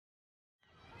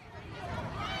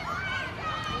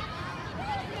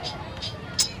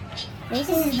This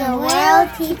is the World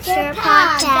Teacher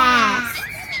Podcast.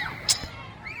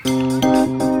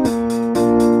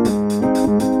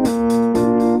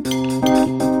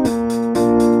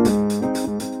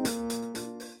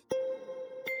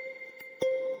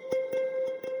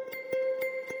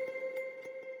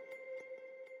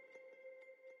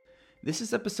 This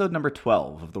is episode number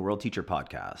 12 of the World Teacher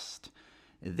Podcast.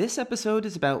 This episode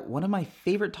is about one of my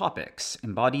favorite topics,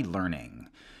 embodied learning.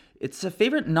 It's a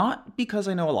favorite not because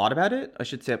I know a lot about it, I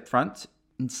should say up front.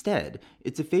 Instead,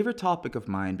 it's a favorite topic of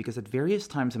mine because at various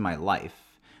times in my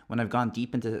life, when I've gone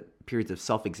deep into periods of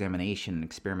self-examination and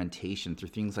experimentation through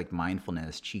things like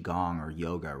mindfulness, qigong, or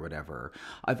yoga, or whatever,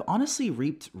 I've honestly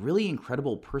reaped really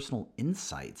incredible personal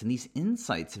insights, and these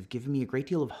insights have given me a great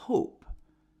deal of hope.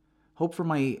 Hope for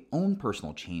my own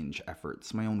personal change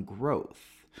efforts, my own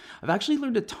growth. I've actually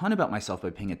learned a ton about myself by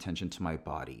paying attention to my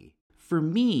body. For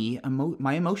me,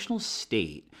 my emotional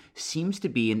state seems to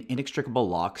be an inextricable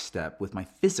lockstep with my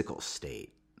physical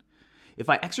state. If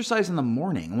I exercise in the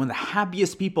morning, I'm one of the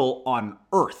happiest people on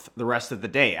earth the rest of the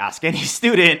day. Ask any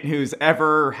student who's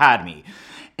ever had me.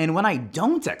 And when I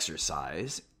don't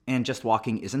exercise, and just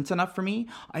walking isn't enough for me,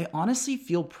 I honestly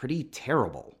feel pretty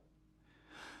terrible.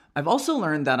 I've also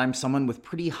learned that I'm someone with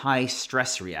pretty high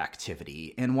stress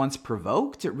reactivity, and once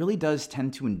provoked, it really does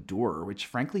tend to endure, which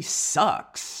frankly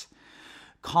sucks.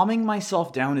 Calming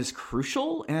myself down is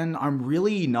crucial, and I'm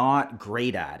really not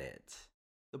great at it.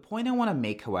 The point I want to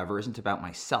make, however, isn't about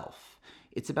myself.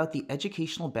 It's about the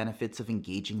educational benefits of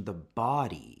engaging the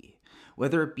body,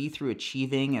 whether it be through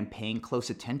achieving and paying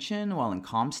close attention while in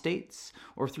calm states,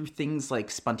 or through things like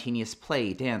spontaneous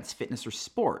play, dance, fitness, or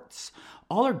sports.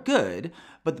 All are good,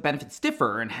 but the benefits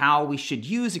differ, and how we should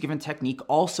use a given technique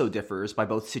also differs by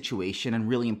both situation and,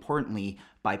 really importantly,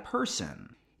 by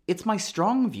person. It's my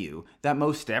strong view that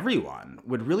most everyone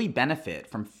would really benefit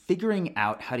from figuring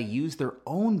out how to use their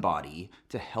own body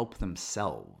to help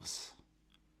themselves.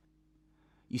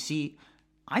 You see,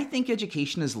 I think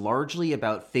education is largely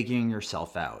about figuring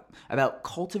yourself out, about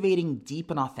cultivating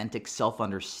deep and authentic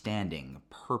self-understanding,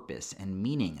 purpose, and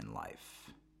meaning in life.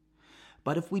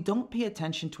 But if we don't pay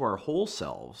attention to our whole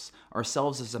selves,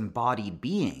 ourselves as embodied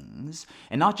beings,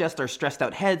 and not just our stressed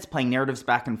out heads playing narratives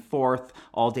back and forth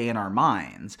all day in our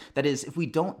minds, that is, if we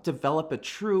don't develop a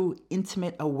true,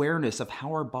 intimate awareness of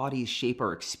how our bodies shape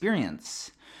our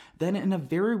experience, then in a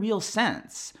very real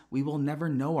sense, we will never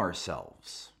know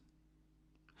ourselves.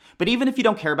 But even if you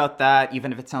don't care about that,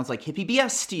 even if it sounds like hippie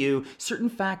BS to you, certain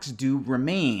facts do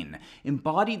remain.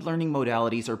 Embodied learning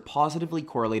modalities are positively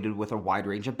correlated with a wide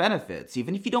range of benefits.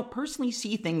 Even if you don't personally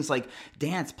see things like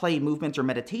dance, play, movement, or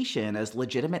meditation as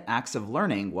legitimate acts of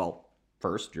learning, well,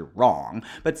 first, you're wrong.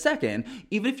 But second,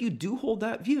 even if you do hold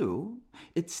that view,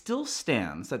 it still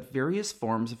stands that various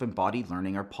forms of embodied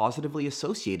learning are positively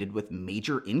associated with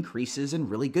major increases in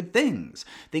really good things.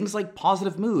 Things like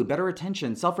positive mood, better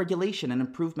attention, self-regulation, and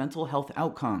improved mental health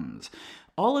outcomes.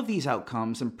 All of these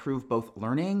outcomes improve both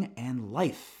learning and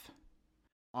life.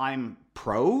 I'm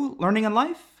pro learning and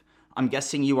life. I'm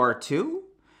guessing you are too.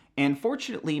 And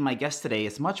fortunately, my guest today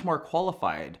is much more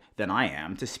qualified than I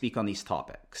am to speak on these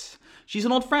topics. She's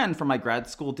an old friend from my grad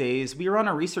school days. We were on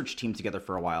a research team together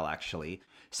for a while, actually.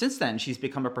 Since then, she's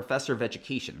become a professor of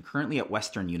education, currently at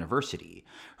Western University.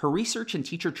 Her research and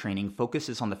teacher training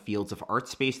focuses on the fields of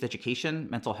arts-based education,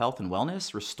 mental health and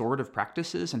wellness, restorative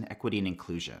practices, and equity and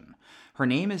inclusion. Her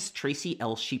name is Tracy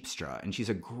L. Sheepstra, and she's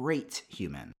a great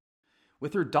human.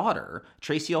 With her daughter,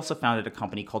 Tracy also founded a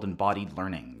company called Embodied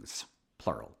Learnings,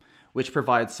 plural, which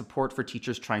provides support for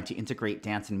teachers trying to integrate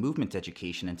dance and movement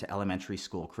education into elementary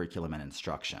school curriculum and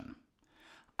instruction.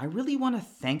 I really want to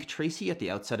thank Tracy at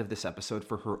the outset of this episode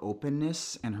for her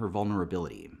openness and her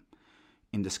vulnerability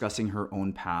in discussing her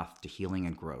own path to healing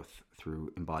and growth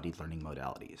through embodied learning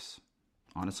modalities.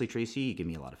 Honestly, Tracy, you give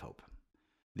me a lot of hope.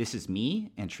 This is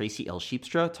me and Tracy L.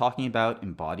 Sheepstra talking about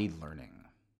embodied learning.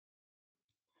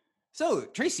 So,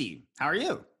 Tracy, how are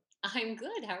you? I'm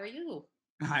good. How are you?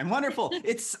 I'm wonderful.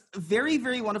 It's very,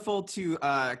 very wonderful to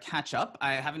catch up.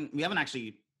 We haven't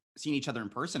actually seen each other in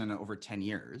person in over 10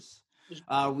 years.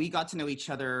 We got to know each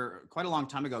other quite a long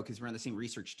time ago because we're on the same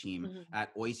research team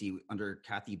at OISE under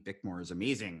Kathy Bickmore's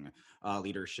amazing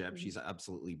leadership. She's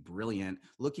absolutely brilliant,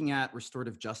 looking at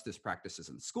restorative justice practices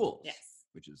in schools. Yes.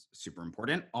 Which is super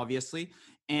important, obviously.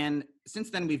 And since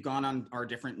then, we've gone on our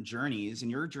different journeys, and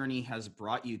your journey has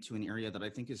brought you to an area that I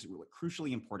think is really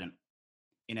crucially important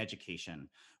in education,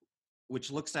 which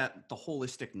looks at the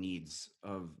holistic needs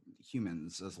of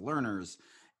humans as learners.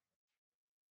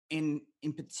 In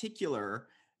particular,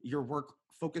 your work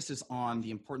focuses on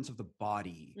the importance of the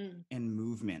body and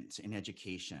movement in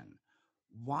education.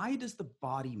 Why does the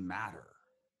body matter?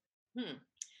 Hmm.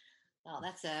 Well,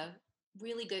 that's a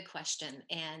really good question.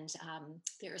 And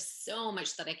there's so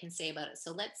much that I can say about it.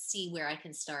 So let's see where I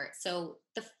can start. So,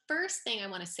 the first thing I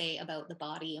want to say about the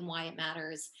body and why it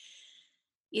matters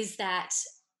is that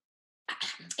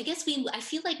I guess I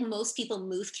feel like most people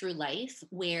move through life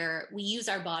where we use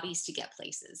our bodies to get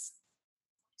places.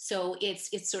 So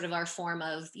it's sort of our form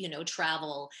of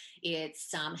travel.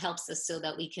 It's helps us so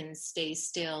that we can stay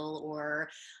still, or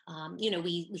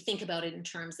we think about it in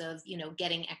terms of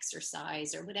getting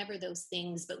exercise or whatever those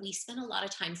things. But we spend a lot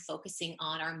of time focusing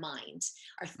on our mind,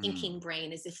 our Mm. thinking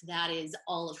brain, as if that is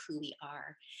all of who we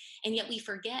are, and yet we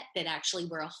forget that actually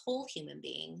we're a whole human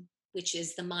being, which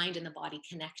is the mind and the body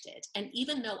connected. And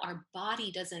even though our body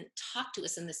doesn't talk to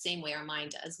us in the same way our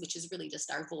mind does, which is really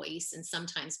just our voice, and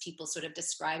sometimes people sort of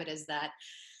describe it as that,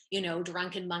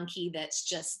 drunken monkey that's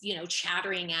just,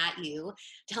 chattering at you,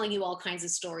 telling you all kinds of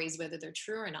stories, whether they're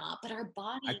true or not. But our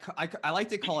body, I like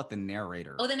to call it the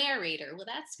narrator. oh, the narrator, well,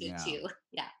 that's good Yeah. too.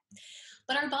 Yeah.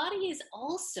 But our body is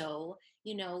also,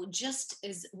 just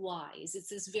as wise. It's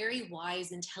this very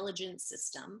wise, intelligent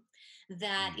system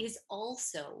that Mm. is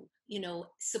also,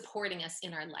 supporting us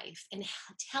in our life and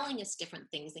telling us different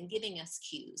things and giving us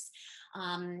cues,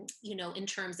 in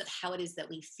terms of how it is that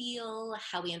we feel,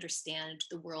 how we understand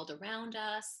the world around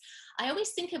us. I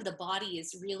always think of the body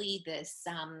as really this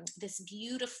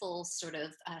beautiful sort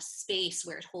of space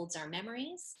where it holds our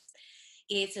memories.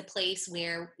 It's a place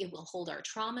where it will hold our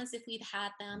traumas if we've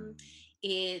had them. Mm.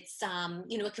 It's,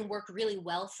 it can work really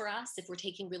well for us if we're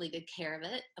taking really good care of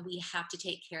it. We have to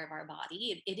take care of our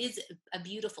body. It is a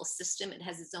beautiful system. It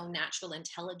has its own natural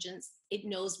intelligence. It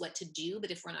knows what to do,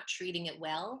 but if we're not treating it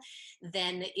well,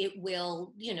 then it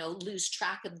will, lose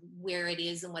track of where it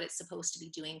is and what it's supposed to be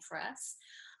doing for us.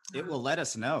 It will let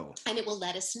us know. And it will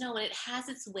let us know, and it has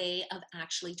its way of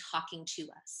actually talking to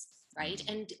us, right?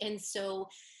 Mm. And so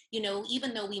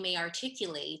even though we may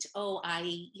articulate, oh,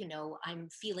 I'm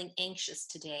feeling anxious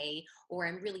today, or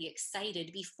I'm really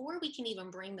excited, before we can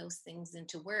even bring those things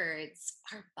into words,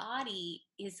 our body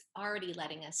is already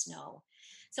letting us know.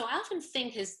 So I often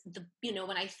think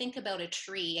when I think about a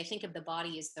tree, I think of the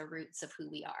body as the roots of who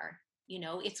we are.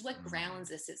 It's what Mm.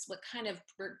 grounds us. It's what kind of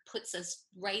puts us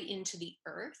right into the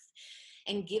earth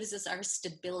and gives us our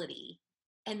stability.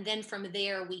 And then from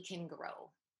there, we can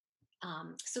grow.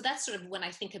 So that's sort of when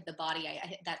I think of the body,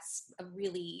 that's a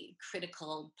really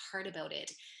critical part about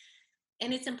it.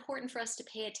 And it's important for us to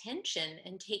pay attention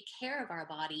and take care of our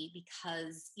body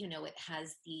because, it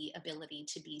has the ability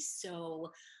to be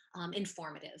so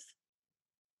informative.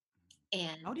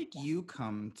 And How did you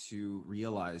come to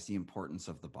realize the importance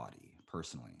of the body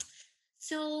personally?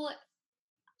 so,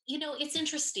 it's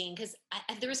interesting because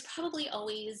there was probably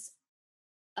always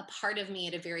a part of me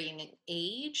at a very young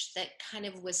age that kind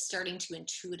of was starting to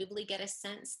intuitively get a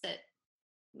sense that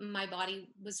my body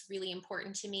was really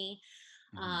important to me.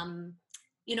 Mhm. Um,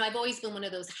 I've always been one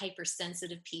of those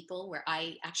hypersensitive people where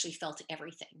I actually felt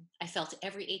everything. I felt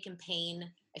every ache and pain.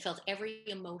 I felt every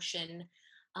emotion.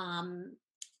 Um,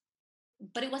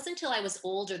 but it wasn't until I was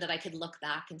older that I could look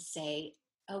back and say,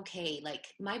 okay, like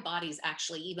my body's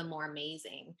actually even more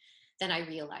amazing than I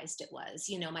realized it was.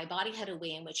 My body had a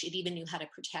way in which it even knew how to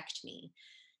protect me.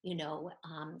 One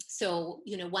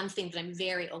thing that I'm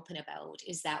very open about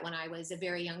is that when I was a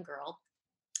very young girl,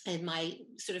 and my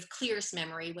sort of clearest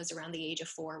memory was around the age of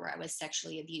 4, where I was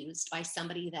sexually abused by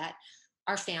somebody that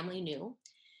our family knew.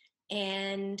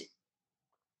 And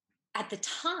at the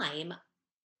time,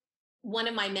 one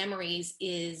of my memories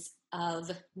is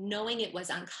of knowing it was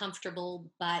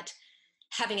uncomfortable, but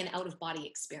having an out of body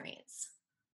experience.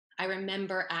 I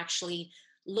remember actually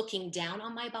looking down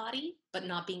on my body, but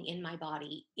not being in my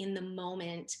body in the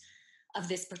moment of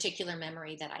this particular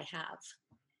memory that I have.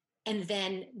 And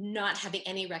then not having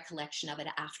any recollection of it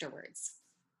afterwards.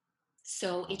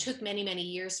 So it Wow. took many, many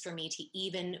years for me to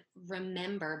even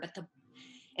remember,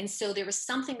 and so there was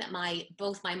something that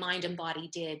both my mind and body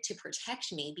did to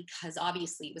protect me, because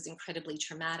obviously it was incredibly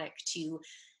traumatic to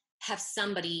have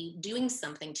somebody doing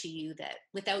something to you that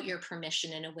without your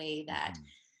permission, in a way that,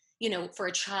 Mhm. for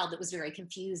a child, that was very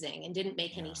confusing and didn't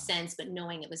make any Yeah. sense, but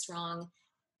knowing it was wrong.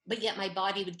 But yet my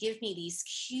body would give me these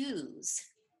cues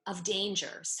of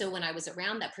danger. So when I was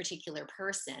around that particular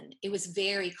person, it was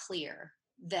very clear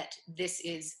that this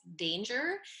is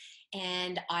danger,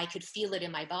 and I could feel it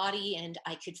in my body, and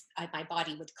my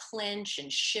body would clench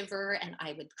and shiver, and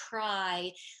I would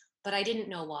cry, but I didn't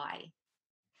know why.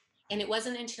 And it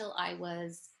wasn't until I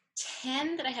was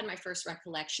 10 that I had my first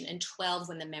recollection, and 12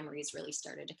 when the memories really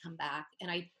started to come back.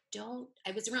 And I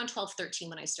was around 12, 13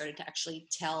 when I started to actually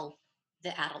tell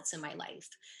the adults in my life.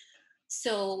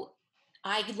 So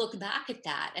I look back at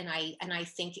that, and I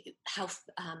think how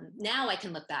now I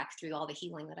can look back through all the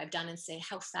healing that I've done and say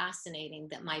how fascinating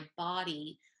that my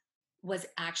body was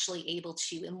actually able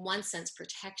to, in one sense,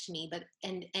 protect me, but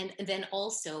and then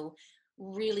also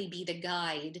really be the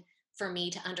guide for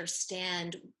me to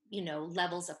understand,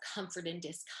 levels of comfort and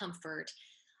discomfort,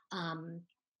 um,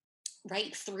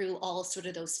 right through all sort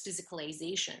of those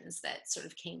physicalizations that sort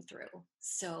of came through.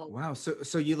 So, Wow.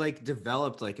 So you like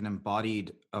developed like an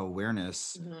embodied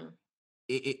awareness. mhm,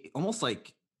 It almost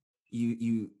like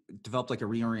you developed like a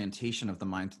reorientation of the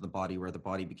mind to the body, where the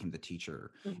body became the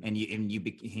teacher, mhm, and you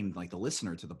became like the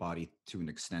listener to the body to an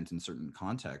extent in certain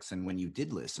contexts. And when you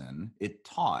did listen, it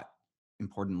taught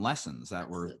important lessons that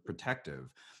were absolutely. protective.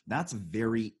 That's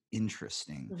very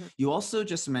interesting. Mhm, You also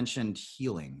just mentioned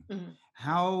healing. mhm.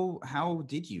 How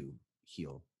did you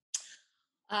heal?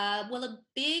 Well, a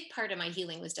big part of my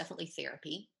healing was definitely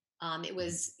therapy. It Mhm.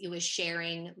 was it was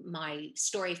sharing my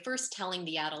story, first telling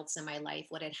the adults in my life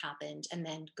what had happened, and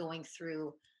then going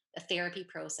through a therapy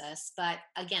process. But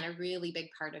again, a really big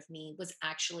part of me was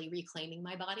actually reclaiming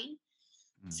my body.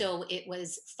 Mm. So it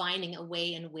was finding a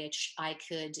way in which I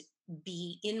could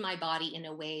be in my body in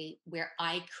a way where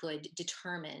I could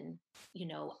determine, you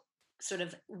know, sort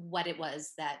of what it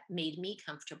was that made me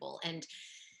comfortable. And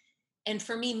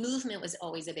for me, movement was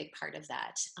always a big part of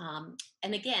that.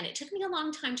 And again, it took me a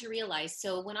long time to realize.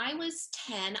 So when I was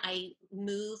 10, I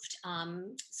moved.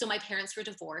 So my parents were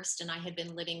divorced, and I had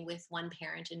been living with one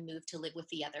parent and moved to live with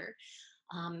the other.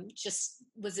 Just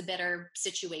was a better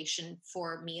situation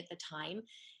for me at the time.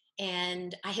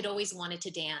 And I had always wanted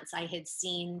to dance. I had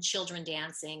seen children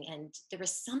dancing, and there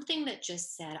was something that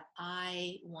just said,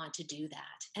 I want to do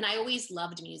that. And I always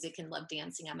loved music and loved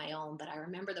dancing on my own. But I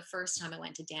remember the first time I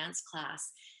went to dance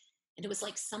class, and it was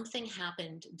like something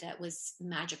happened that was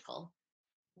magical,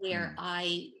 where Mm.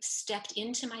 I stepped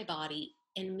into my body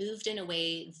and moved in a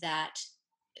way that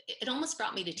it almost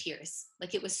brought me to tears.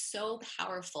 Like it was so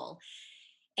powerful.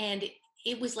 And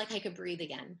it was like I could breathe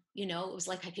again. It was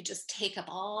like I could just take up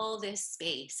all this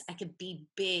space. I could be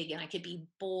big and I could be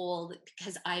bold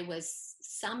because I was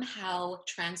somehow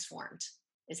transformed,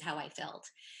 is how I felt.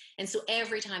 And so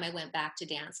every time I went back to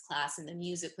dance class and the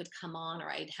music would come on,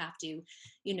 or I'd have to,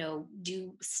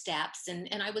 do steps,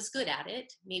 and I was good at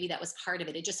it. Maybe that was part of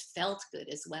it. It just felt good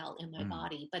as well in my Mm.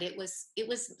 body. But it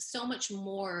was so much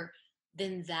more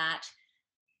than that,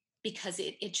 because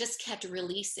it just kept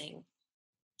releasing.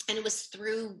 And it was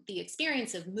through the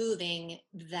experience of moving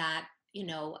that,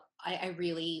 I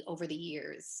really, over the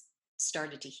years,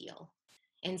 started to heal.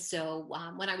 And so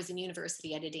when I was in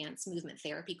university, I had a dance movement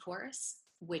therapy course,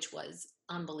 which was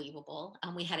unbelievable.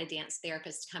 We had a dance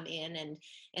therapist come in,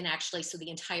 and actually, so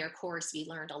the entire course we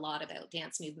learned a lot about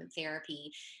dance movement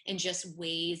therapy and just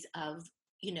ways of,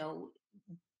 you know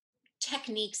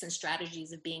techniques and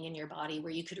strategies of being in your body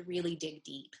where you could really dig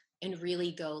deep and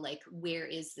really go, like, where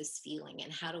is this feeling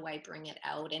and how do I bring it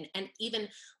out? And even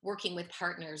working with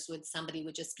partners, would somebody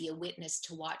would just be a witness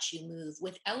to watch you move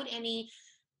without any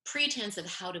pretense of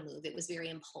how to move. It was very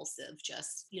impulsive,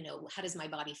 just, how does my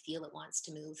body feel it wants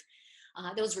to move?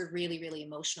 Those were really, really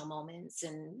emotional moments.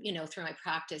 And through my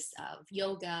practice of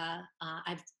yoga,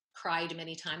 I've cried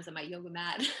many times on my yoga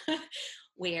mat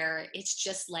where it's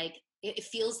just like it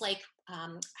feels like,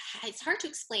 it's hard to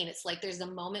explain. It's like there's a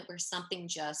moment where something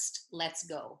just lets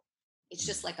go. It's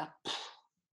just Mm. like a,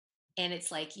 and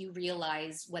it's like you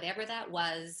realize whatever that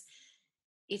was,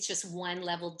 it's just one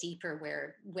level deeper,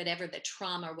 where whatever the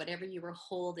trauma or whatever you were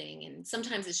holding, and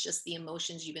sometimes it's just the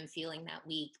emotions you've been feeling that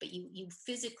week, but you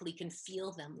physically can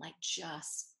feel them, like,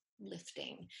 just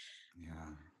lifting. Yeah.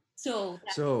 So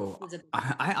that So was a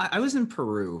I was in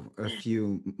Peru a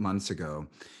few months ago,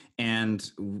 and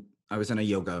I was in a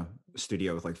yoga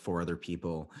studio with like four other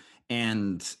people.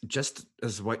 And just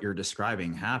as what you're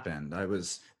describing happened, I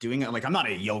was doing it like I'm not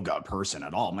a yoga person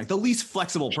at all. I'm like the least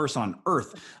flexible person on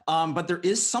earth. But there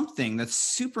is something that's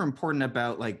super important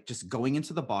about like just going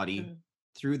into the body mm,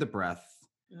 through the breath,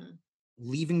 mm,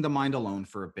 leaving the mind alone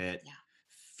for a bit, yeah.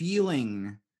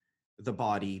 feeling the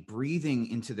body, breathing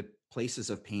into the places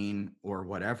of pain or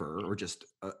whatever, or just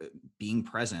being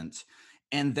present.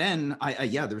 And then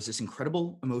yeah, there was this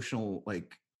incredible emotional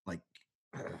like like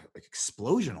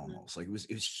explosion Mm, almost. Like it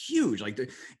was huge.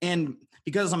 And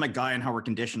because I'm a guy and how we're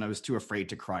conditioned, I was too afraid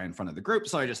to cry in front of the group,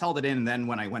 so I just held it in. And then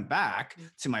when I went back mm,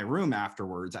 to my room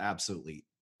afterwards, absolutely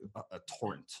a yeah.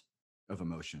 torrent of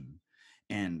emotion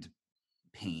and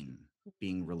pain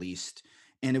being released.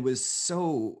 And it was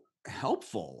so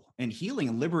helpful and healing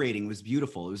and liberating. It was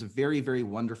beautiful. It was a very, very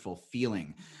wonderful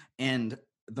feeling. And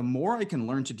the more I can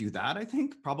learn to do that, I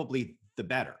think probably the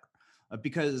better.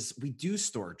 because we do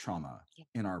store trauma Yeah.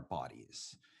 in our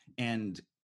bodies. And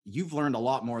you've learned a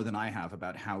lot more than I have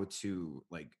about how to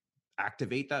like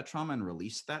activate that trauma and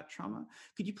release that trauma.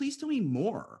 Could you please tell me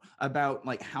more about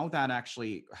like how that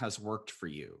actually has worked for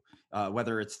you,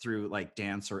 whether it's through like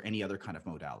dance or any other kind of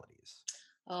modalities?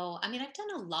 Oh, I mean, I've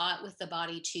done a lot with the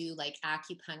body too, like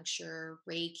acupuncture,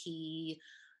 Reiki,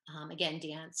 again,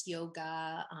 dance,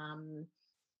 yoga.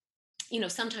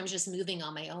 Sometimes just moving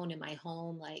on my own in my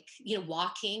home, like,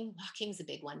 walking's a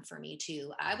big one for me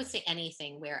too. I would say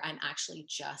anything where I'm actually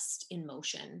just in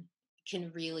motion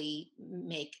can really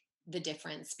make the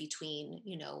difference between,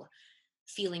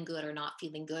 feeling good or not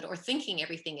feeling good or thinking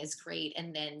everything is great.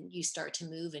 And then you start to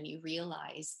move and you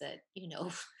realize that,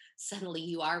 suddenly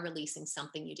you are releasing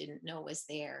something you didn't know was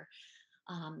there.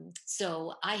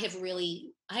 So I have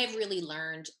really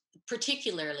learned,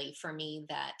 particularly for me,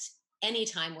 that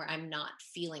anytime where I'm not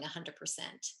feeling 100%,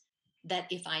 that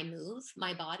if I move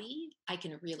my body, I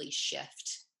can really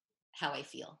shift how I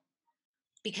feel.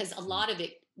 Because a lot of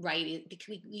it, right,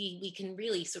 because we can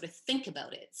really sort of think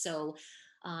about it. So,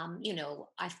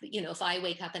 if I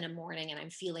wake up in a morning and I'm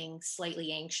feeling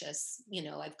slightly anxious,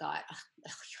 I've got a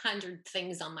hundred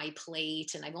things on my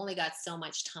plate and I've only got so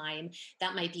much time.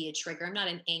 That might be a trigger. I'm not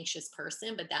an anxious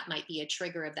person, but that might be a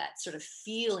trigger of that sort of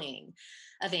feeling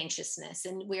of anxiousness.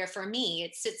 And where for me,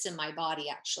 it sits in my body,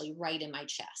 actually, right in my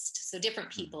chest. So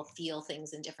different people Mm. feel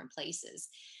things in different places.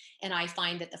 And I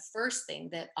find that the first thing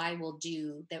that I will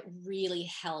do that really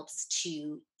helps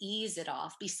to ease it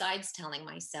off, besides telling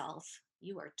myself,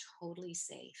 you are totally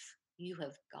safe, you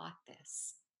have got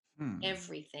this, Hmm.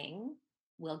 everything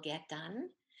will get done.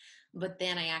 But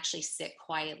then I actually sit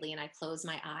quietly and I close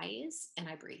my eyes and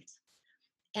I breathe.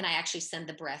 And I actually send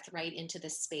the breath right into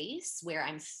the space where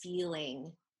I'm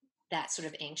feeling that sort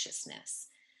of anxiousness,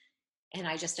 and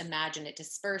I just imagine it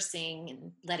dispersing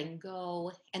and letting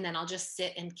go. And then I'll just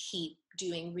sit and keep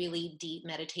doing really deep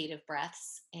meditative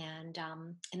breaths, and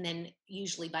then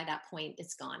usually by that point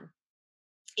it's gone.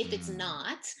 If it's Mm.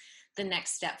 not, the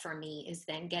next step for me is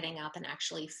then getting up and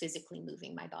actually physically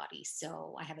moving my body.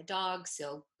 So I have a dog,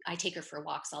 so I take her for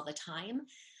walks all the time,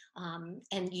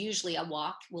 and usually a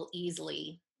walk will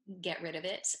easily get rid of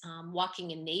it.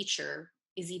 Walking in nature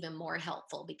is even more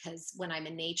helpful, because when I'm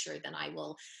in nature, then I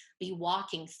will be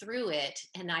walking through it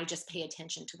and I just pay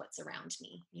attention to what's around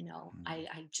me. Mm.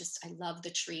 I love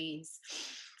the trees.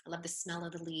 I love the smell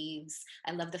of the leaves.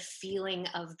 I love the feeling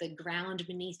of the ground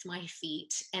beneath my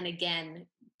feet. And again,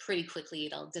 pretty quickly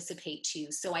it'll dissipate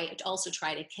too. So I also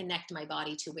try to connect my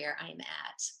body to where I'm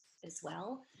at as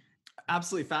well.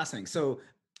 Absolutely fascinating. So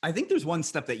I think there's one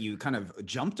step that you kind of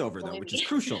jumped over Well, though, which is maybe.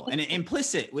 crucial and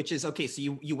implicit, which is okay. So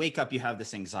you wake up, you have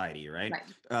this anxiety, right?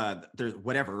 Right. There's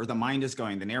whatever the mind is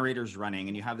going, the narrator's running,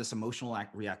 and you have this emotional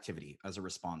reactivity as a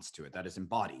response to it that is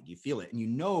embodied. You feel it, and you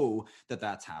know that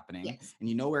that's happening, Yes. and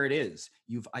you know where it is.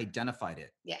 You've identified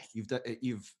it. Yes.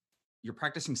 You're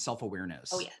practicing Oh,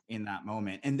 self-awareness yes. in that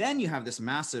moment, and then you have this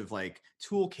massive like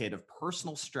toolkit of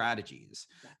personal strategies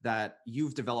Yeah. that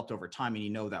you've developed over time, and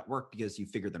you know that work because you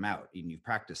figured them out and you've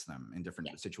practiced them in different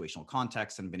Yeah. situational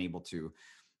contexts and been able to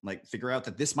like figure out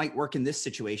that this might work in this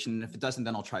situation, and if it doesn't,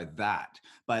 then I'll try that.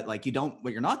 But like you don't,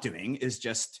 what you're not doing is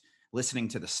just listening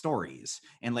to the stories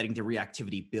and letting the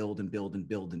reactivity build and build and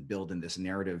build and build in this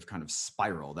narrative kind of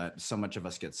spiral that so much of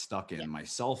us get stuck Yeah. in,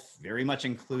 myself very much Oh,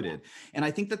 yeah. included. And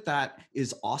I think that that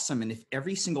is awesome. And if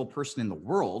every single person in the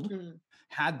world Mm.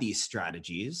 had these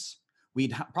strategies,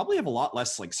 we'd probably have a lot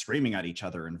less like screaming at each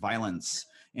other and violence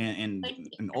and, and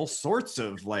Like, and all sorts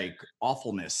of like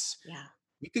awfulness. yeah.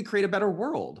 We could create a better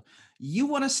world. You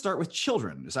want to start with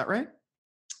children, is that right?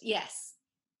 Yes.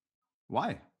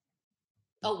 Why?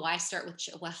 Oh, why start with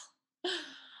well,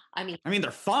 I mean, I mean, they're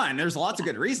fun. There's lots of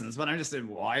yeah. good reasons, but I'm just saying,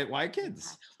 why Yeah.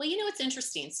 kids? Well, it's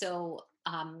interesting. So,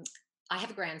 I have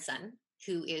a grandson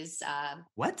who is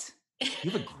What?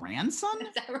 You have a grandson?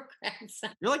 that's our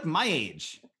grandson. You're like my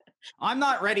age. I'm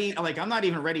not ready. Like, I'm not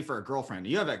even ready for a girlfriend.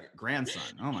 You have a grandson.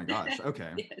 Oh my gosh.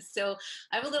 Okay. Yes. So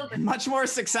I have a little Much more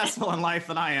successful in life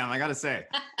than I am, I gotta say.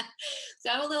 so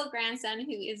I have a little grandson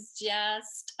who is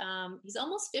just he's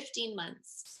almost 15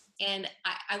 months. And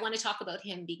I want to talk about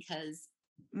him because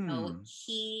Hmm.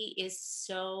 he is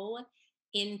so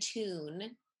in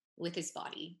tune with his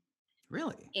body.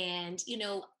 Really? And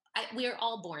we're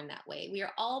all born that way. We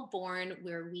are all born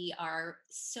where we are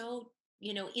so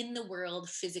in the world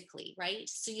physically, right?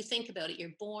 So you think about it,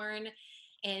 you're born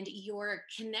and your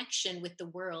connection with the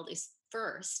world is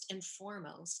first and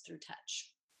foremost through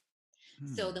touch.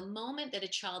 So Hmm. the moment that a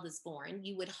child is born,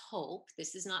 you would hope,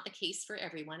 this is not the case for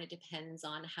everyone, it depends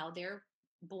on how they're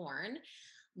born,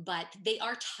 but they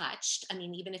are touched. I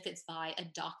mean, even if it's by a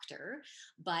doctor,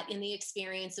 but in the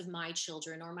experience of my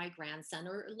children or my grandson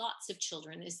or lots of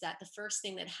children, is that the first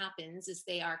thing that happens is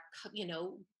they are,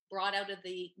 brought out of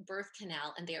the birth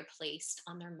canal and they are placed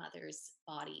on their mother's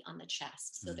body on the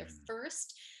chest. So their Mm.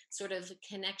 first sort of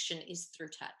connection is through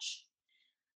touch.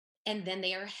 And then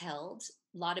they are held.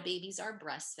 A lot of babies are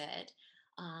breastfed.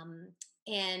 Um,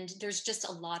 and there's just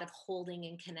a lot of holding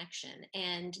and connection.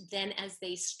 And then as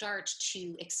they start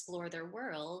to explore their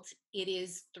world, it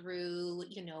is through,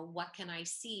 what can I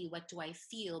see? What do I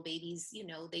feel? Babies,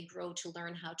 they grow to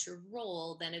learn how to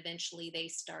roll. Then eventually they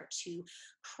start to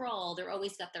crawl. They're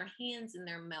always got their hands in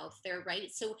their mouth. They're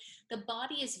right. So the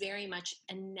body is very much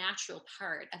a natural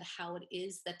part of how it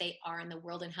is that they are in the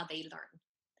world and how they learn.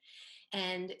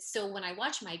 And so when I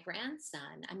watch my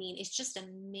grandson, I mean, it's just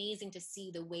amazing to see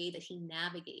the way that he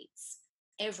navigates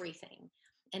everything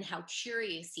and how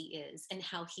curious he is and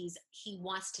how he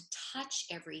wants to touch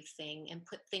everything and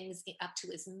put things up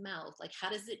to his mouth. Like, how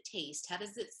does it taste? How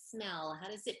does it smell? How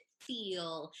does it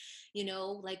feel?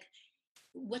 Like,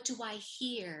 what do I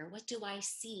hear? What do I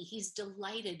see? He's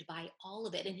delighted by all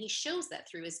of it. And he shows that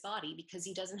through his body because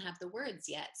he doesn't have the words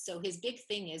yet. So his big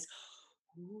thing is,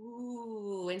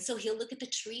 ooh. And so he'll look at the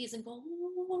trees and go,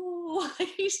 ooh.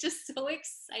 He's just so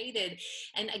excited.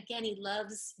 And again, he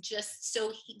loves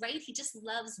he just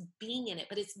loves being in it,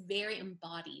 but it's very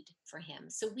embodied for him.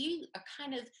 So we are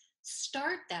kind of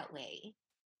start that way,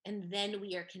 and then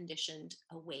we are conditioned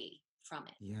away from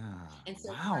it. Yeah. And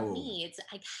so for Wow. me, it's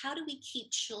like, how do we keep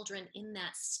children in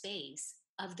that space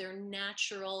of their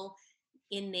natural,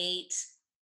 innate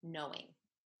knowing?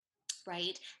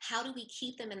 Right? How do we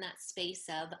keep them in that space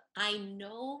of, I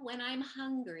know when I'm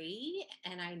hungry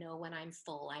and I know when I'm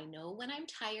full. I know when I'm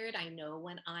tired. I know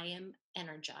when I am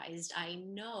energized. I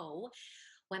know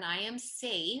when I am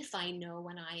safe. I know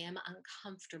when I am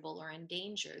uncomfortable or in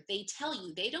danger. They tell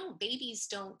you, babies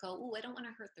don't go, oh, I don't want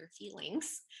to hurt their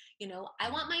feelings.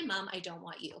 I want my mom. I don't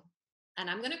want you. And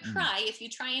I'm going to Mm. cry if you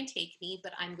try and take me,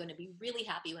 but I'm going to be really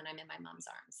happy when I'm in my mom's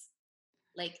arms.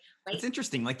 Like, right? It's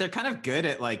interesting. Like they're kind of good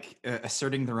at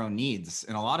asserting their own needs,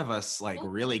 and a lot of us Oh,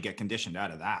 really get conditioned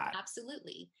out of that.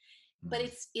 absolutely. But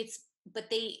Mm. but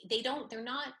they're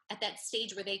not at that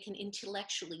stage where they can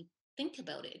intellectually think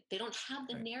about it. They don't have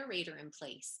the Right. narrator in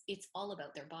place. It's all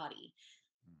about their body.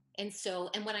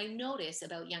 And what I notice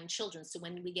about young children, so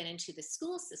when we get into the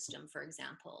school system, for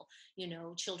example,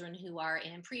 children who are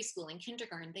in preschool and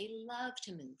kindergarten, they love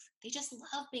to move. They just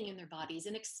love being in their bodies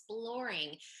and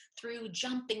exploring through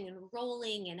jumping and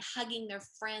rolling and hugging their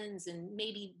friends and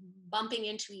maybe bumping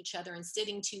into each other and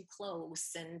sitting too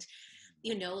close. And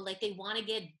like they want to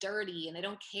get dirty and they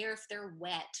don't care if they're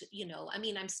wet. I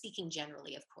mean, I'm speaking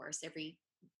generally, of course, every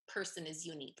person is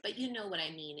unique, but you know what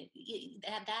I mean.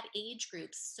 That age group,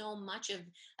 so much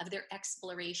of their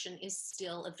exploration is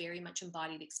still a very much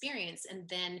embodied experience. And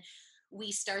then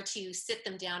we start to sit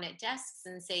them down at desks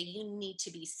and say, you need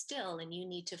to be still and you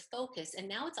need to focus. And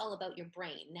now it's all about your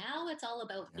brain. Now it's all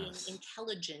about being Yes.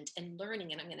 intelligent and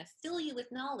learning. And I'm going to fill you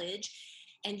with knowledge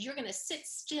and you're going to sit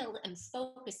still and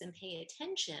focus and pay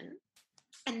attention.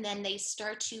 And then they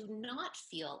start to not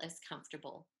feel as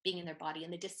comfortable being in their body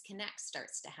and the disconnect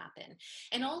starts to happen.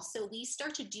 And also we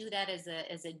start to do that as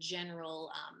a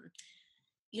general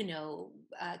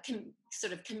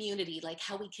sort of community, like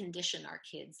how we condition our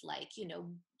kids, like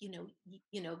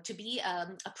to be a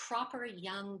proper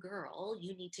young girl,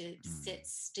 you need to sit Mm.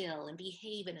 still and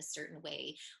behave in a certain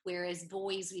way, whereas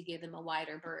boys, we give them a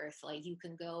wider berth, like you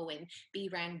can go and be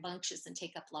rambunctious and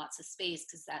take up lots of space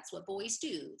because that's what boys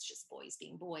do. It's just boys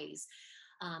being boys.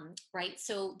 Right,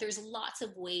 so there's lots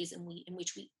of ways in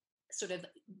which we sort of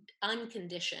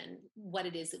uncondition what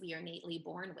it is that we are innately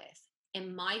born with.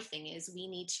 And my thing is, we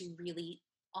need to really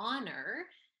honor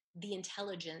the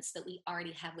intelligence that we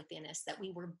already have within us, that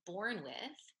we were born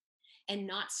with, and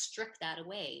not strip that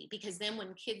away. Because then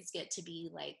when kids get to be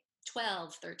like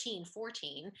 12, 13,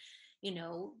 14,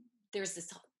 there's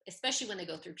this, especially when they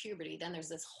go through puberty, then there's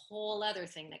this whole other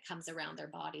thing that comes around their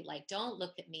body, like, don't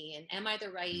look at me. And am I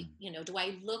the right, Mm. do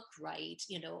I look right?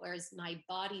 Or is my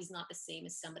body's not the same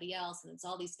as somebody else? And it's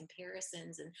all these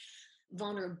comparisons, and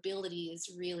vulnerability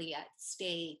is really at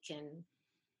stake. And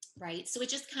right, so it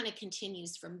just kind of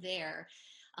continues from there.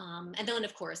 And then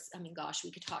of course, I mean, gosh,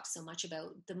 we could talk so much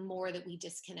about the more that we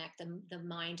disconnect the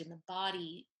mind and the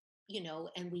body,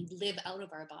 and we live out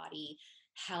of our body,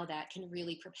 how that can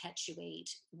really perpetuate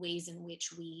ways in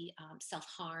which we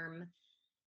self-harm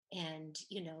and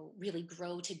really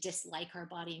grow to dislike our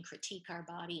body and critique our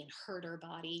body and hurt our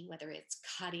body, whether it's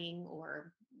cutting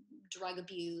or drug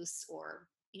abuse or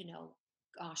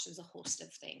gosh, there's a host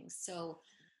of things. So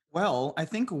Well, I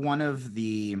think one of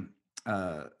the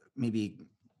maybe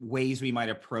ways we might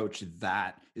approach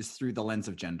that is through the lens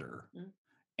of gender Mm,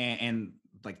 and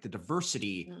like the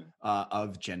diversity mm,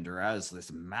 of gender as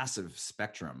this massive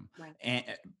spectrum, right. and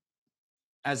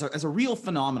as a real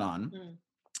phenomenon, Mm,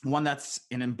 one that's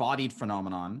an embodied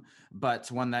phenomenon, but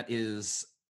one that is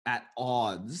at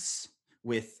odds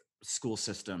with school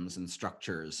systems and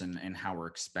structures and how we're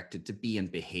expected to be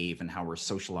and behave and how we're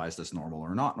socialized as normal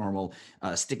or not normal,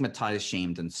 stigmatized,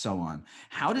 shamed, and so on.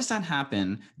 How does that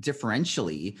happen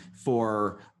differentially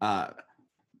for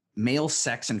male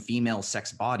sex and female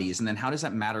sex bodies? And then how does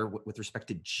that matter with respect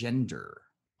to gender?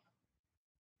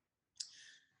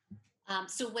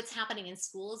 so what's happening in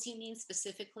schools, you mean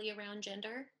specifically around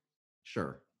gender?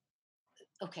 Sure.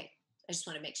 Okay. I just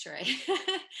want to make sure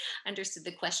I understood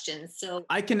the question. So,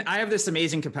 I have this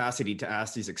amazing capacity to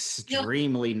ask these no,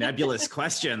 extremely nebulous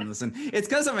questions. And it's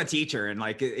because I'm a teacher and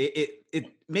like it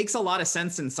makes a lot of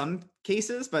sense in some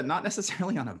cases, but not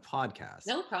necessarily on a podcast.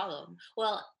 no problem.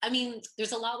 Well, I mean,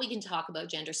 there's a lot we can talk about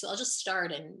gender. So I'll just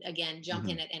start and again, jump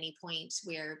in Mhm. at any point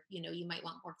where, you might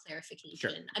want more Sure.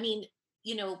 clarification. I mean,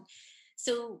 you know,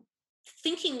 so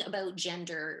thinking about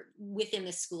gender within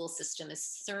the school system has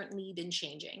certainly been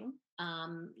changing.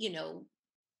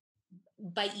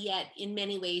 But yet in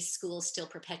many ways schools still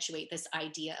perpetuate this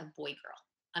idea of boy girl.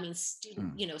 I mean,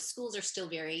 Mm, schools are still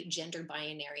very gender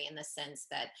binary in the sense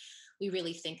that we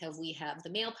really think of, we have the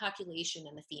male population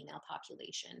and the female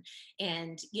population,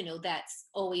 and that's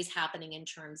always happening in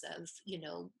terms of,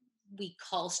 we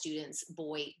call students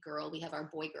boy girl. We have our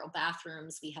boy girl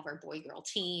bathrooms, we have our boy girl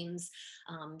teams.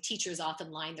 Teachers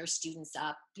often line their students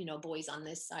up, boys on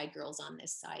this side, girls on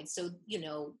this side. So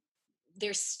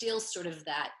there's still sort of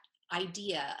that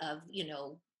idea of,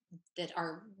 that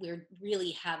are we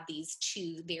really have these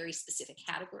two very specific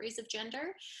categories of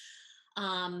gender.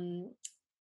 um,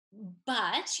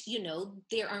 but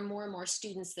there are more and more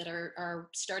students that are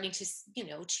starting to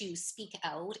to speak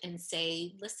out and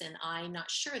say, listen, I'm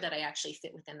not sure that I actually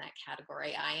fit within that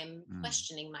category. I am mm,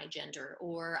 questioning my gender,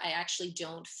 or I actually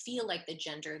don't feel like the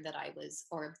gender that I was,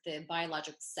 or the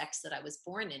biological sex that I was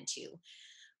born into.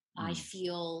 I mm.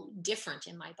 feel different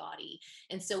in my body.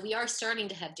 And so we are starting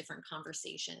to have different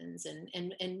conversations,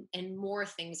 and more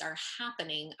things are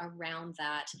happening around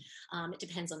that. It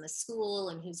depends on the school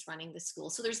and who's running the school.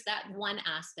 So there's that one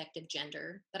aspect of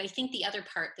gender. But I think the other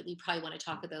part that we probably want to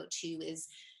talk about too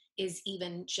is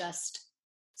even just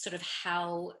sort of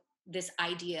how this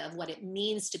idea of what it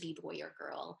means to be boy or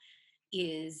girl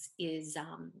is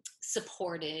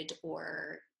supported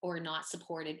or not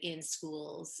supported in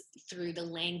schools through the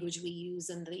language we use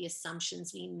and the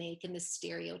assumptions we make and the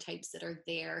stereotypes that are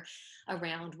there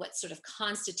around what sort of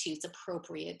constitutes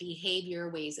appropriate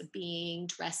behavior, ways of being,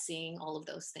 dressing, all of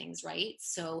those things, right?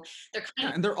 So they're kind Yeah,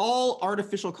 of and they're all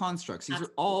artificial constructs. These are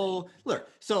absolutely. all look.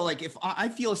 So like if I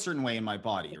feel a certain way in my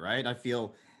body, right? I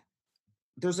feel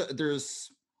there's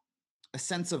a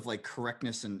sense of like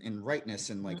correctness and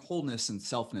rightness and like Mhm. wholeness and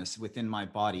selfness within my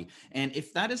body. And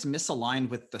if that is misaligned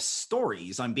with the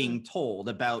stories I'm Mhm. being told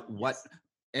about Yes.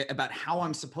 about how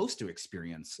I'm supposed to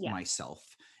experience Yeah.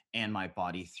 myself and my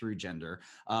body through gender,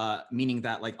 meaning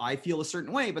that like I feel a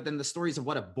certain way, but then the stories of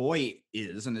what a boy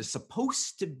is and is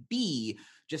supposed to be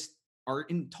just are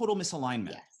in total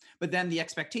misalignment. Yes. But then the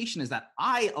expectation is that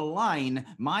I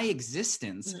align my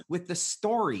existence Mhm. with the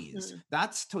stories. Mhm.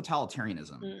 That's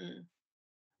totalitarianism. Mhm.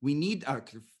 We need a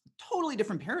totally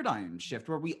different paradigm shift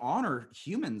where we honor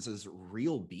humans as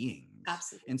real beings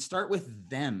Absolutely. and start with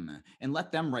them and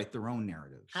let them write their own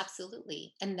narratives.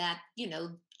 Absolutely. And that,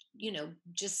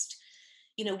 just,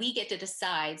 we get to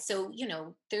decide. So,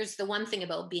 there's the one thing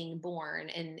about being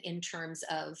born, and in terms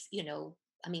of,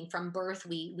 I mean, from birth,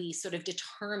 we sort of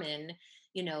determine,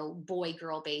 boy,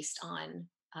 girl based on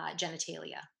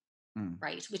genitalia, Mm.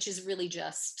 right? Which is really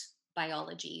just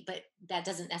biology, but that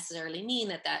doesn't necessarily mean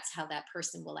that that's how that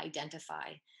person will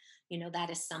identify. That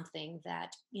is something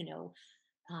that,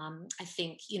 I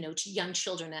think, to young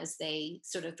children, as they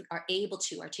sort of are able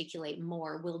to articulate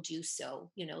more, will do so.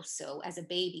 So as a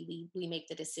baby, we make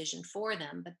the decision for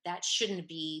them, but that shouldn't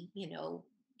be,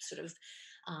 sort of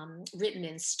written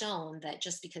in stone that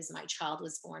just because my child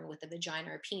was born with a vagina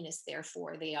or penis,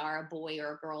 therefore they are a boy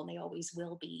or a girl and they always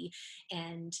will be.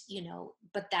 And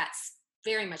but that's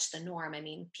very much the norm. I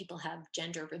mean, people have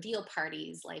gender reveal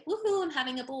parties like, woohoo, I'm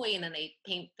having a boy, and then they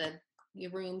paint the your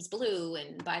rooms blue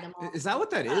and buy them all. Is that what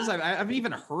that is? I haven't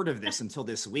even heard of this until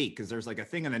this week because there's like a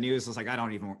thing in the news. It's like I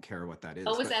don't even care what that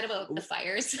Oh, is, was but that about the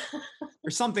fires?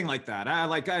 or something like that.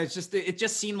 It's just it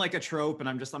just seemed like a trope, and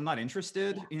I'm not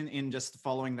interested Yeah, in just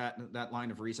following that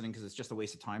line of reasoning because it's just a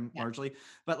waste of time yeah. largely.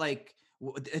 But like,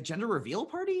 A gender reveal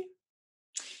party?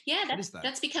 Yeah, What is that?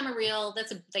 that's become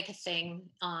that's like a thing.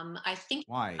 I think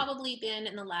Why? probably been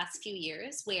in the last few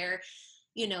years where,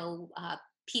 you know,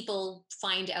 people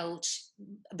find out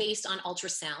based on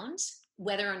ultrasound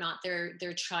whether or not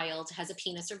their child has a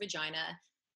penis or vagina.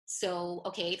 So,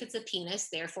 okay, if it's a penis,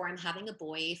 therefore I'm having a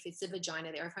boy. If it's a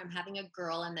vagina, therefore I'm having a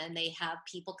girl. And then they have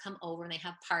people come over and they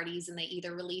have parties and they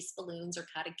either release balloons or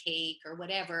cut a cake or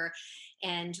whatever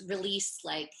and release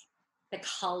like the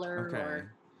color Okay.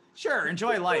 or Sure,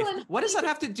 enjoy life. What does that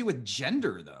have to do with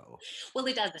gender, though? well,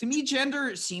 it To doesn't. me,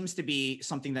 gender seems to be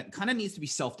something that kind of needs to be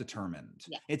self-determined.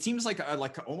 Yeah. It seems like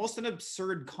almost an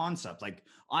absurd concept. Like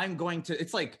I'm going to.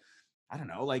 It's like I don't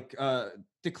know, like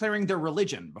declaring their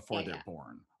religion before they're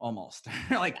born. Almost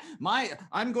like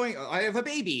I have a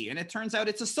baby, and it turns out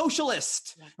it's a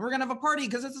socialist. And we're gonna have a party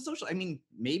because it's a social. I mean,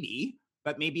 maybe.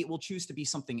 But maybe it will choose to be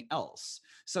something else.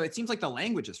 So it seems like the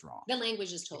language is wrong. The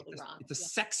language is totally wrong. It's a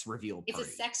sex reveal party. It's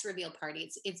a sex reveal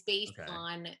party. It's based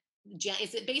on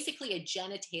is it basically a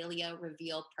genitalia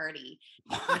reveal party?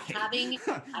 Having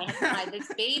this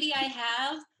baby I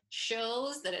have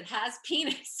shows that it has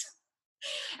penis.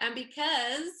 And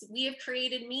because we have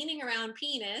created meaning around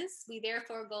penis, we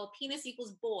therefore go penis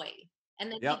equals boy.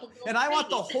 And then people go and I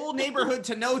want the whole neighborhood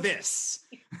to know this.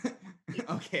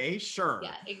 Okay, sure.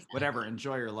 Yeah, exactly. Whatever,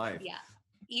 enjoy your life. Yeah.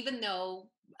 Even though,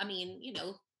 I mean, you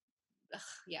know,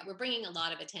 we're bringing a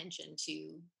lot of attention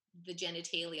to the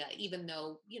genitalia, even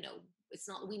though, you know, it's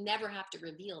not, we never have to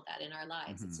reveal that in our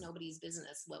lives. It's nobody's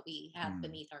business what we have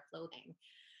beneath our clothing.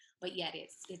 But yet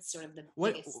it's sort of the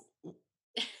biggest.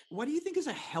 What do you think is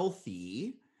a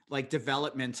healthy, like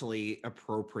developmentally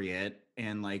appropriate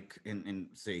and like in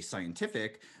say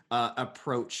scientific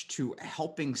approach to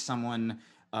helping someone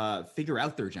figure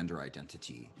out their gender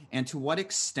identity? And to what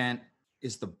extent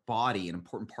is the body an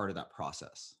important part of that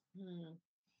process?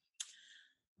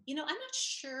 You know, I'm not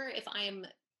sure if I'm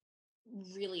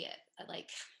really like,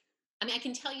 I mean, I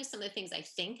can tell you some of the things I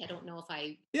think. I don't know if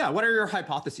I. Yeah. What are your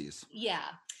hypotheses? Yeah.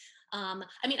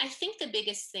 I mean, I think the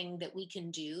biggest thing that we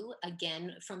can do,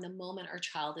 again, from the moment our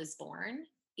child is born,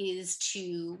 is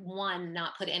to, one,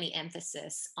 not put any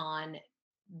emphasis on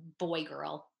boy,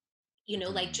 girl, you know,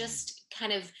 like just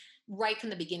kind of right from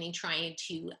the beginning, trying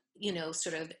to, you know,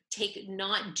 sort of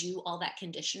not do all that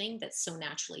conditioning that so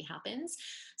naturally happens.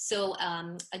 So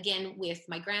again, with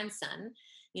my grandson,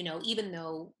 you know, even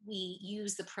though we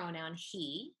use the pronoun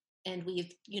he, and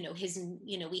we've, you know,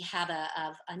 we have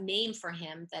a name for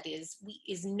him that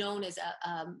is known as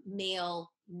a male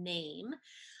name.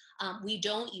 We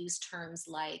don't use terms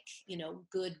like, you know,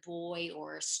 good boy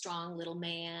or strong little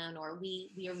man, or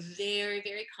we are very,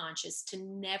 very conscious to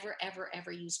never, ever,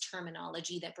 ever use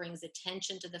terminology that brings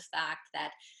attention to the fact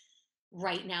that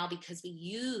right now, because we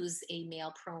use a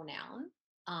male pronoun,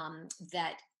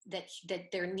 that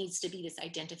there needs to be this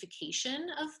identification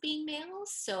of being male.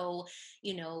 So,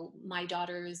 you know, my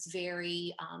daughter's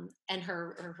very, and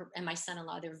her and my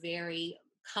son-in-law, they're very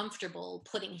comfortable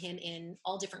putting him in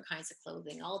all different kinds of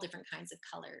clothing, all different kinds of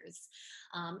colors,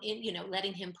 you know,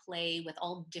 letting him play with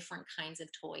all different kinds of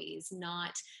toys,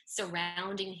 not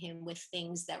surrounding him with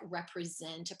things that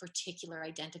represent a particular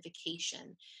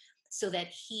identification, so that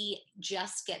he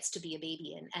just gets to be a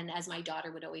baby. And as my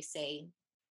daughter would always say,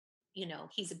 you know,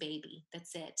 he's a baby,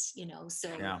 that's it, you know. So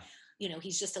you know,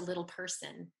 he's just a little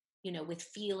person, you know, with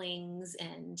feelings,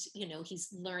 and you know, he's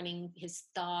learning his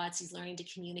thoughts, he's learning to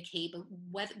communicate,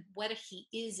 but what he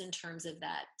is in terms of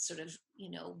that sort of, you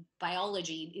know,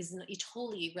 biology is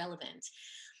totally irrelevant.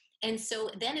 And so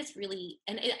then it's really,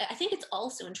 and I think it's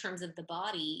also in terms of the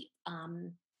body,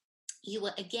 you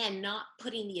again not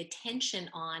putting the attention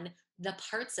on the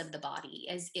parts of the body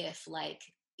as if, like,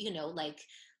 you know,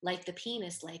 like the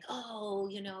penis, like, oh,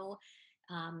 you know,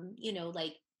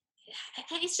 like,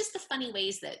 it's just the funny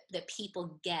ways that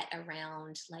people get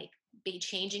around, like,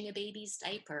 changing a baby's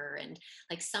diaper. And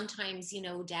like sometimes, you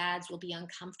know, dads will be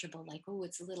uncomfortable, like, oh,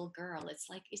 it's a little girl. It's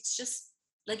like, it's just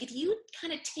like, if you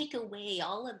kind of take away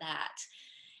all of that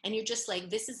and you're just like,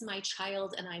 this is my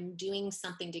child and I'm doing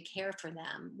something to care for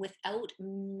them, without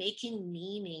making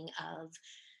meaning of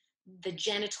the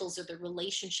genitals or the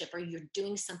relationship, or you're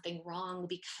doing something wrong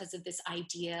because of this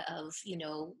idea of, you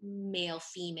know, male,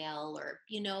 female, or,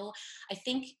 you know, I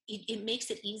think it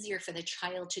makes it easier for the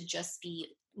child to just be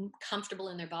comfortable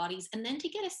in their bodies, and then to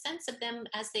get a sense of them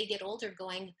as they get older,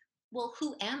 going, well,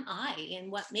 who am I and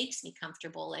what makes me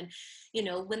comfortable? And, you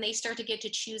know, when they start to get to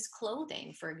choose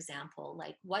clothing, for example,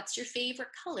 like, what's your favorite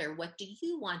color? What do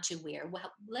you want to wear?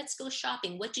 Well, let's go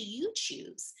shopping. What do you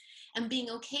choose? And being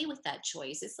okay with that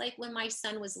choice. It's like when my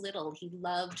son was little, he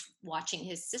loved watching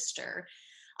his sister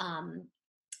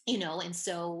And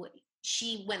so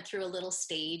she went through a little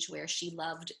stage where she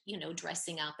loved,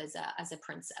 dressing up as a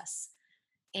princess.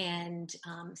 And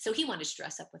so he wanted to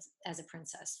dress up as a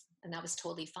princess, and that was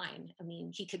totally fine. I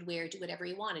mean, he could do whatever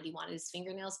he wanted. He wanted his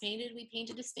fingernails painted. We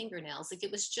painted his fingernails. Like,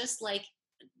 it was just like,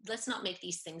 let's not make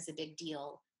these things a big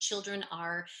deal. Children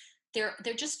are, they're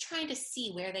just trying to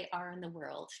see where they are in the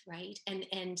world, right?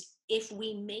 And if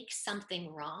we make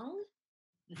something wrong,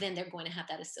 then they're going to have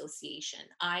that association.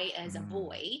 I, as a Mm.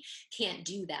 boy, can't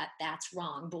do that. That's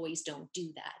wrong. Boys don't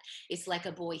do that. It's like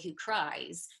a boy who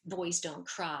cries. Boys don't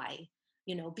cry.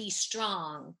 Be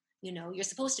strong. You're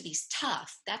supposed to be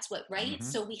tough. That's what, right? Hmm.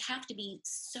 So we have to be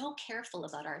so careful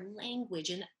about our language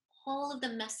and all of the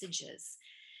messages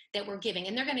that we're giving.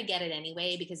 And they're going to get it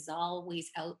anyway because it's always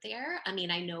out there. I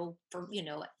mean, I know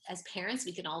as parents,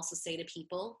 we can also say to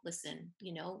people, listen,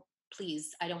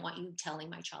 please, I don't want you telling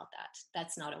my child that.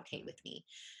 That's not okay with me.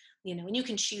 And you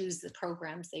can choose the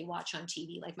programs they watch on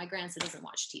TV. Like, my grandson doesn't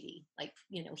watch TV. Like,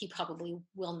 he probably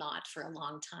will not for a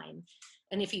long time.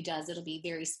 And if he does, it'll be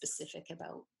very specific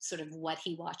about sort of what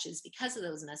he watches because of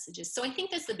those messages. So I think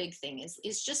that's the big thing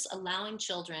is just allowing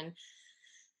children,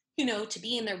 to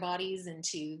be in their bodies and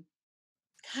to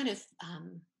kind of,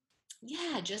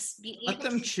 just be Let able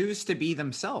them to choose to be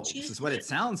themselves choose is to what it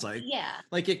sounds yeah,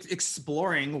 like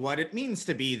exploring what it means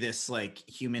to be this like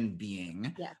human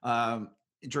being, yeah,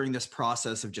 during this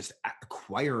process of just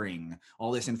acquiring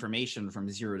all this information from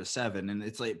 0 to 7. And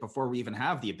it's like before we even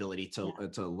have the ability yeah,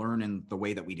 to learn in the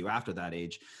way that we do after that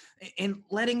age, and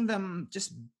letting them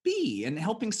just be and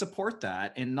helping support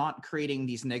that and not creating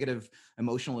these negative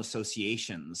emotional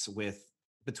associations with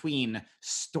between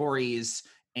stories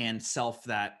and self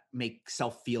that make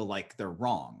self feel like they're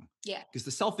wrong, yeah, because the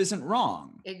self isn't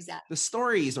wrong, exactly. the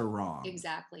stories are wrong.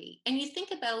 Exactly. And you think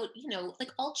about,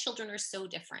 like, all children are so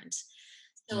different.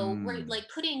 So we're Mm. like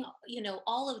putting,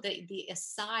 all of the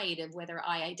aside of whether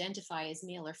I identify as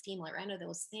male or female or any of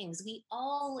those things, we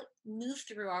all move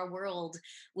through our world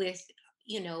with,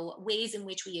 ways in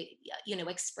which we,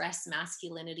 express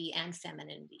masculinity and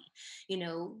femininity.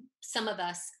 Some of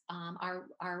us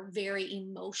are very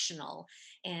emotional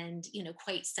and,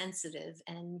 quite sensitive,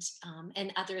 and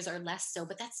others are less so.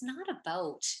 But that's not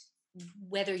about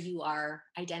whether you are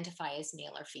identify as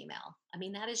male or female. I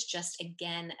mean, that is just,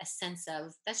 again, a sense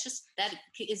of, that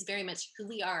is very much who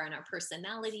we are and our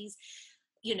personalities.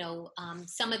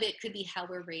 Some of it could be how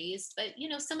we're raised, but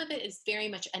some of it is very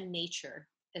much a nature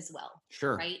as well,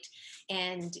 Sure. right?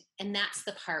 And that's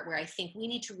the part where I think we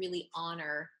need to really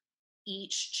honor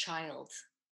each child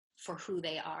for who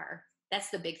they are. That's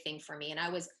the big thing for me. And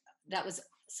that was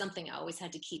something I always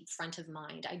had to keep front of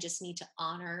mind. I just need to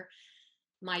honor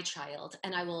my child,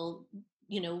 and I will,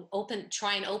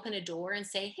 try and open a door and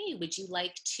say, hey, would you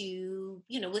like to,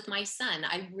 with my son,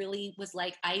 I really was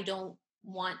like, I don't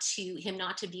want him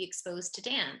not to be exposed to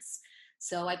dance.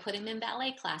 So I put him in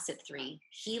ballet class at 3.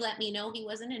 He let me know he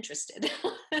wasn't interested.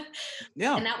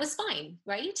 Yeah. And that was fine,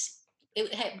 right?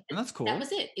 It had, And that's that was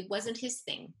cool. it. It wasn't his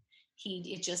thing.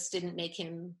 It just didn't make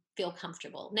him feel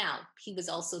comfortable. Now, he was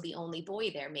also the only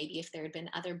boy there. Maybe if there had been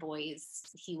other boys,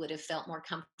 he would have felt more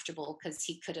comfortable because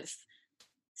he could have.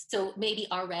 So maybe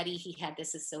already he had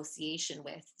this association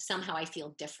with, somehow I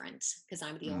feel different because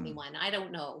I'm the only Mm. one. I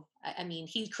don't know. I mean,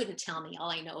 he couldn't tell me. All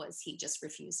I know is he just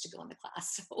refused to go in the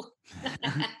class. So,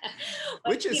 but,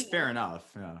 Which is fair enough.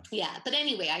 Yeah. yeah. But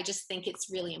anyway, I just think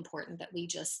it's really important that we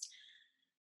just,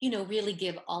 really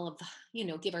give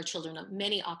give our children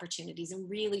many opportunities and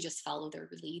really just follow their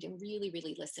lead and really,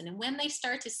 really listen. And when they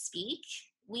start to speak,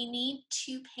 we need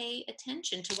to pay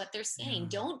attention to what they're saying.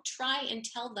 Yeah. Don't try and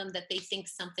tell them that they think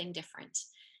something different.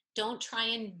 Don't try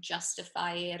and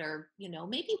justify it, or,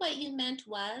 maybe what you meant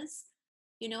was,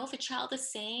 if a child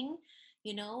is saying,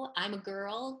 I'm a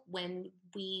girl, when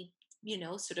we,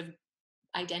 sort of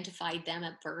identified them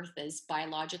at birth as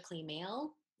biologically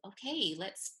male, okay,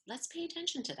 let's pay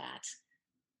attention to that,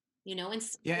 and Yeah,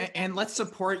 with that and let's message.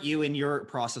 support you in your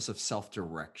process of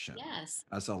self-direction Yes,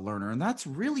 as a learner. And that's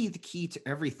really the key to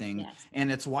everything. yes,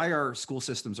 And it's why our school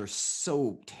systems are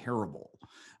so terrible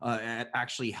at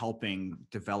actually helping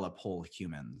develop whole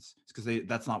humans. It's because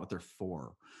that's not what they're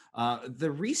for. The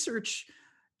research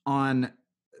on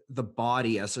the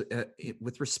body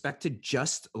with respect to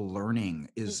just learning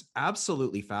mm, is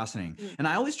absolutely fascinating. mm, And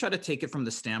I always try to take it from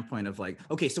the standpoint of like,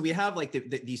 okay, so we have like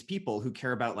these people who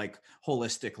care about like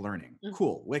holistic learning. mm,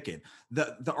 Cool, wicked.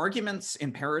 The arguments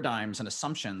and paradigms and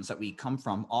assumptions that we come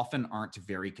from often aren't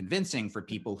very convincing for mm,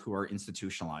 people who are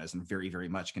institutionalized and very, very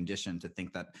much conditioned to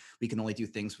think that we can only do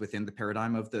things within the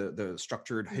paradigm of the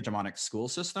structured mm, hegemonic school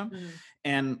system. mm,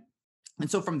 And And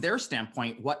so from their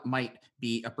standpoint, what might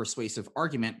be a persuasive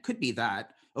argument could be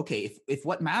that, okay, if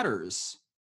what matters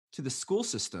to the school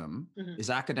system is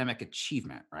academic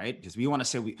achievement, right? Because we want to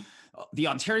say the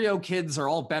Ontario kids are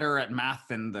all better at math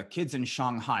than the kids in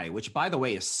Shanghai, which, by the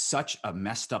way, is such a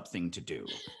messed up thing to do.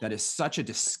 That is such a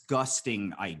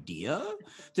disgusting idea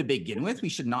to begin with. We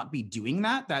should not be doing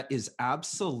that. That is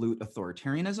absolute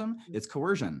authoritarianism. It's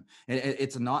coercion.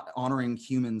 It's not honoring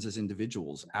humans as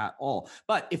individuals at all.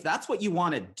 But if that's what you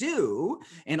want to do,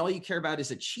 and all you care about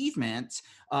is achievement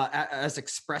as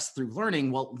expressed through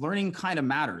learning, well, learning kind of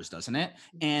matters, doesn't it?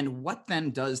 And what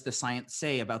then does the science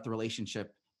say about the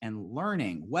relationship and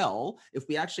learning? Well, if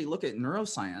we actually look at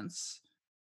neuroscience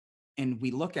and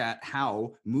we look at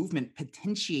how movement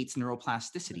potentiates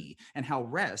neuroplasticity and how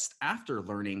rest after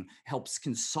learning helps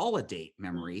consolidate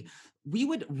memory, we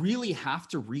would really have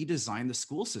to redesign the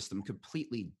school system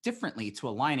completely differently to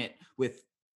align it with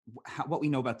what we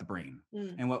know about the brain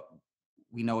and what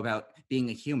we know about being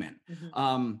a human.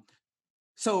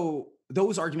 So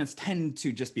those arguments tend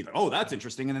to just be like, oh, that's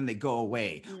interesting. And then they go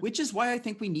away, which is why I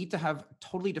think we need to have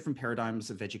totally different paradigms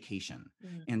of education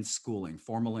and schooling,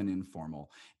 formal and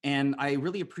informal. And I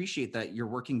really appreciate that you're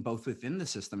working both within the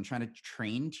system, trying to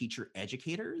train teacher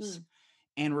educators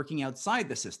and working outside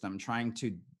the system, trying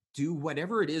to do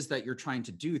whatever it is that you're trying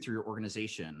to do through your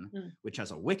organization, which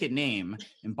has a wicked name,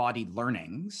 Embodied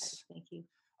Learnings. Thank you.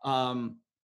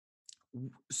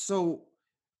 So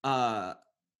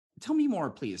tell me more,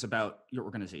 please, about your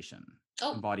organization,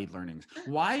 Embodied Learnings.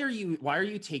 Why are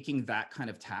you taking that kind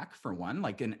of tack, for one,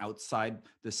 like an outside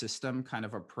the system kind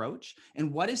of approach?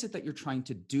 And what is it that you're trying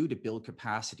to do to build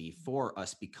capacity for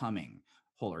us becoming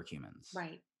wholer humans?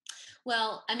 Right.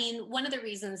 Well, I mean, one of the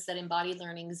reasons that Embodied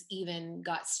Learnings even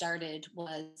got started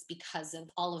was because of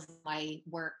all of my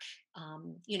work,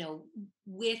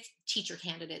 with teacher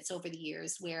candidates over the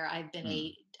years, where I've been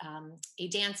a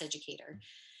dance educator.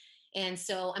 And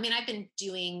so, I mean, I've been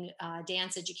doing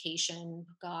dance education,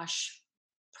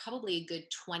 probably a good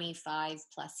 25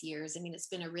 plus years. I mean, it's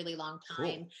been a really long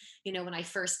time. Cool. When I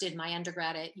first did my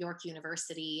undergrad at York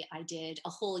University, I did a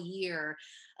whole year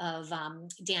of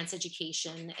dance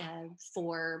education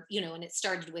for, and it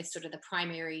started with sort of the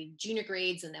primary junior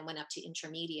grades and then went up to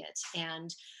intermediate.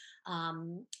 And,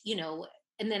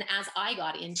 and then as I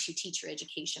got into teacher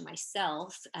education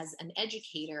myself as an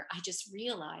educator, I just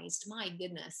realized, my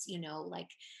goodness,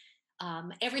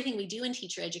 everything we do in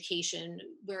teacher education,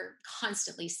 we're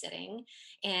constantly sitting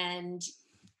and,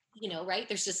 right?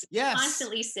 There's just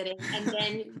constantly sitting. And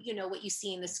then, what you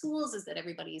see in the schools is that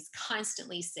everybody's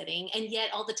constantly sitting. And yet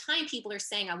all the time people are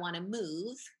saying, I want to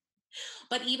move.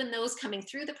 But even those coming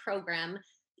through the program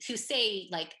who say,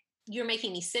 like, you're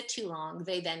making me sit too long,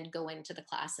 they then go into the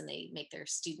class and they make their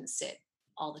students sit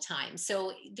all the time.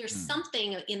 So there's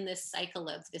something in this cycle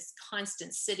of this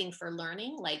constant sitting for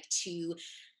learning, like to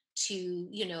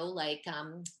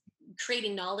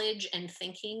creating knowledge and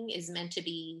thinking is meant to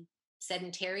be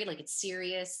sedentary, like it's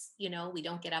serious, we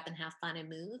don't get up and have fun and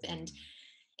move.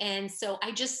 And so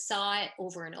I just saw it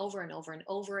over and over and over and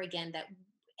over again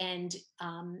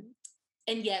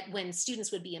and yet when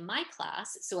students would be in my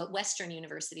class, so at Western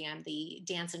University, I'm the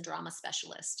dance and drama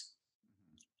specialist,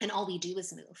 and all we do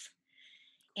is move.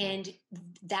 And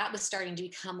that was starting to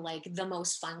become like the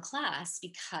most fun class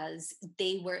because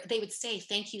they would say,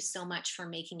 thank you so much for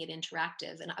making it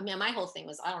interactive. And I mean, my whole thing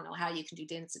was, I don't know how you can do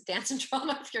dance and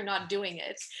drama if you're not doing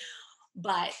it.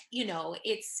 But,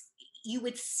 you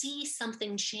would see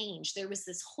something change. There was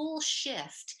this whole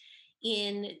shift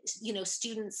in,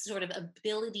 students' sort of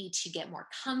ability to get more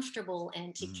comfortable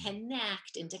and to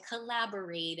connect and to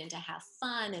collaborate and to have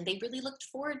fun. And they really looked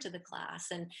forward to the class.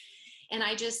 And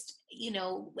I just, and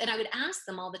I would ask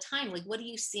them all the time, like, what are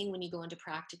you seeing when you go into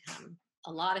practicum?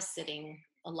 A lot of sitting,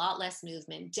 a lot less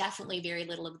movement, definitely very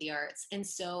little of the arts. And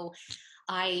so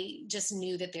I just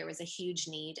knew that there was a huge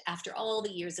need. After all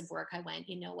the years of work, I went,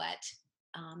 you know what?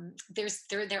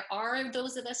 There are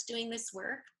those of us doing this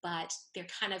work, but they're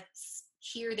kind of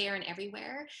here, there, and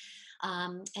everywhere.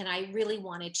 And I really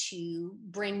wanted to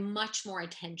bring much more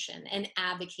attention and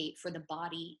advocate for the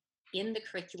body in the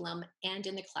curriculum and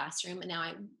in the classroom. And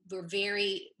now we're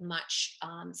very much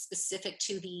specific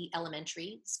to the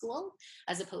elementary school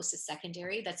as opposed to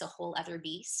secondary. That's a whole other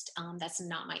beast. That's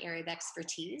not my area of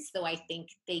expertise, though I think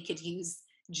they could use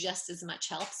just as much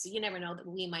help. So you never know that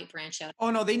we might branch out.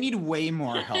 Oh no, they need way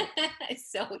more help.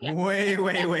 So yeah.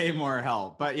 Way more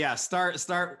help. But yeah, start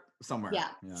somewhere. Yeah.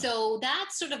 So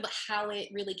that's sort of how it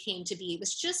really came to be. It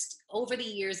was just over the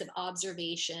years of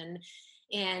observation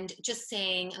and just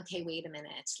saying, okay, wait a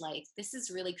minute, like this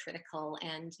is really critical.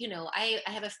 And I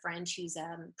have a friend who's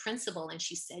a principal, and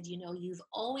she said, you've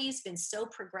always been so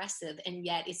progressive, and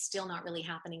yet it's still not really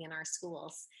happening in our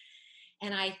schools.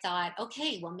 And I thought,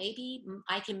 okay, well, maybe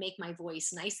I can make my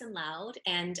voice nice and loud.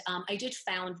 And I did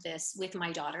found this with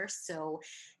my daughter. So,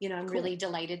 I'm Cool. really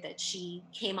delighted that she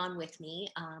came on with me.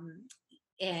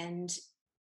 And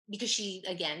because she,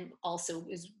 again, also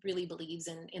really believes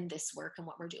in this work and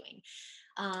what we're doing.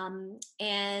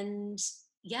 And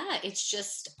yeah, it's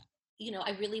just,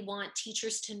 I really want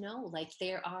teachers to know, like,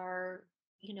 there are,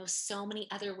 so many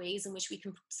other ways in which we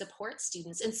can support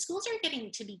students. And schools are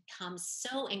getting to become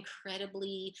so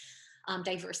incredibly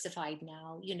diversified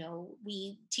now.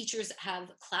 We teachers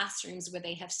have classrooms where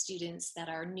they have students that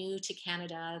are new to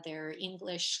Canada, they're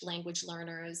English language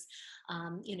learners,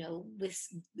 with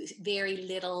very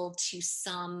little to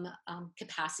some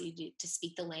capacity to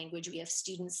speak the language. We have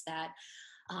students that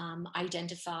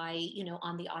identify,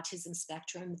 on the autism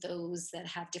spectrum, those that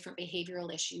have different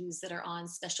behavioral issues that are on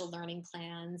special learning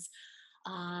plans,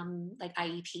 like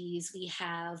IEPs. We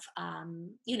have,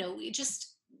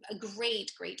 just a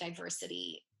great, great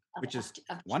diversity Which is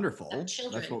of wonderful. That's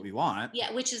children. what we want.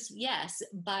 Yeah, which is, yes.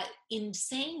 But in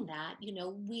saying that,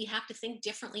 we have to think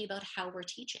differently about how we're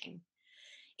teaching.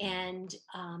 And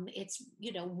it's,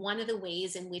 one of the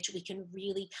ways in which we can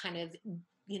really kind of,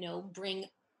 bring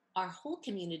our whole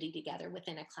community together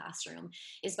within a classroom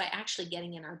is by actually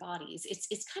getting in our bodies.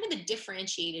 It's kind of a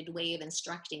differentiated way of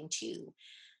instructing too,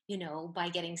 by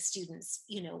getting students,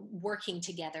 working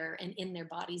together and in their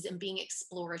bodies and being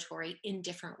exploratory in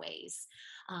different ways.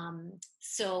 And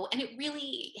it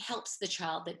really helps the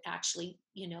child that actually,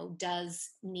 does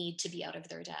need to be out of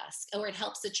their desk, or it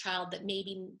helps the child that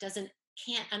maybe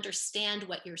can't understand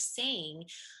what you're saying,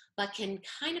 but can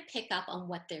kind of pick up on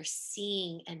what they're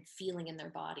seeing and feeling in their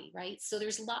body, right? So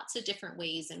there's lots of different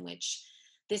ways in which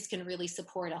this can really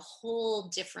support a whole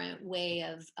different way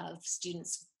of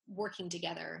students working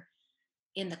together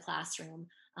in the classroom.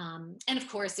 And of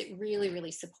course, it really,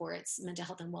 really supports mental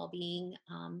health and well-being.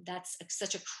 That's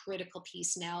such a critical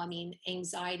piece now. I mean,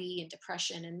 anxiety and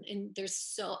depression, and there's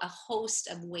so a host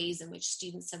of ways in which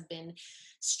students have been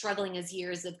struggling as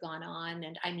years have gone on.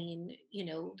 And I mean,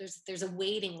 there's a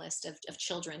waiting list of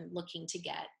children looking to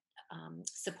get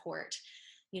support,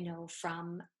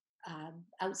 from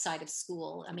outside of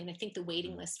school. I mean, I think the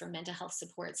waiting list for mental health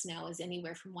supports now is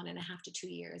anywhere from 1.5 to 2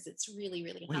 years. It's really,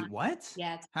 really high. Wait, what?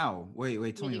 Yeah, it's How?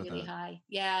 Wait, tell me really, about really that. high.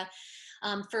 Yeah.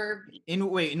 For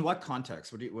In what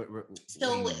context? What do you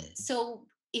mean? so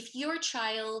if your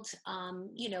child,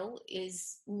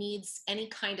 needs any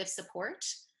kind of support,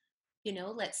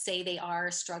 let's say they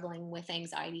are struggling with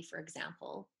anxiety, for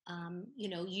example,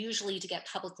 usually to get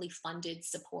publicly funded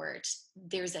support,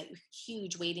 there's a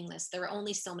huge waiting list. There are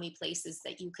only so many places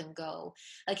that you can go.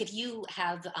 Like if you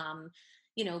have,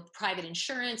 private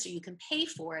insurance, or you can pay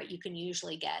for it, you can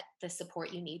usually get the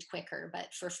support you need quicker.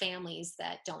 But for families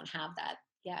that don't have that,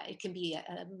 yeah, it can be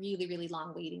a really, really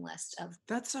long waiting list of.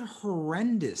 That's a Yeah,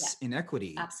 horrendous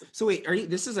inequity. absolutely. So wait,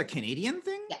 this is a Canadian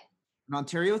thing? Yeah. An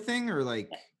Ontario thing, or like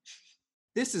Yeah.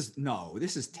 this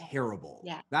is terrible.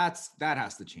 Yeah. That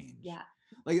has to change. Yeah.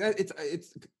 Like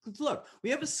it's look, we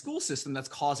have a school system that's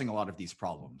causing a lot of these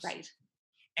problems. Right.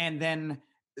 And then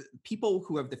people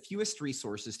who have the fewest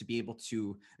resources to be able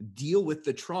to deal with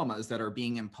the traumas that are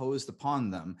being imposed upon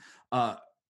them are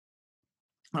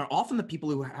often the people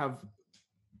who have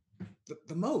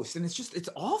the most. And it's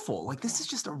awful. Like this is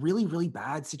just a really, really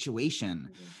bad situation.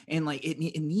 Mm-hmm. And like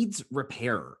it needs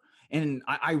repair. And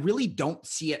I really don't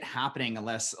see it happening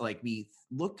unless like we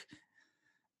look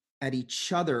at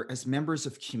each other as members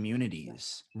of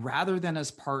communities rather than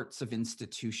as parts of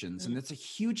institutions. And that's a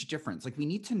huge difference. Like we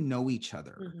need to know each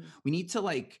other. We need to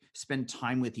like spend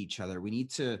time with each other. We need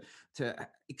to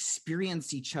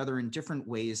experience each other in different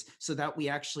ways so that we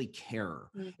actually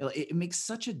care. It makes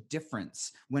such a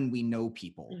difference when we know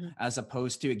people as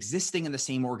opposed to existing in the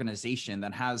same organization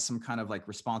that has some kind of like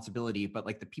responsibility, but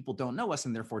like the people don't know us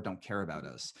and therefore don't care about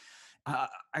us.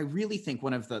 I really think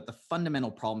one of the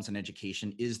fundamental problems in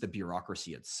education is the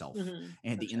bureaucracy itself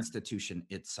and the institution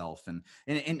itself.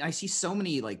 And I see so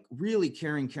many like really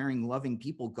caring, loving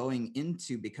people going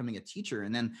into becoming a teacher.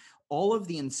 And then all of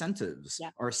the incentives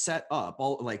are set up,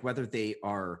 all like whether they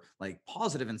are like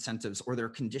positive incentives or they're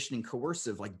conditioning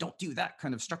coercive, like don't do that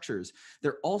kind of structures.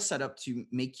 They're all set up to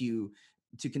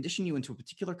condition you into a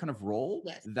particular kind of role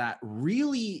that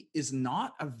really is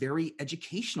not a very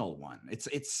educational one.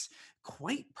 It's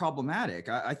quite problematic.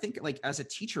 I think like as a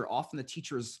teacher, often the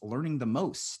teacher is learning the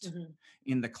most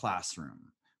in the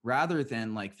classroom rather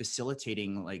than like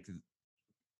facilitating like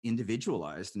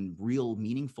individualized and real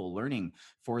meaningful learning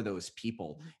for those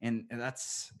people. And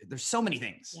there's so many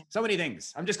things, so many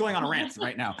things. I'm just going on a rant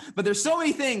right now, but there's so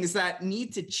many things that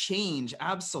need to change.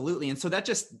 Absolutely. And so that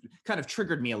just kind of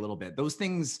triggered me a little bit. Those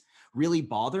things really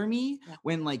bother me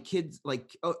when like kids,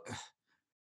 like, oh,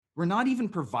 we're not even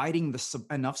providing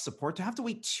enough support to have to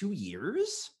wait 2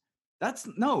 years.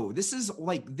 This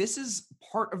is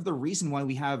part of the reason why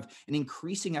we have an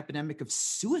increasing epidemic of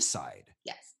suicide.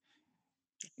 Yes.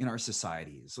 In our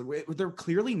societies. They're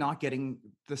clearly not getting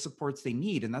the supports they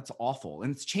need, and that's awful.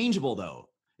 And it's changeable, though.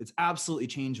 It's absolutely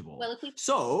changeable. Well,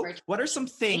 so what are some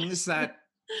things that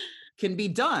can be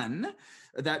done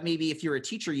that maybe if you're a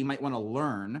teacher, you might want to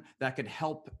learn that could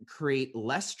help create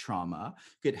less trauma,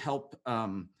 could help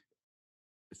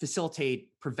facilitate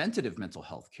preventative mental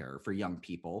health care for young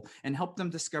people and help them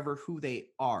discover who they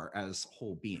are as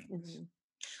whole beings? Mm-hmm.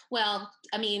 Well,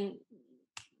 I mean,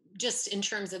 just in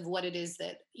terms of what it is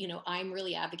that, I'm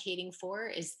really advocating for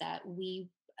is that we,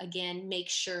 again, make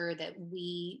sure that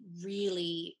we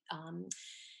really,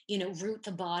 root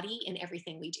the body in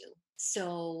everything we do.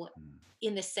 So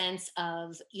in the sense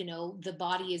of, the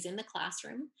body is in the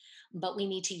classroom, but we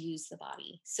need to use the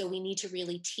body. So we need to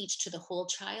really teach to the whole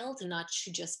child and not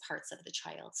to just parts of the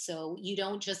child. So you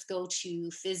don't just go to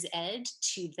phys ed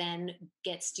to then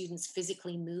get students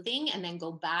physically moving and then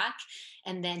go back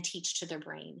and then teach to their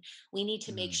brain. We need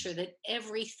to make sure that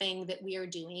everything that we are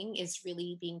doing is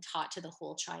really being taught to the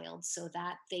whole child so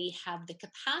that they have the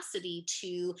capacity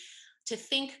to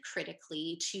think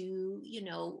critically, to,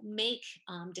 make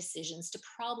decisions, to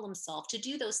problem solve, to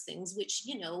do those things, which,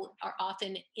 are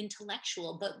often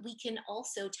intellectual, but we can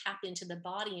also tap into the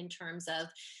body in terms of,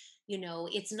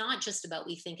 it's not just about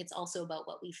we think, it's also about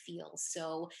what we feel.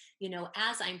 So,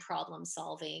 as I'm problem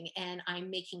solving and I'm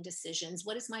making decisions,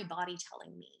 what is my body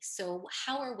telling me? So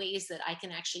how are ways that I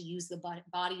can actually use the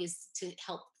body is to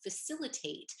help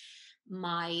facilitate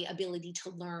my ability to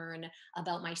learn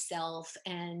about myself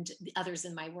and the others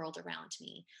in my world around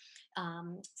me.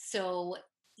 So,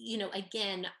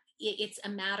 again, it's a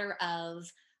matter of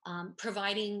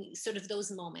providing sort of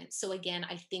those moments. So again,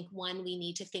 I think we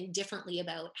need to think differently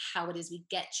about how it is we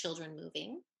get children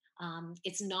moving.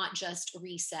 It's not just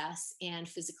recess and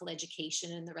physical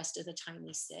education and the rest of the time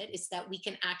we sit. It's that we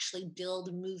can actually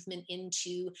build movement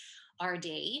into our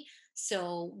day.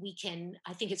 So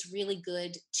I think it's really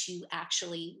good to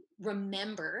actually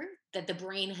remember that the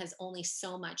brain has only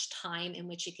so much time in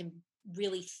which it can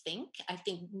really think. I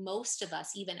think most of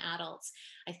us, even adults,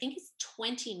 I think it's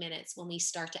 20 minutes when we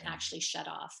start to actually shut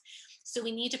off. So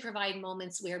we need to provide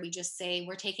moments where we just say,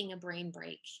 we're taking a brain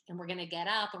break and we're going to get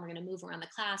up and we're going to move around the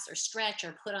class or stretch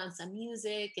or put on some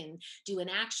music and do an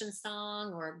action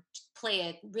song or play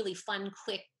a really fun,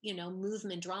 quick,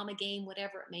 movement drama game,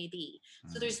 whatever it may be.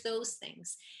 So there's those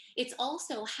things. It's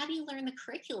also, how do you learn the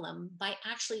curriculum? By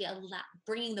actually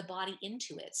bringing the body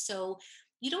into it. So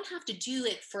you don't have to do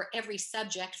it for every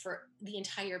subject for the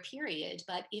entire period,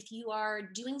 but if you are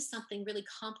doing something really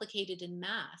complicated in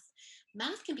math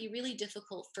can be really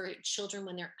difficult for children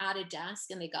when they're at a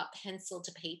desk and they got pencil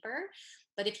to paper.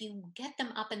 But if you get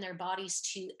them up in their bodies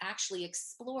to actually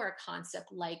explore a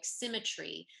concept like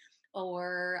symmetry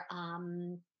or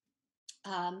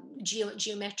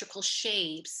geometrical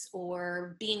shapes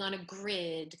or being on a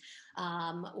grid,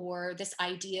 or this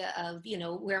idea of,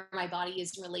 where my body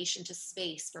is in relation to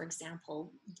space, for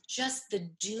example, just the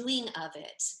doing of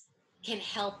it can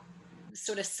help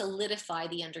sort of solidify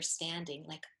the understanding,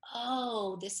 like,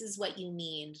 oh, this is what you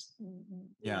mean.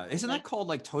 Yeah. Isn't that called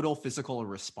like total physical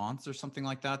response or something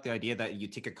like that? The idea that you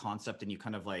take a concept and you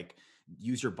kind of like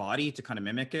use your body to kind of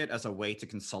mimic it as a way to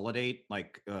consolidate,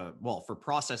 like, for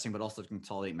processing, but also to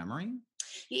consolidate memory.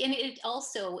 Yeah, and it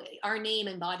also, our name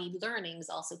embodied learnings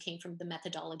also came from the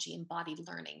methodology embodied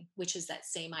learning, which is that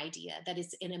same idea that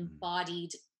it's an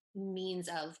embodied means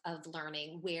of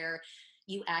learning where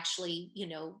you actually,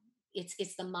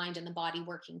 it's the mind and the body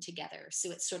working together.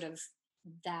 So it's sort of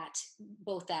that,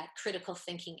 both that critical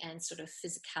thinking and sort of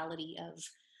physicality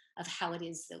of how it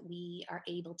is that we are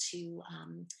able to,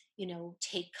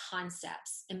 take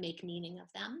concepts and make meaning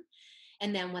of them.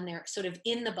 And then when they're sort of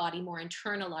in the body, more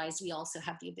internalized, we also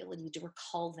have the ability to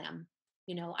recall them.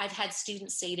 I've had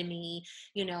students say to me,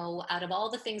 out of all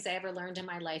the things I ever learned in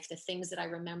my life, the things that I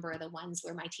remember are the ones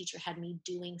where my teacher had me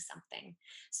doing something.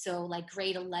 So like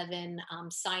grade 11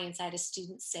 science, I had a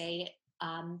student say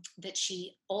that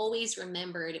she always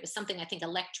remembered, it was something, I think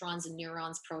electrons and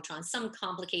neurons, protons, some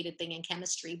complicated thing in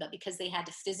chemistry, but because they had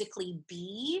to physically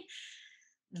be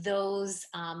those,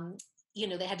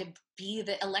 they had to be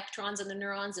the electrons and the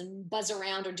neurons and buzz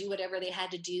around or do whatever they had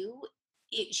to do.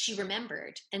 she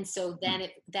remembered. And so then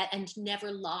and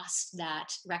never lost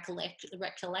that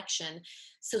recollection.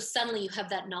 So suddenly you have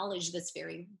that knowledge that's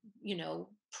very,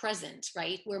 present,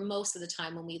 right? Where most of the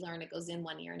time when we learn, it goes in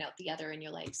one ear and out the other, and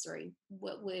you're like, sorry,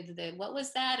 what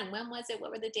was that, and when was it,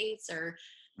 what were the dates, or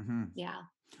Mhm. yeah.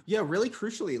 Yeah, really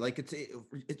crucially, like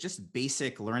it's just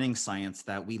basic learning science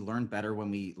that we learn better when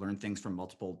we learn things from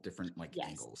multiple different like Yes.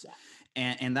 angles.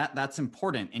 Yeah. And that's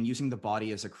important, and using the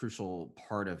body as a crucial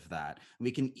part of that.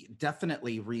 We can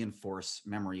definitely reinforce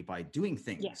memory by doing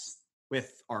things Yes.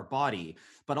 with our body,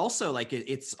 but also like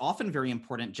it's often very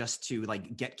important just to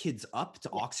like get kids up to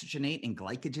Yeah. oxygenate and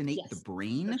glycogenate the Yes,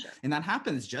 brain. for sure. And that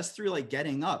happens just through like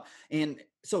getting up. And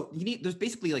so there's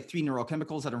basically like three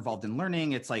neurochemicals that are involved in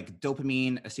learning. It's like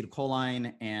dopamine,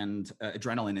 acetylcholine, and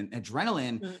adrenaline. And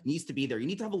adrenaline needs to be there. You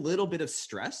need to have a little bit of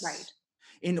stress Right.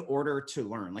 in order to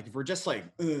learn. Like if we're just like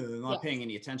not Yes. paying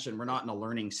any attention, we're not in a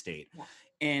learning state. Yeah.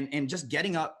 And just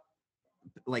getting up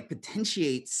like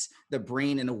potentiates the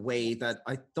brain in a way that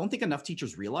I don't think enough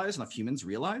teachers realize, enough humans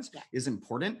realize is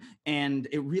important. And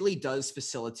it really does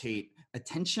facilitate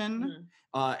attention,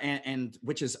 and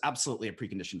which is absolutely a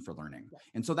precondition for learning. Right.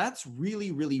 And so that's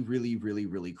really, really, really, really,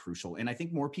 really crucial. And I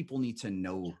think more people need to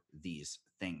know these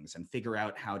things and figure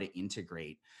out how to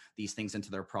integrate these things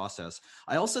into their process.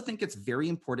 I also think it's very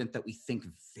important that we think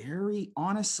very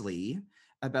honestly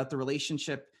about the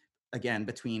relationship, again,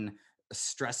 between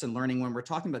stress and learning when we're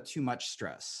talking about too much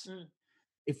stress.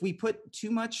 If we put too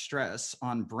much stress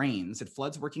on brains, it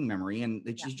floods working memory, and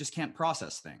you just can't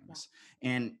process things.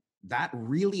 And that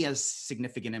really has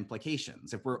significant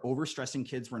implications. If we're overstressing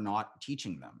kids, we're not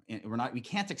teaching them. We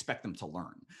can't expect them to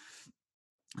learn.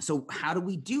 So how do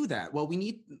we do that? Well, we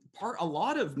need a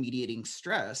lot of mediating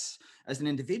stress as an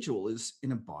individual is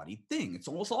an embodied thing. It's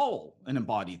almost all an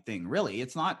embodied thing, really.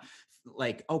 It's not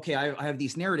like, okay, I have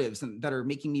these narratives that are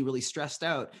making me really stressed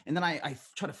out. And then I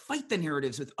try to fight the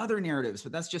narratives with other narratives,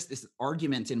 but that's just this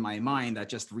argument in my mind that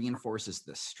just reinforces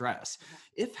the stress.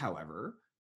 If, however,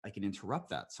 I can interrupt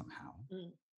that somehow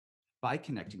by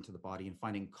connecting to the body and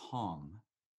finding calm,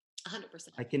 100%.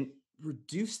 I can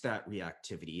reduce that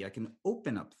reactivity. I can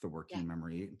open up the working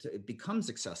memory. It becomes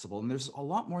accessible. And there's a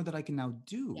lot more that I can now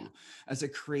do as a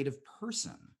creative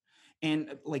person.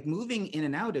 And like moving in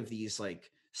and out of these like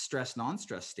stress,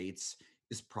 non-stress states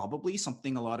is probably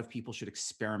something a lot of people should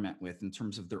experiment with in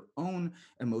terms of their own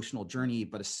emotional journey,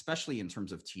 but especially in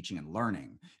terms of teaching and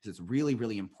learning, because it's really,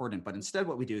 really important. But instead,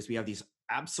 what we do is we have these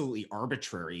absolutely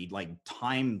arbitrary like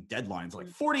time deadlines, like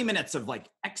 40 minutes of like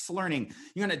X learning.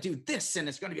 You're going to do this and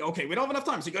it's going to be okay. We don't have enough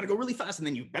time. So you got to go really fast. And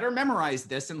then you better memorize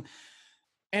this.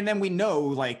 And then we know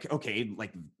like, okay,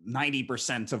 like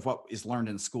 90% of what is learned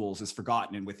in schools is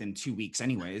forgotten and within 2 weeks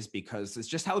anyways, because it's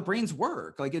just how the brains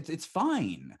work. Like it's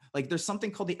fine. Like there's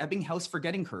something called the Ebbinghaus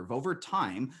forgetting curve. Over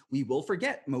time, we will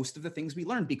forget most of the things we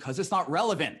learned because it's not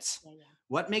relevant.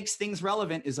 What makes things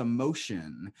relevant is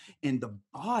emotion, and the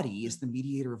body is the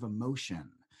mediator of emotion.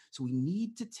 So we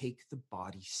need to take the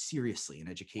body seriously in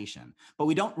education, but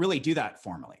we don't really do that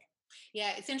formally.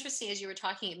 Yeah, it's interesting. As you were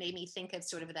talking, it made me think of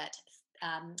sort of that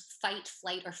fight,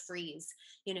 flight, or freeze,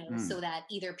 so that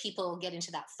either people get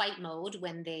into that fight mode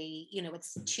when they,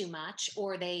 it's too much,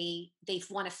 or they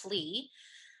want to flee,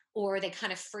 or they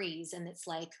kind of freeze, and it's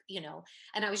like,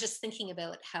 and I was just thinking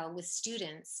about how with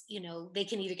students, they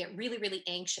can either get really, really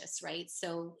anxious, right?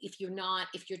 So if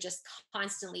you're just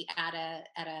constantly at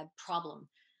a problem,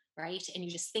 right, and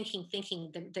you're just thinking,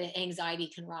 the anxiety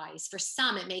can rise. For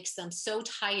some, it makes them so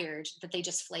tired that they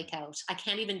just flake out. I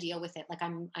can't even deal with it. Like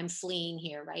I'm fleeing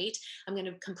here, right? I'm going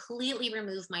to completely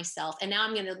remove myself, and now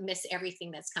I'm going to miss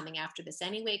everything that's coming after this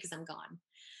anyway because I'm gone.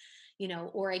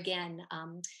 Or again,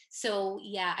 so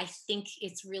yeah, I think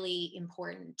it's really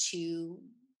important to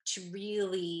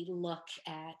really look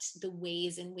at the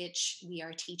ways in which we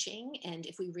are teaching, and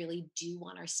if we really do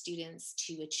want our students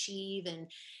to achieve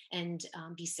and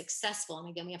be successful. And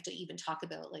again, we have to even talk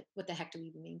about like what the heck do we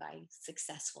even mean by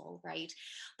successful, right?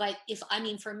 But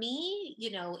for me,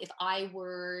 if I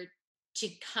were to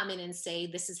come in and say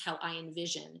this is how I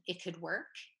envision it could work.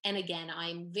 And again,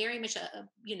 I'm very much of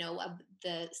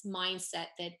the mindset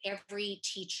that every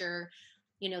teacher,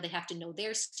 they have to know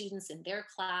their students in their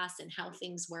class and how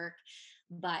things work.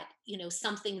 But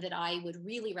something that I would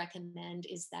really recommend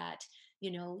is that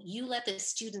you let the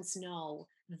students know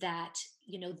that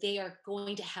they are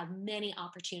going to have many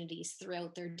opportunities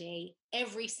throughout their day,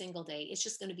 every single day. It's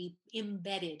just going to be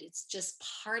embedded. It's just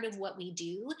part of what we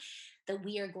do, that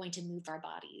we are going to move our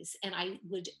bodies. And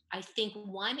I think,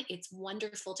 one, it's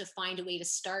wonderful to find a way to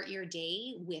start your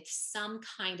day with some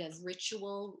kind of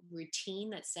ritual routine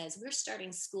that says we're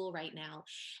starting school right now,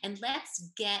 and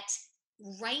let's get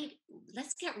right,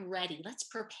 let's get ready, let's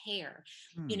prepare.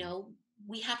 You Hmm. know,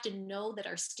 we have to know that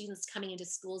our students coming into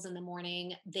schools in the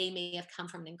morning, they may have come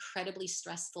from an incredibly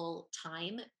stressful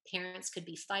time. Parents could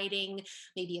be fighting.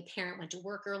 Maybe a parent went to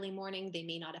work early morning. They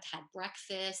may not have had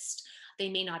breakfast. They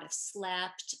may not have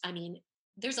slept. I mean,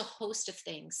 there's a host of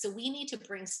things. So we need to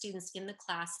bring students in the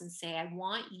class and say, I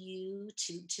want you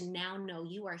to now know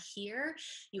you are here,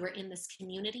 you are in this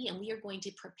community, and we are going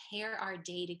to prepare our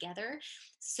day together.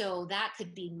 So that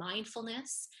could be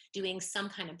mindfulness, doing some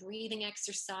kind of breathing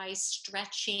exercise,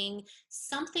 stretching,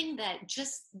 something that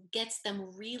just gets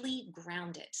them really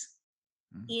grounded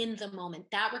Hmm. in the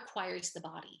moment. That requires the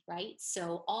body, right?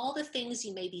 So all the things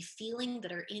you may be feeling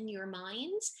that are in your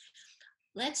mind,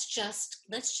 let's just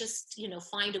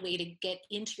find a way to get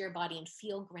into your body and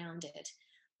feel grounded.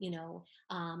 you know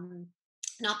um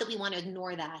Not that we want to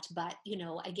ignore that, but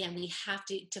again, we have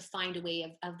to find a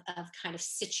way of kind of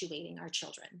situating our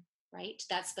children, right?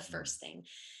 That's the first thing.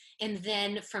 And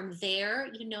then from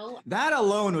there, That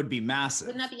alone would be wouldn't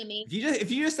massive. that be amazing? If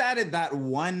you just added that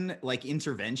one like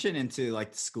intervention into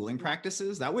like the schooling Yeah.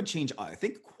 practices, that would change, I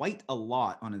think, quite a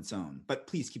lot on its own. But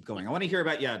please keep going. I want to hear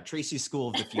about Tracy's School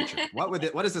of the Future. What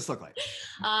does this look like?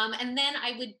 And then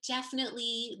I would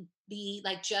definitely be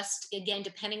like, just again,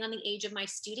 depending on the age of my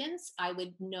students, I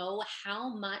would know how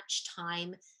much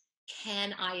time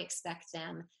can I expect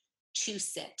them to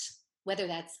sit, whether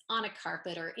that's on a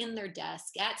carpet or in their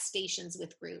desk, at stations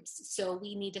with groups. So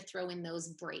we need to throw in those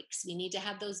breaks. We need to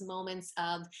have those moments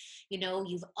of,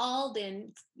 you've all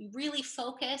been really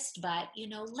focused, but,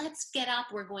 let's get up.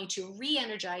 We're going to re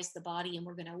energize the body and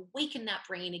we're going to awaken that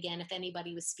brain again. If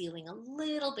anybody was feeling a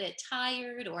little bit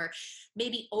tired or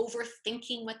maybe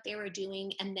overthinking what they were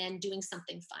doing, and then doing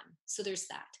something fun. So there's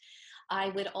that. I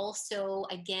would also,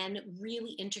 again,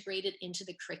 really integrate it into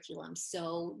the curriculum.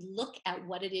 So look at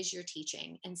what it is you're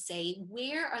teaching and say,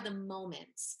 where are the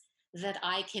moments that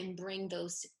I can bring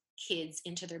those kids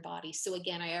into their body? So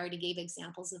again, I already gave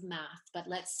examples of math, but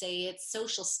let's say it's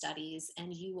social studies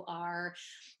and you are,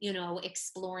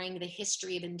 exploring the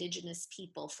history of Indigenous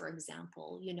people, for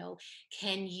example.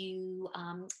 Can you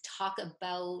talk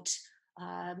about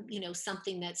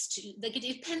something that's like, it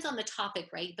depends on the topic,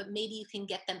 right? But maybe you can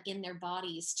get them in their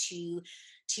bodies to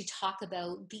talk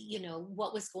about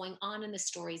what was going on in the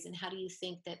stories and how do you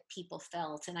think that people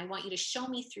felt. And I want you to show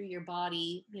me through your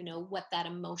body, what that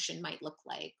emotion might look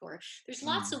like. Or there's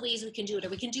lots Mm. of ways we can do it, or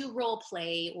we can do role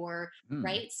play, or Mm.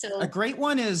 right. A So, great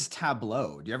one is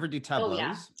Tableau. Do you ever do oh yeah,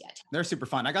 tableaus? yeah. They're super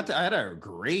fun. I had a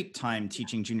great time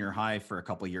teaching junior high for a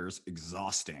couple years,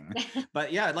 exhausting.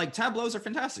 But yeah, like tableaus are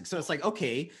fantastic. So it's like,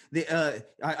 okay,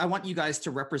 I want you guys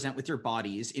to represent with your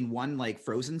bodies in one like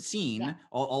frozen scene, Yeah.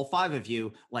 all five of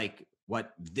you, like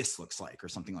what this looks like or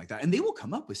something like that. And they will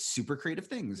come up with super creative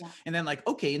things. Yeah. And then like,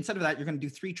 okay, instead of that, you're going to do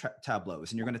three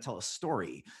tableaus and you're going to tell a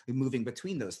story moving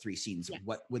between those three scenes. Yes.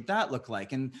 What would that look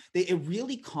like? And it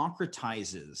really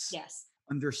concretizes Yes.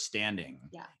 understanding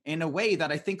Yeah. in a way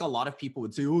that I think a lot of people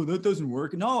would say, oh, that doesn't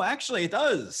work. No, actually it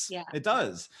does. Yeah. It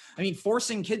does. I mean,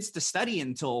 forcing kids to study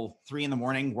until 3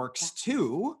 a.m. works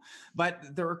too,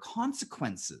 but there are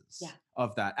consequences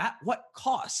of that. At what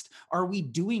cost are we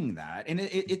doing that? And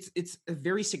it's a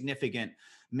very significant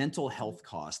mental health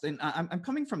cost. And I'm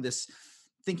coming from this,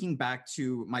 thinking back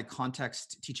to my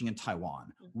context teaching in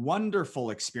Taiwan.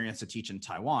 Wonderful experience to teach in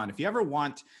Taiwan. If you ever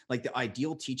want like the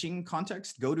ideal teaching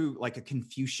context, go to like a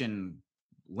Confucian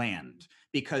land,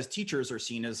 because teachers are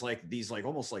seen as like these like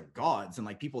almost like gods, and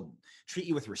like people treat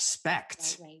you with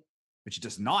respect, Right. which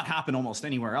does not happen almost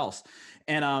anywhere else.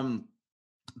 And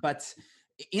but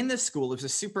in this school, it was a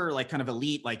super like kind of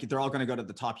elite, like they're all going to go to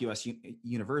the top US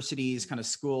universities kind of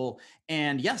school.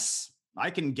 And yes, I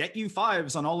can get you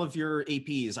 5s on all of your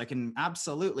APs. I can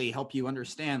absolutely help you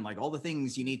understand like all the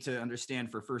things you need to understand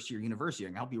for first year university. I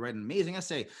can help you write an amazing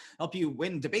essay, help you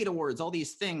win debate awards, all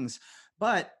these things.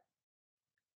 But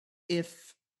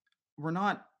if we're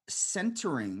not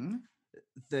centering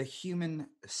the human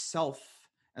self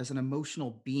as an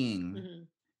emotional being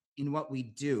in what we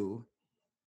do,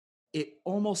 it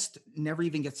almost never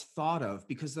even gets thought of,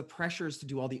 because the pressures to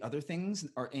do all the other things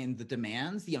are in the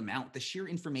demands, the amount, the sheer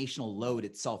informational load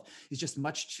itself is just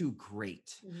much too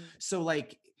great. So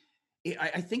like,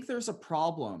 I think there's a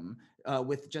problem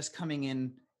with just coming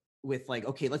in with like,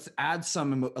 okay, let's add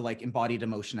some like embodied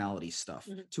emotionality stuff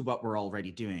to what we're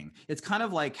already doing. It's kind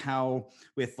of like how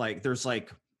with like, there's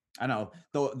like I know,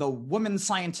 the woman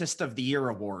scientist of the year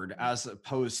award, as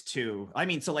opposed to, I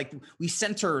mean, so like we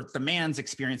center the man's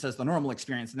experience as the normal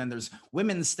experience, and then there's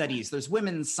women's studies, there's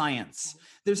women's science.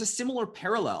 There's a similar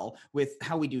parallel with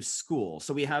how we do school.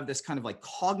 So we have this kind of like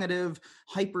cognitive,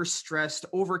 hyper stressed,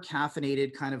 over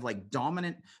caffeinated, kind of like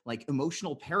dominant, like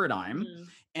emotional paradigm.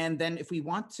 And then if we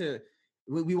want to,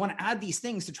 we want to add these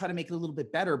things to try to make it a little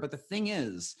bit better. But the thing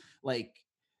is, like,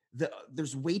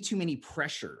 there's way too many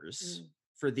pressures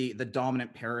for the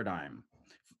dominant paradigm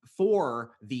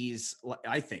for these,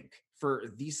 I think, for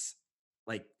these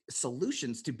like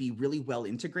solutions to be really well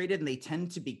integrated, and they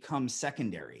tend to become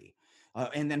secondary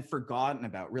and then forgotten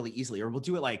about really easily. Or we'll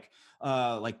do it like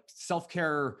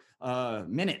self-care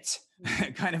minute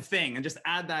kind of thing and just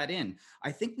add that in.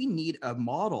 I think we need a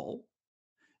model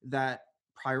that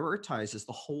prioritizes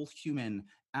the whole human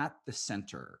at the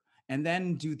center, and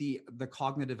then do the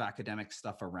cognitive academic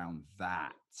stuff around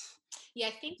that. Yeah,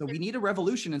 I think So we need a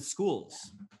revolution in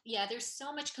schools. Yeah, there's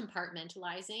so much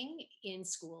compartmentalizing in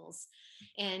schools.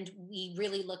 And we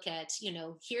really look at,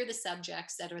 here are the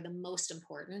subjects that are the most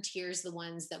important. Here's the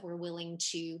ones that we're willing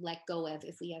to let go of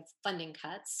if we have funding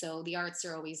cuts. So the arts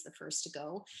are always the first to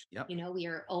go. Yep. We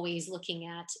are always looking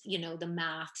at, the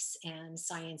maths and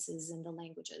sciences and the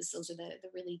languages. Those are the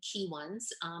really key ones,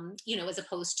 as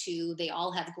opposed to they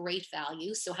all have great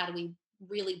value. So how do we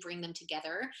really bring them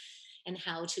together? And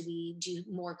how do we do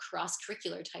more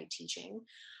cross-curricular type teaching?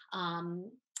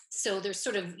 So there's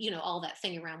sort of, all that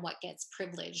thing around what gets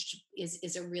privileged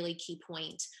is a really key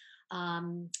point.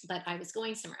 But I was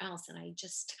going somewhere else and I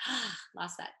just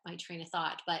lost my train of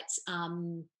thought. But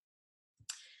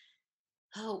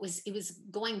it was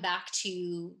going back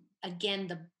to,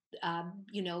 again,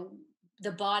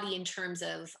 the body in terms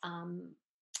of,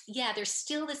 there's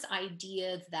still this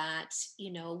idea that,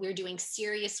 we're doing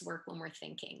serious work when we're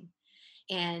thinking.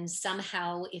 And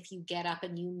somehow if you get up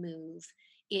and you move,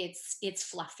 it's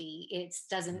fluffy, it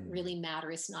doesn't really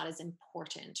matter, it's not as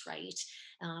important, right?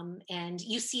 And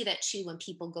you see that too when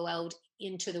people go out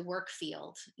into the work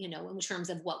field, in terms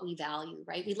of what we value,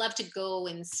 right? We love to go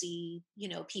and see,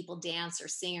 people dance or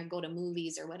sing or go to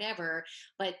movies or whatever,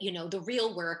 but the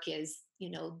real work is,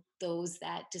 those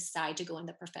that decide to go in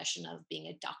the profession of being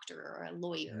a doctor or a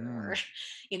lawyer or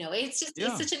it's just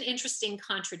it's such an interesting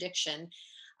contradiction.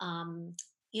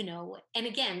 And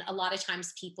again, a lot of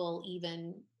times people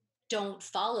even don't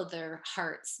follow their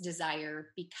heart's desire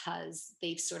because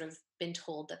they've sort of been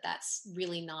told that that's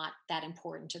really not that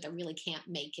important, or they really can't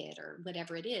make it, or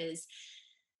whatever it is.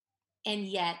 And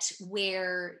yet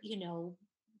where,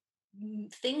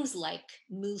 things like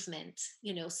movement,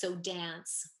 so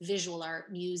dance, visual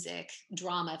art, music,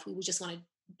 drama, if we just want to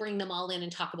bring them all in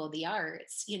and talk about the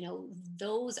arts,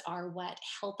 those are what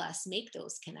help us make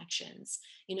those connections.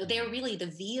 They're really the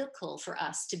vehicle for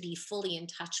us to be fully in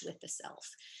touch with the self,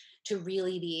 to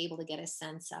really be able to get a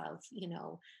sense of,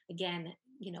 again,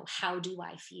 how do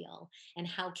I feel and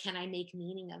how can I make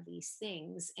meaning of these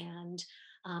things? And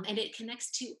it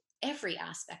connects to every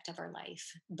aspect of our life,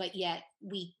 but yet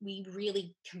we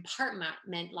really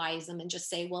compartmentalize them and just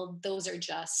say, well, those are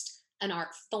just an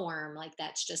art form, like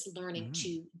that's just learning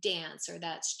to dance, or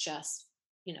that's just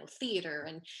theater,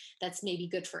 and that's maybe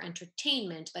good for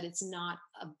entertainment, but it's not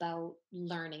about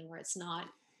learning, or it's not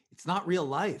real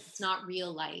life. It's not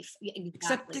real life. Exactly.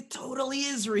 Except it totally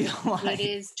is real life. It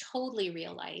is totally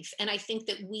real life. And I think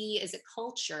that we as a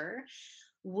culture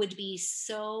would be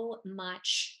so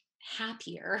much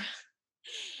happier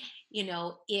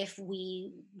if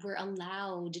we were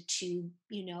allowed to,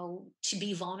 to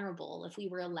be vulnerable, if we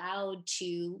were allowed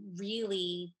to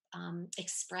really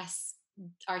express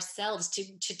ourselves,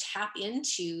 to tap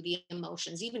into the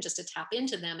emotions, even just to tap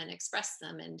into them and express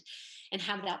them and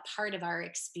have that part of our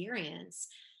experience,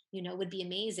 would be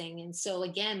amazing. And so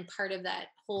again, part of that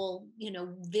whole,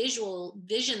 visual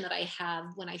vision that I have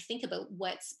when I think about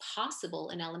what's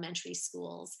possible in elementary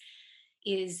schools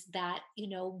is that,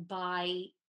 by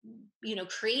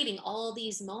creating all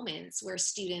these moments where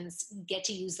students get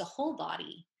to use the whole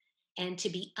body and to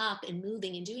be up and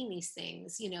moving and doing these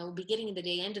things, beginning of the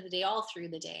day, end of the day, all through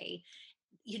the day,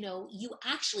 you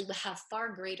actually will have far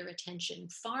greater attention,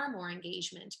 far more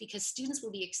engagement, because students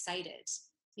will be excited.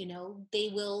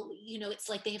 They will, it's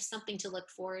like they have something to look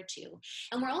forward to.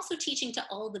 And we're also teaching to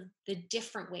all the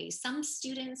different ways. Some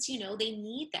students, they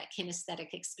need that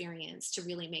kinesthetic experience to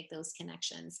really make those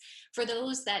connections. For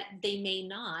those that they may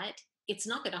not, it's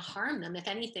not going to harm them. If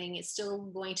anything,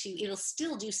 it'll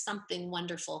still do something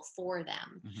wonderful for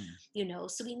them.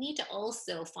 So we need to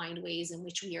also find ways in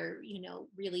which we are,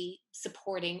 really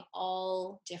supporting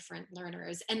all different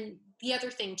learners. And the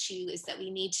other thing too, is that we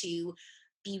need to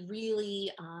be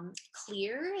really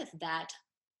clear that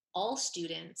all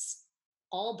students,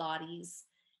 all bodies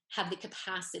have the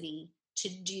capacity to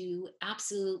do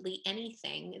absolutely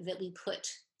anything that we put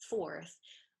forth.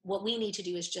 What we need to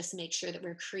do is just make sure that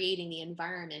we're creating the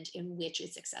environment in which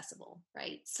it's accessible,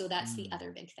 right? So that's the Mm.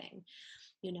 other big thing,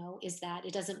 is that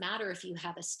it doesn't matter if you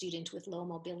have a student with low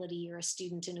mobility or a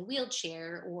student in a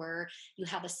wheelchair or you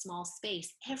have a small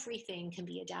space, everything can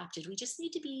be adapted. We just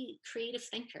need to be creative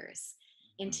thinkers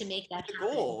and to make that But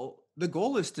the happen.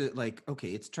 goal is to like, okay,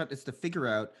 it's to figure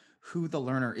out who the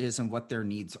learner is and what their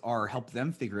needs are, help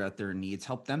them figure out their needs,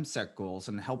 help them set goals,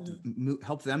 and Mm,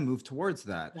 help them move towards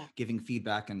that, yeah. giving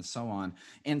feedback and so on.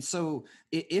 And so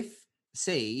if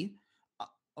say,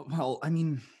 well, I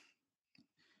mean,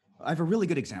 I have a really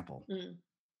good example. Mm,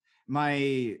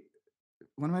 My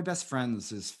One of my best friends,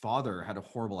 his father had a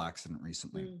horrible accident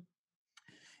recently. mm,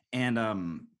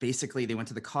 And basically they went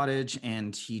to the cottage,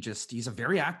 and he's a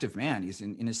very active man. He's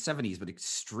in his 70s, but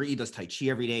he does Tai Chi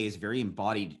every day. He's a very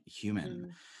embodied human.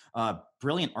 mm,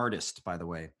 Brilliant artist, by the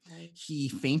way. right. He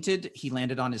fainted, he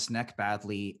landed on his neck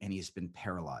badly, and he's been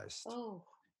paralyzed Oh,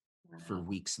 for wow.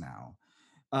 weeks now.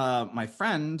 My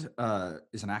friend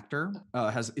is an actor,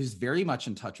 is very much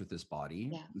in touch with his body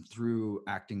Yeah, through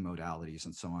acting modalities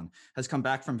and so on. Has come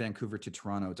back from Vancouver to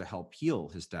Toronto to help heal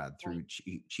his dad right. through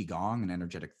qigong and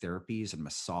energetic therapies and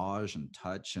massage and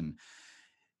touch. And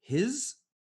his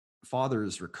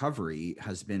father's recovery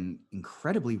has been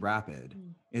incredibly rapid.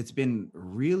 Mm, It's been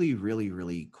really, really,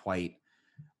 really quite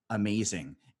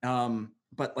amazing.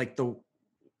 But like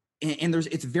and there's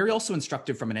it's very also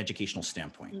instructive from an educational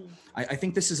standpoint. mm, I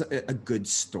think this is a good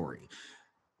story.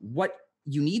 What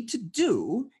you need to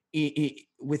do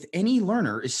with any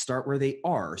learner is start where they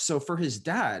are. So for his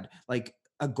dad, like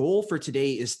a goal for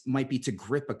today might be to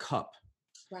grip a cup.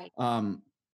 right, Um,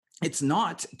 it's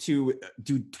not to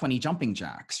do 20 jumping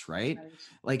jacks, right? right.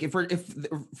 Like if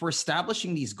we're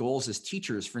establishing these goals as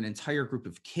teachers for an entire group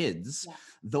of kids, Yeah,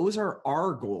 those are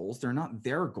our goals. They're not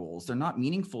their goals. They're not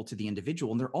meaningful to the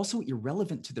individual, and they're also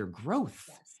irrelevant to their growth,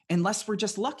 yes. unless we're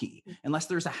just lucky, Mm, unless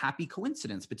there's a happy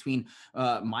coincidence between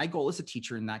my goal as a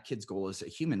teacher and that kid's goal as a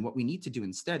human. What we need to do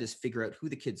instead is figure out who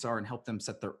the kids are and help them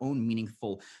set their own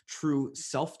meaningful, true,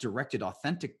 self-directed,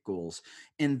 authentic goals.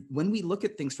 And when we look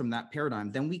at things from that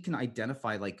paradigm, then we can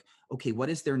identify like, okay, what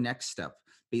is their next step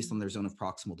based mm, on their zone of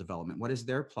proximal development? What is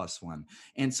their plus one?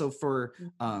 And so for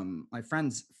mm, my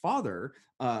friend's father,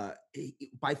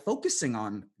 by focusing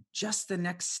on just the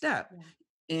next step, yeah,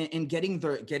 and getting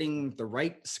the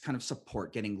right kind of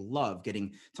support, getting love,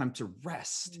 getting time to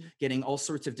rest, mm, getting all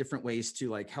sorts of different ways to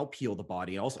like help heal the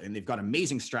body also. And they've got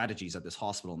amazing strategies at this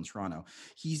hospital in Toronto.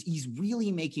 He's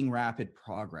really making rapid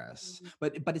progress, mm,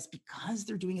 but it's because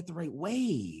they're doing it the right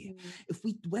way. mm, If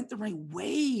we went the right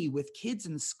way with kids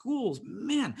in schools,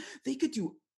 man, they could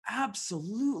do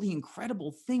absolutely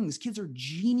incredible things. Kids are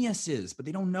geniuses, but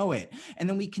they don't know it. And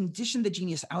then we condition the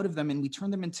genius out of them and we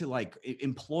turn them into like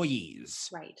employees.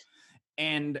 right.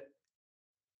 And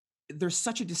there's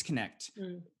such a disconnect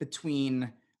Mm,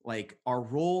 between like our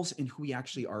roles and who we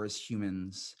actually are as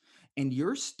humans. And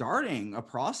you're starting a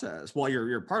process. Well,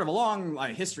 you're part of a long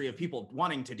history of people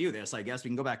wanting to do this. I guess we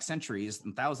can go back centuries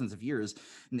and thousands of years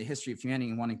in the history of humanity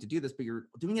and wanting to do this, but you're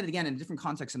doing it again in a different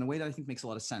context in a way that I think makes a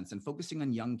lot of sense, and focusing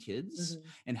on young kids mhm,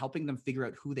 and helping them figure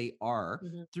out who they are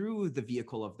mhm, through the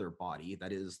vehicle of their body.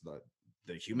 That is the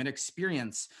human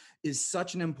experience is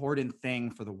such an important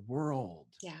thing for the world.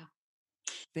 yeah.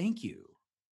 Thank you.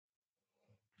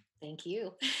 Thank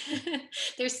you.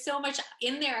 There's so much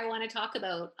in there I want to talk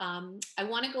about. I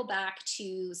want to go back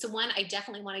to, so one, I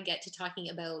definitely want to get to talking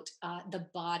about the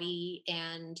body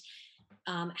and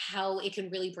how it can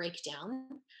really break down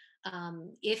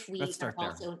if Let's we are start there.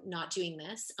 also not doing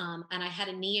this. And I had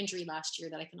a knee injury last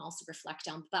year that I can also reflect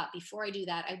on. But before I do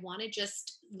that, I want to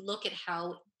just look at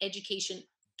how education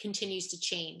continues to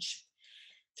change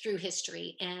through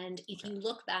history. And if Okay. you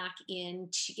look back in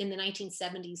the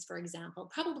 1970s, for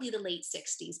example, probably the late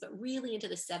 60s, but really into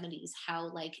the 70s, how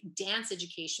like dance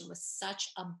education was such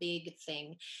a big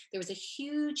thing. There was a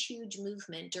huge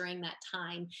movement during that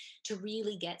time to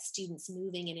really get students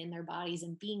moving and in their bodies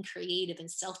and being creative and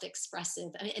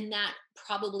self-expressive. And that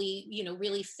probably,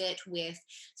 really fit with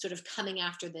sort of coming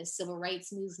after the civil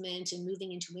rights movement and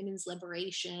moving into women's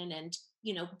liberation and,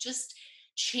 just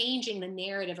changing the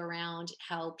narrative around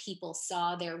how people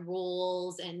saw their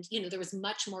roles. And there was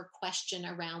much more question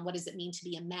around what does it mean to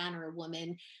be a man or a woman.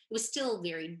 It was still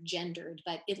very gendered,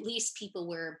 but at least people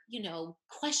were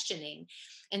questioning.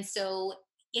 And so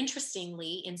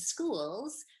interestingly, in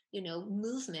schools,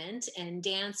 movement, and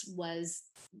dance was,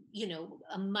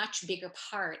 a much bigger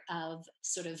part of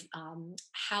sort of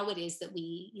how it is that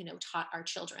we, taught our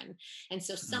children. And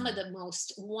so some of Mm. the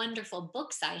most wonderful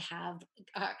books I have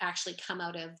actually come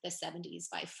out of the 70s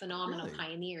by phenomenal Really?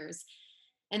 pioneers.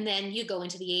 And then you go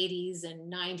into the 80s and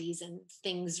 90s, and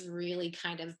things really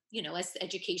kind of, as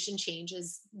education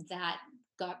changes, that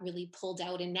got really pulled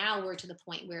out. And now we're to the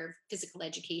point where physical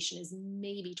education is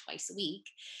maybe twice a week.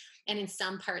 And in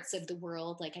some parts of the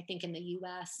world, like I think in the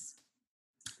US,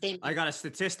 they, I got a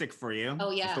statistic for you. oh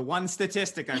It's yeah. the one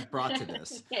statistic I've brought to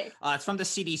this. Okay. It's from the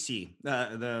CDC,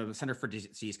 the Center for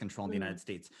Disease Control in the Mm, United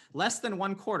States. Less than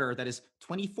one quarter, that is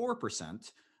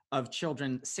 24%, of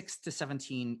children 6 to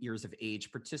 17 years of age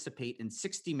participate in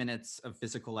 60 minutes of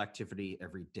physical activity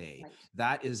every day. right.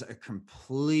 That is a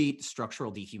complete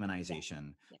structural Yeah.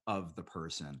 dehumanization Yeah. of the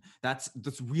person. That's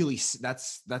really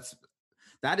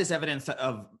that is evidence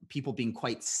of people being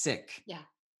quite sick. Yeah.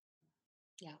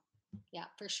 Yeah. Yeah,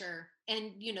 for sure.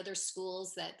 And there's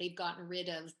schools that they've gotten rid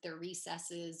of their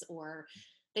recesses, or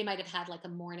they might have had like a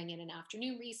morning and an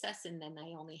afternoon recess, and then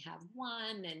they only have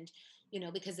one, and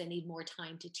because they need more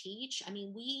time to teach. I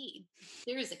mean,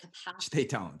 there is a They capacity,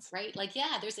 don't. right? Like,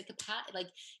 yeah, there's a capacity. Like,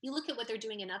 you look at what they're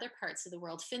doing in other parts of the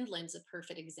world. Finland's a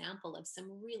perfect example of some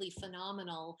really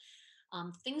phenomenal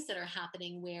things that are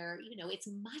happening, where it's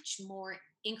much more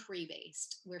inquiry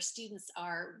based, where students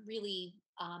are really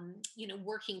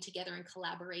working together in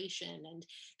collaboration, and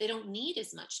they don't need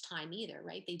as much time either,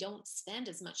 right? They don't spend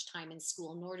as much time in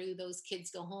school, nor do those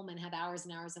kids go home and have hours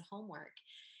and hours of homework,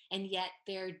 and yet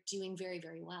they're doing very,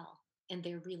 very well, and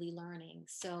they're really learning.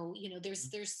 So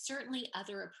there's certainly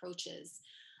other approaches.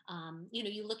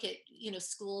 You look at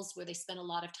schools where they spend a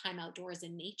lot of time outdoors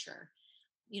in nature.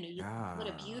 What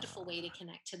a beautiful way to Yeah,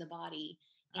 connect to the body.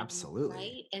 And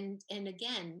absolutely. right, and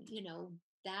again,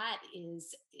 that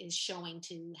is showing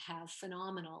to have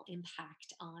phenomenal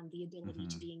impact on the ability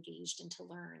to Mhm. be engaged and to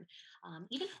learn.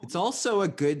 Even It's home. also a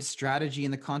good strategy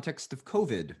in the context of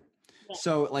COVID. Yeah,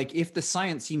 So, like, if the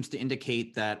science seems to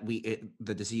indicate that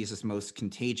the disease is most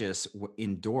contagious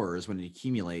indoors when it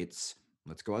accumulates,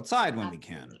 let's go outside when we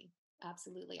can. absolutely.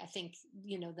 Absolutely. I think,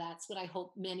 that's what I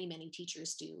hope many, many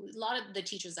teachers do. A lot of the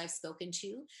teachers I've spoken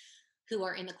to who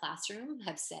are in the classroom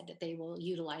have said that they will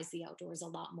utilize the outdoors a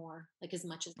lot more, like as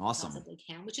much as they Awesome. possibly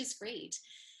can, which is great.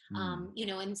 Mm.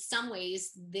 In some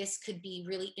ways, this could be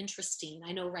really interesting.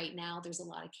 I know right now there's a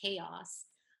lot of chaos,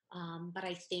 but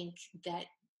I think that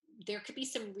there could be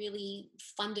some really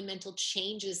fundamental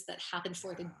changes that happen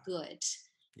for the good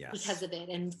because Yes. of it,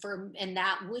 and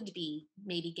that would be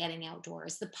maybe getting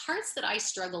outdoors. The parts that I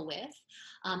struggle with,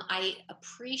 I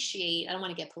appreciate, I don't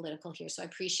want to get political here, so I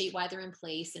appreciate why they're in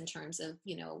place in terms of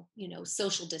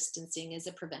social distancing as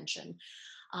a prevention.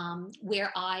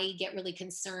 Where I get really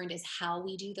concerned is how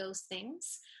we do those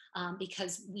things,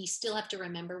 because we still have to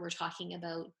remember we're talking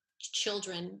about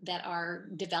children that are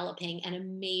developing, and a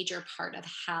major part of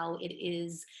how it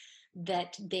is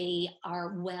that they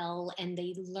are well and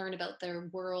they learn about their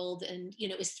world, and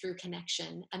is through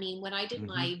connection. I mean, when I did Hmm.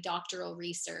 my doctoral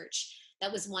research,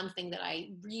 that was one thing that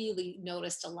I really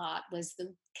noticed a lot, was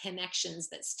the connections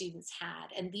that students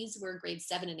had. And these were grade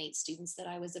 7 and 8 students that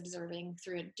I was observing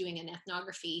through doing an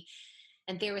ethnography,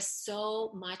 and there was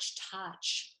so much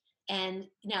touch. And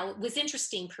now it was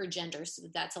interesting per gender, so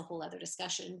that's a whole other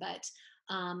discussion, but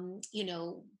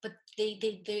but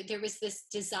there was this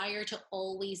desire to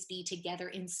always be together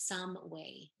in some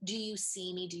way. Do you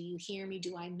see me? Do you hear me?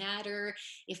 Do I matter?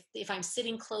 If I'm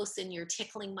sitting close and you're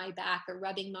tickling my back or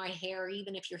rubbing my hair, or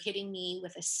even if you're hitting me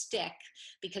with a stick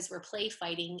because we're play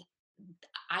fighting,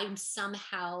 I'm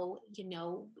somehow,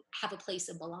 have a place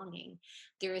of belonging.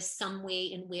 There is some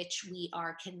way in which we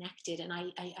are connected, and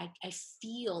I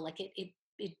feel like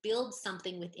it builds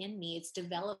something within me. It's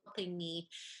developing me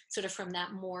sort of from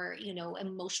that more,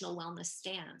 emotional wellness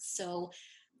stance. So,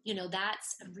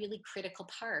 that's a really critical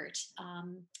part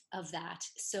of that.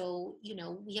 So,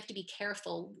 we have to be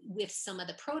careful with some of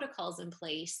the protocols in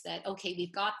place, that, okay,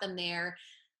 we've got them there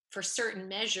for certain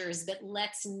measures, but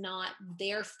let's not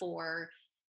therefore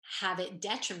have it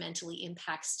detrimentally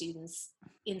impact students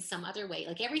in some other way.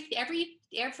 Like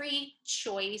every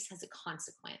choice has a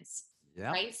consequence,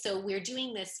 Yep. right? So we're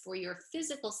doing this for your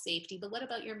physical safety, but what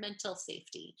about your mental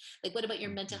safety? Like, what about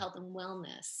your mental Mhm. health and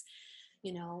wellness?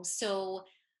 So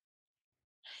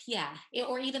yeah,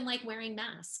 or even like wearing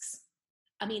masks.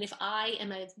 I mean, if I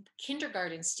am a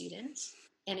kindergarten student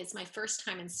and it's my first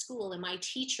time in school, and my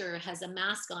teacher has a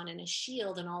mask on and a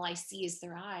shield, and all I see is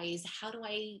their eyes,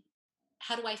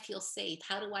 how do I feel safe?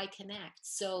 How do I connect?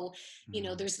 So,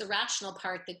 Mm. there's the rational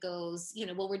part that goes,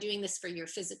 well, we're doing this for your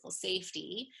physical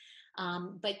safety.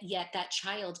 But yet that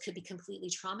child could be completely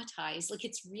traumatized. Like,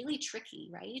 it's really tricky,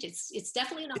 right? It's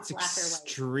definitely not It's black or white,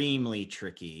 extremely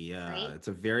tricky. Yeah, right? it's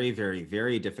a very, very,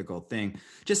 very difficult thing.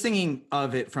 Just thinking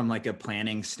of it from like a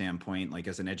planning standpoint, like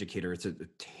as an educator, it's a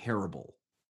terrible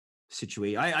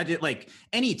situation. I did like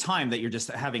any time that you're just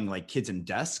having like kids in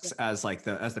desks Yeah. as like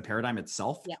the paradigm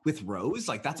itself Yeah. with rows,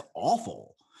 like that's Yeah.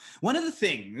 awful. One of the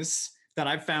things that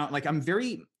I've found, like I'm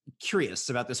very curious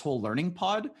about this whole learning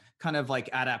pod kind of like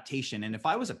adaptation. And if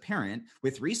I was a parent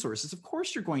with resources, of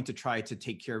course you're going to try to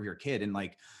take care of your kid and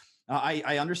like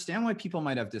I understand why people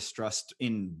might have distrust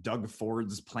in Doug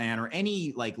Ford's plan or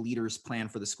any like leader's plan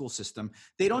for the school system.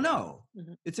 They don't know.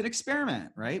 Mhm. It's an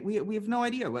experiment, right? We have no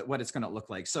idea what it's going to look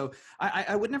like. So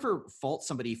I would never fault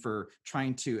somebody for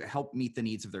trying to help meet the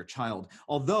needs of their child.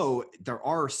 Although there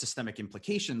are systemic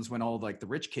implications when all like the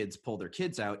rich kids pull their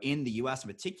kids out in the US in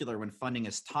particular, when funding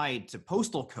is tied to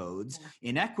postal codes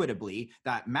inequitably,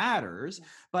 that matters. Yeah.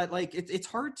 But like it's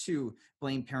hard to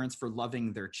blame parents for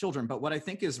loving their children. But what I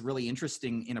think is really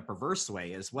interesting in a perverse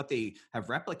way is what they have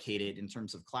replicated in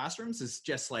terms of classrooms is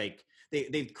just like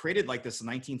they've created like this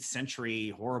 19th century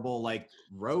horrible like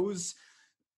rows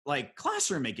like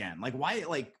classroom again. Like why,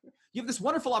 like you have this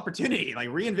wonderful opportunity, like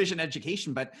re-envision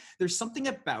education, but there's something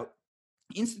about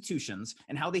institutions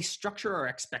and how they structure our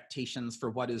expectations for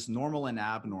what is normal and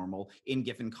abnormal in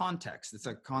given context. It's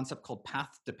a concept called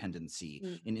path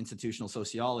dependency in institutional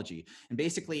sociology. And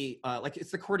basically, like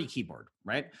it's the QWERTY keyboard,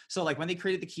 right? So like when they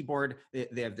created the keyboard,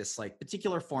 they have this like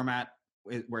particular format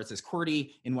where it says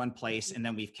QWERTY in one place. And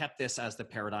then we've kept this as the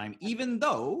paradigm, even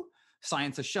though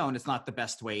science has shown it's not the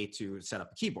best way to set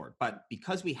up a keyboard. But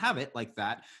because we have it like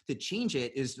that, to change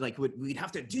it is like we'd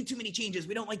have to do too many changes.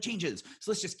 We don't like changes.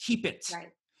 So let's just keep it.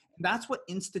 Right. And that's what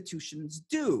institutions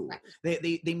do.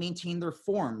 Right. They maintain their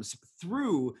forms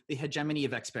through the hegemony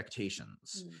of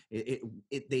expectations.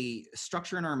 They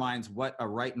structure in our minds what a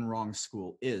right and wrong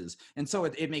school is. And so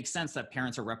it makes sense that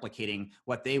parents are replicating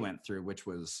what they went through, which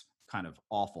was kind of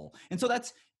awful. And so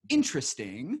that's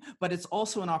interesting, but it's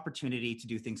also an opportunity to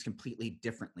do things completely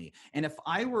differently. And if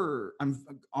I were,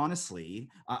 honestly,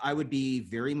 I would be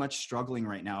very much struggling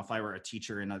right now if I were a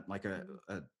teacher in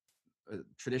a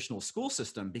traditional school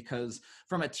system, because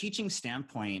from a teaching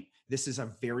standpoint, this is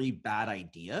a very bad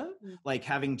idea. Like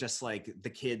having just like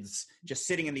the kids just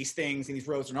sitting in these things and these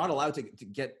rows are not allowed to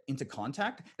get into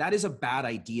contact. That is a bad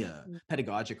idea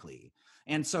pedagogically.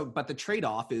 And so, but the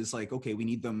trade-off is like, okay, we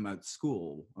need them at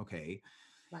school. Okay.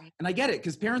 Right. And I get it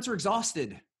because parents are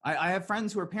exhausted. I have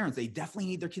friends who are parents. They definitely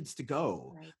need their kids to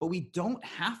go, but we don't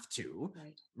have to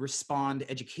respond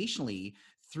educationally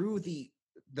through the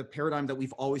paradigm that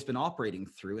we've always been operating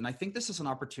through. And I think this is an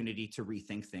opportunity to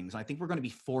rethink things. I think we're going to be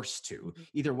forced to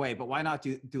either way, but why not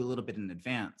do a little bit in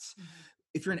advance?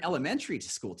 If you're an elementary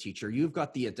school teacher, you've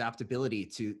got the adaptability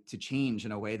to change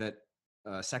in a way that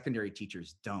secondary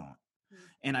teachers don't.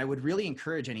 And I would really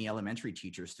encourage any elementary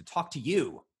teachers to talk to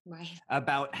you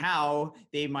about how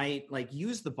they might like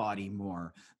use the body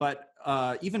more. But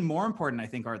even more important, I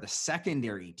think, are the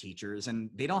secondary teachers, and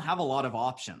they don't have a lot of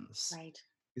options.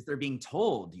 Because they're being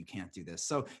told you can't do this.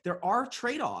 So there are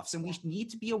trade-offs, and we need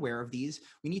to be aware of these.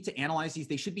 We need to analyze these.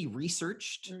 They should be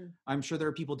researched. I'm sure there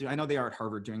are people I know they are at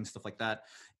Harvard doing stuff like that.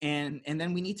 And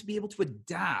then we need to be able to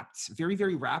adapt very,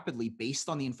 very rapidly based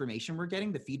on the information we're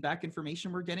getting, the feedback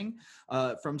information we're getting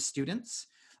from students.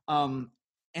 And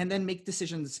then make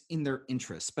decisions in their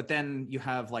interests. But then you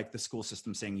have like the school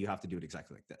system saying you have to do it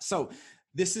exactly like this. So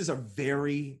this is a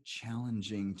very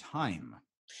challenging time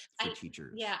for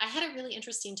teachers. Yeah, I had a really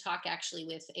interesting talk actually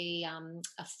with a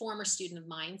former student of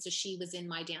mine. So she was in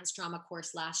my dance drama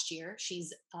course last year.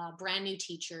 She's a brand new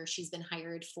teacher. She's been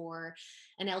hired for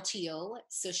an LTO,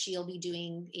 so she'll be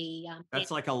doing that's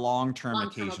like a long-term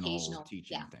occasional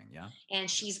teaching thing, yeah. And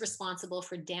she's responsible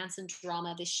for dance and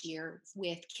drama this year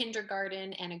with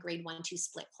kindergarten and a grade 1-2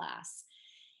 split class.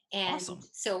 And awesome.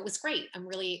 So it was great. I'm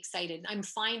really excited. I'm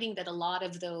finding that a lot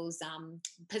of those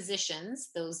positions,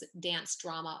 those dance,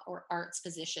 drama, or arts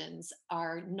positions,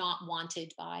 are not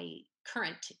wanted by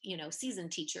current,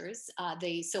 seasoned teachers.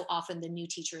 They so often the new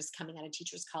teachers coming out of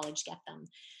teachers college get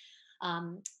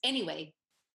them. Anyway,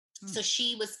 so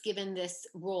she was given this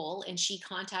role, and she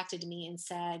contacted me and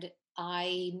said,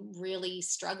 I'm really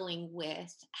struggling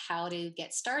with how to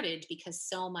get started because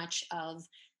so much of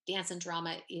dance and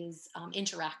drama is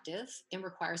interactive and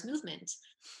requires movement.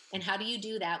 And how do you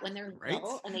do that when they're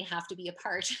little and they have to be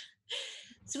apart?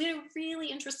 So we had a really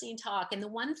interesting talk. And the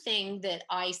one thing that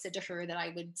I said to her that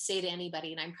I would say to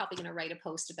anybody, and I'm probably going to write a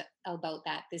post about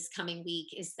that this coming week,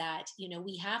 is that,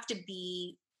 we have to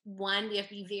be we have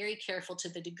to be very careful to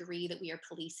the degree that we are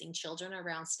policing children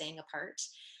around staying apart,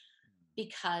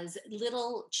 because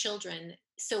little children,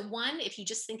 so one, if you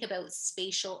just think about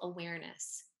spatial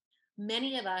awareness,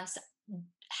 many of us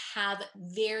have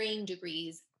varying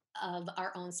degrees of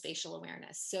our own spatial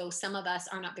awareness. So some of us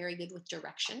are not very good with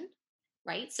direction,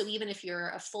 right? So even if you're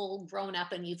a full grown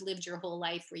up and you've lived your whole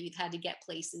life where you've had to get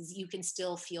places, you can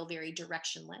still feel very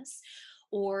directionless.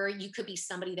 Or you could be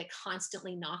somebody that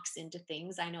constantly knocks into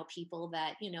things. I know people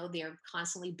that, they're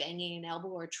constantly banging an elbow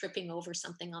or tripping over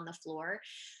something on the floor.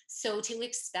 So to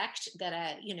expect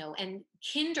that, and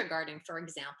kindergarten, for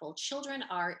example, children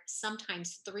are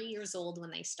sometimes 3 years old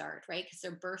when they start, right? Because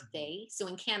their birthday. So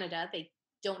in Canada, they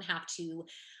don't have to,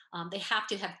 they have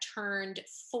to have turned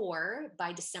 4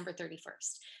 by December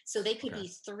 31st. So they could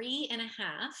be 3.5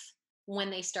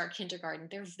 when they start kindergarten.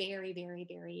 They're very, very,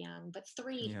 very young, but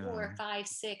 3, 4, 5,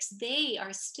 6, they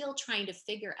are still trying to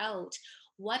figure out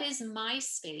what is my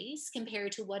space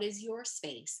compared to what is your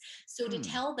space. So to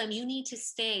tell them you need to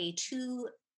stay 2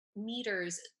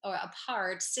 meters or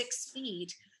apart, 6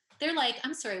 feet, they're like,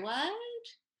 I'm sorry, what?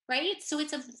 Right? So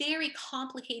it's a very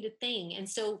complicated thing. And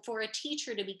so for a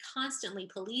teacher to be constantly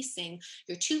policing,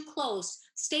 you're too close,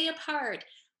 stay apart,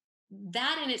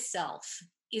 that in itself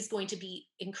is going to be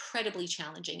incredibly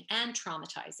challenging and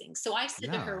traumatizing. So I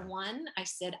said to her, I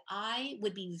said, I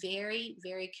would be very,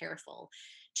 very careful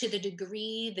to the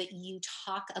degree that you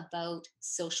talk about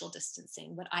social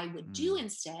distancing. What I would do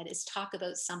instead is talk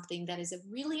about something that is a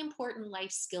really important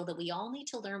life skill that we all need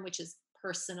to learn, which is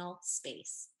personal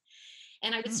space.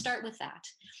 And I would start with that.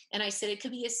 And I said, it could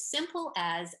be as simple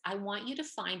as, I want you to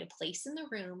find a place in the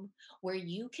room where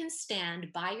you can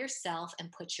stand by yourself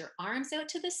and put your arms out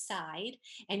to the side.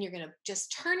 And you're going to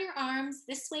just turn your arms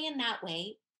this way and that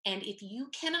way. And if you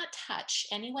cannot touch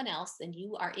anyone else, then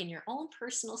you are in your own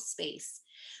personal space.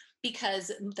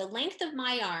 Because the length of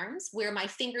my arms, where my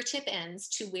fingertip ends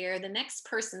to where the next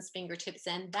person's fingertips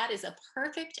end, that is a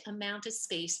perfect amount of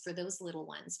space for those little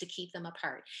ones to keep them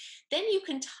apart. Then you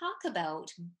can talk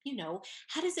about,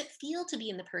 how does it feel to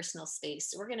be in the personal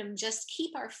space? We're going to just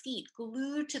keep our feet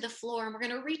glued to the floor, and we're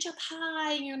going to reach up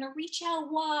high, and you're going to reach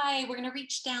out wide, we're going to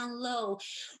reach down low,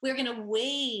 we're going to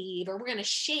wave, or we're going to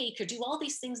shake, or do all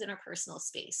these things in our personal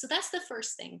space. So that's the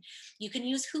first thing. You can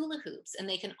use hula hoops, and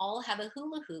they can all have a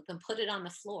hula hoop and put it on the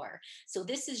floor. So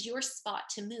this is your spot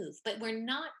to move. But we're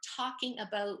not talking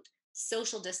about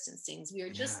social distancing. We are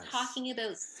just talking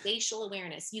about spatial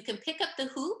awareness. You can pick up the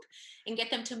hoop and get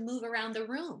them to move around the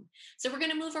room. So we're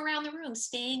going to move around the room,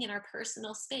 staying in our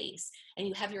personal space. And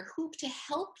you have your hoop to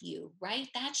help you, right?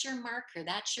 That's your marker.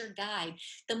 That's your guide.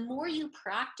 The more you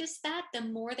practice that, the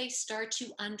more they start to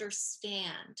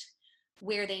understand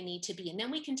where they need to be. And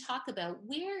then we can talk about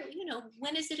where,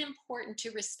 when is it important to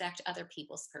respect other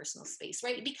people's personal space,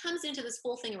 right? It becomes into this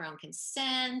whole thing around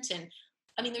consent. And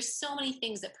there's so many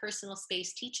things that personal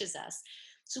space teaches us.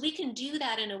 So we can do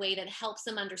that in a way that helps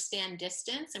them understand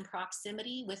distance and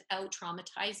proximity without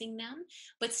traumatizing them,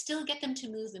 but still get them to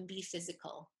move and be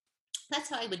physical.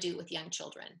 That's how I would do it with young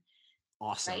children.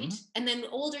 Awesome. Right? And then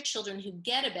older children who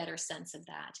get a better sense of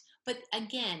that. But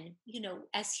again,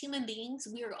 as human beings,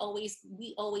 we always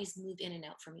move in and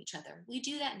out from each other. We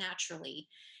do that naturally.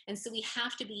 And so we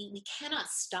cannot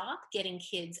stop getting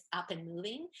kids up and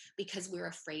moving because we're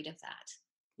afraid of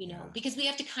that, because we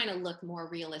have to kind of look more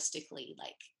realistically.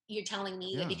 Like, you're telling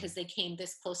me that because they came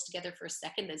this close together for a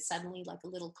second, that suddenly like a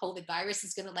little COVID virus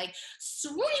is going to like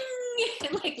swing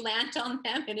and like land on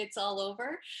them and it's all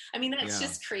over. That's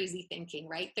just crazy thinking,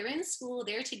 right? They're in school,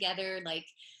 they're together, like,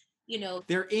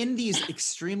 they're in these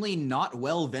extremely not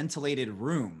well ventilated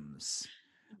rooms.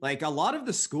 Like, a lot of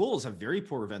the schools have very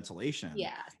poor ventilation.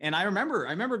 Yeah. And I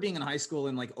remember being in high school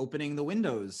and like opening the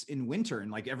windows in winter, and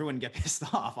like everyone get pissed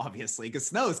off, obviously, because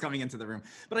snow is coming into the room.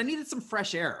 But I needed some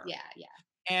fresh air. Yeah.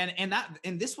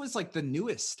 And this was like the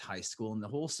newest high school in the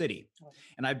whole city.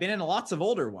 And I've been in lots of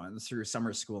older ones through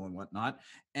summer school and whatnot.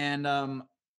 And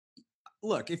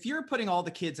look, if you're putting all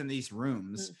the kids in these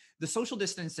rooms, the social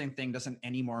distancing thing doesn't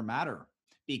anymore matter,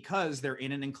 because they're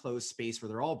in an enclosed space where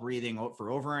they're all breathing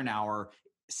for over an hour.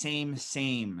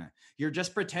 Same. You're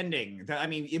just pretending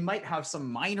that, it might have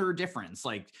some minor difference,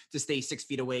 like to stay 6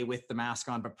 feet away with the mask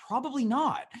on, but probably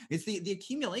not. It's the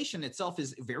accumulation itself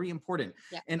is very important.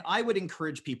 Yeah. And I would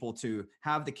encourage people to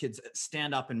have the kids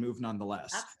stand up and move nonetheless.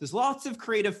 Absolutely. There's lots of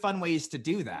creative, fun ways to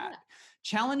do that.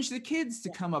 challenge the kids to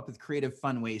come up with creative,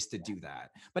 fun ways to do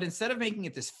that. But instead of making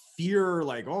it this fear,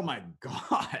 like, oh my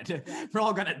God, we're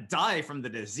all gonna die from the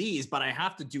disease, but I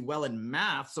have to do well in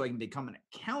math so I can become an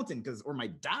accountant or my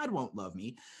dad won't love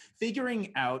me.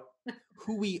 Figuring out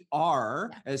who we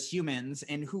are as humans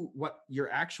and what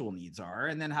your actual needs are,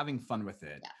 and then having fun with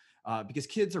it. Because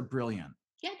kids are brilliant.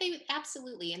 Yeah, they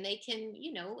absolutely. And they can,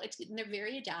 they're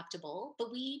very adaptable,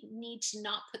 but we need to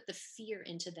not put the fear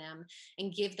into them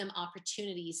and give them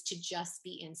opportunities to just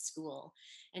be in school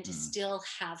and to still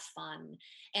have fun.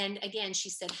 And again, she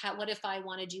said, what if I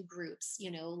want to do groups,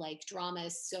 like drama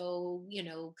is so,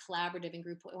 collaborative and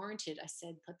group oriented? I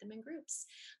said, put them in groups.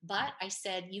 But I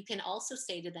said, you can also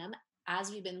say to them,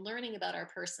 as we've been learning about our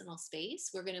personal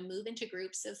space, we're going to move into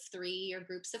groups of 3 or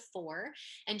groups of 4,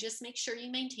 and just make sure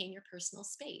you maintain your personal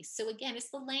space. So again,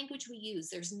 it's the language we use.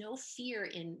 There's no fear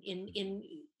in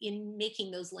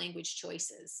making those language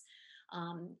choices.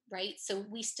 Right. So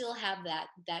we still have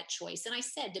that choice. And I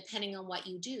said, depending on what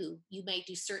you do, you might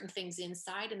do certain things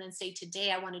inside and then say,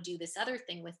 today I want to do this other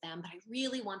thing with them, but I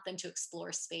really want them to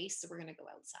explore space. So we're going to go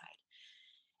outside.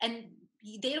 And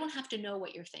they don't have to know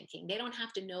what you're thinking. They don't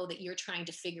have to know that you're trying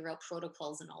to figure out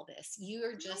protocols and all this.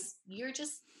 You're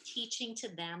just teaching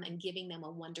to them and giving them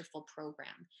a wonderful program.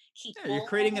 You're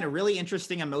creating a really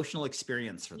interesting emotional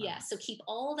experience for them. Yeah. So keep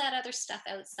all that other stuff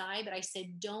outside. But I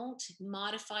said, don't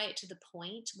modify it to the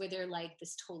point where they're like,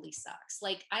 this totally sucks.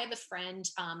 Like I have a friend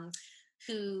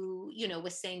who,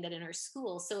 was saying that in her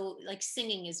school, so like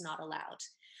singing is not allowed.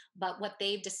 But what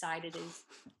they've decided is,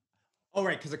 oh,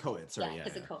 right, because of COVID. Sorry,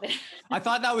 because of COVID. I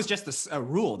thought that was just a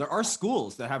rule. There are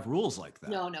schools that have rules like that.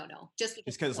 No. Just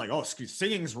because it's like, oh,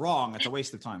 singing's wrong. It's a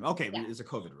waste of time. Okay, it's a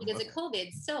COVID rule. Because of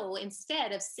COVID. So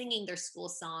instead of singing their school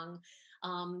song,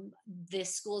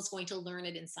 this school is going to learn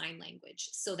it in sign language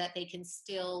so that they can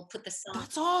still put the song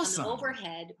That's awesome. on the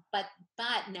overhead. But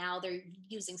now they're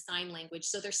using sign language.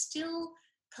 So they're still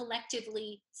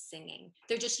collectively singing.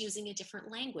 They're just using a different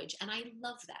language. And I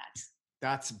love that.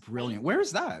 That's brilliant. Where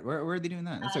is that? Where are they doing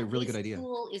that? That's a really good idea. The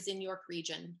school is in York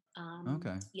Region.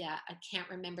 Okay. Yeah, I can't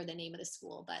remember the name of the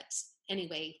school, but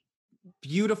anyway.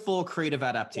 Beautiful creative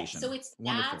adaptation. Yeah,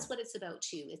 so that's what it's about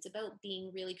too. It's about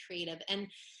being really creative and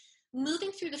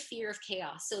moving through the fear of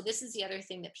chaos. So this is the other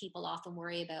thing that people often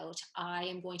worry about. I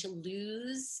am going to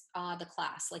lose the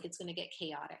class, like it's going to get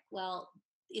chaotic. Well,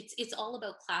 it's all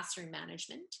about classroom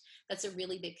management. That's a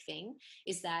really big thing,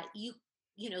 is that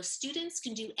students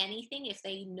can do anything if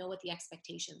they know what the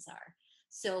expectations are.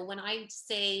 So when I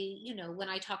say, when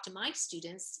I talk to my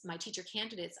students, my teacher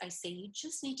candidates, I say, you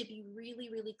just need to be really,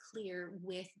 really clear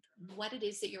with what it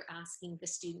is that you're asking the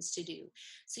students to do.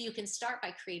 So you can start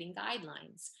by creating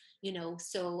guidelines,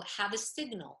 so have a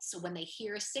signal. So when they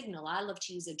hear a signal, I love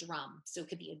to use a drum. So it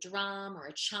could be a drum or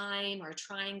a chime or a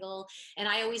triangle. And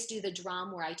I always do the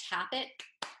drum where I tap it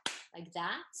like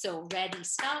that. So ready,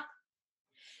 stop.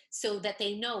 So that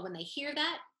they know when they hear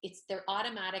that, it's their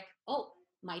automatic, oh,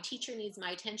 my teacher needs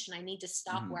my attention. I need to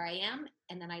stop where I am.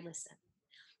 And then I listen.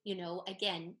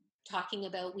 Again, talking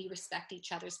about we respect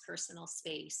each other's personal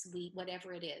space,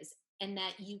 whatever it is. And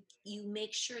that you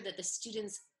make sure that the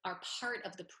students are part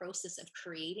of the process of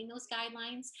creating those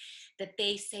guidelines, that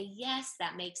they say, yes,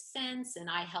 that makes sense. And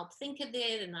I help think of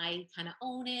it and I kind of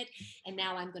own it. And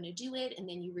now I'm going to do it. And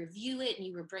then you review it and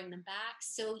you bring them back.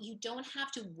 So you don't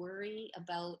have to worry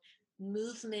about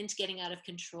movement getting out of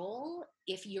control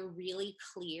if you're really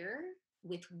clear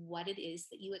with what it is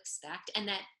that you expect. And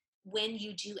that when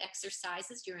you do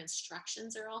exercises, your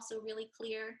instructions are also really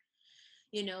clear.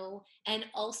 And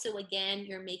also, again,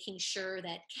 you're making sure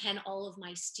that, can all of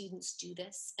my students do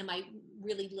this? Am I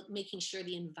really making sure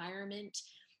the environment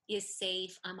is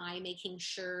safe? Am I making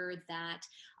sure that,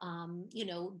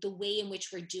 the way in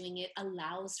which we're doing it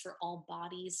allows for all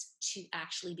bodies to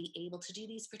actually be able to do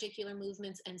these particular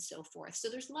movements and so forth? So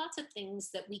there's lots of things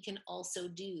that we can also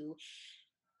do.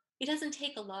 It doesn't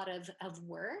take a lot of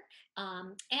work.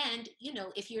 And,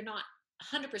 if you're not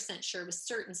 100% sure with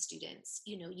certain students,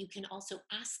 you can also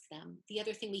ask them. The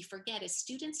other thing we forget is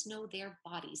students know their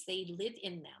bodies. They live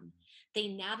in them. They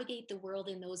navigate the world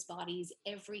in those bodies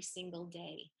every single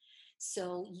day.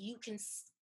 So you can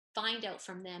find out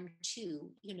from them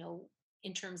too,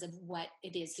 in terms of what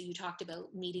it is. So you talked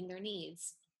about meeting their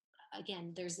needs.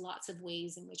 Again, there's lots of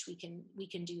ways in which we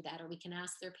can do that, or we can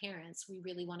ask their parents, we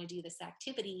really want to do this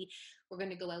activity. We're going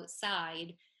to go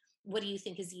outside. What do you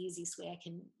think is the easiest way I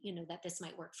can, that this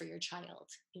might work for your child,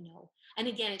 And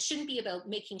again, it shouldn't be about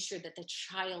making sure that the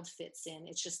child fits in.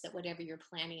 It's just that whatever you're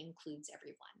planning includes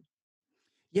everyone.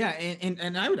 Yeah,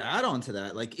 and I would add on to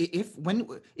that, like if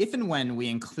and when we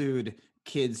include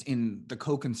kids in the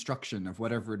co-construction of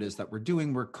whatever it is that we're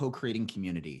doing. We're co-creating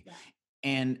community. Yeah.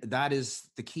 And that is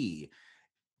the key.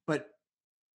 But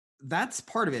that's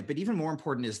part of it. But even more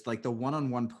important is like the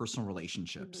one-on-one personal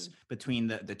relationships between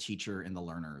the teacher and the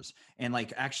learners. And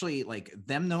like actually like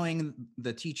them knowing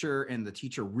the teacher and the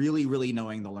teacher really, really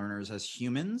knowing the learners as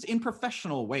humans in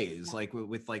professional ways, like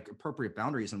with like appropriate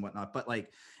boundaries and whatnot, but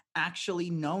like actually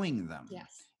knowing them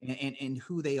and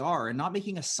who they are and not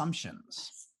making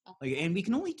assumptions. Like, and we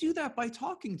can only do that by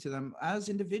talking to them as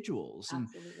individuals.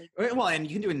 Absolutely. And well, and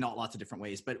you can do it in lots of different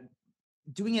ways, but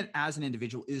doing it as an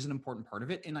individual is an important part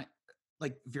of it. And I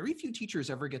like very few teachers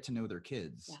ever get to know their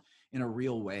kids in a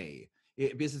real way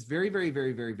because it's very, very,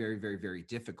 very, very, very, very, very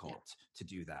difficult to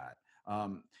do that.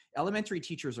 Elementary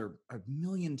teachers are a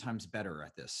million times better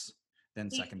at this than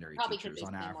secondary teachers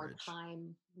on average. More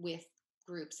time with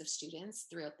groups of students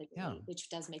throughout the day, which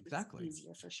does make it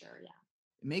easier for sure. Yeah.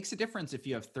 It makes a difference if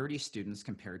you have 30 students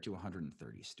compared to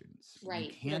 130 students.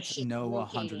 Right. You can't know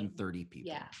 130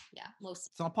 people. Yeah. It's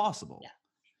not possible. Yeah.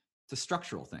 It's a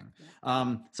structural thing.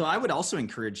 So I would also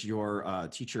encourage your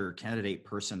teacher candidate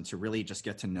person to really just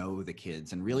get to know the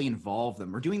kids and really involve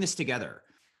them. We're doing this together.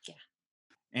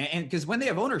 And because when they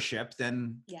have ownership,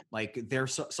 then like their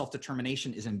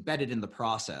self-determination is embedded in the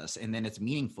process, and then it's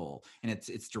meaningful and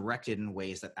it's directed in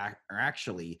ways that are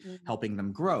actually helping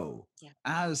them grow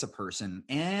as a person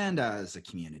and as a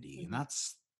community. And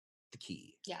that's the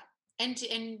key. Yeah. And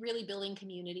really building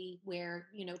community where,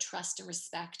 you know, trust and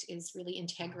respect is really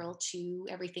integral to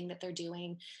everything that they're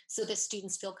doing so that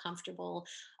students feel comfortable.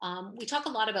 We talk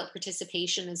a lot about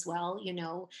participation as well. You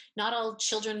know, not all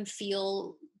children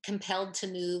feel compelled to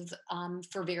move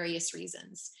for various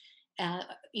reasons.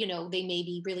 You know, they may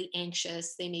be really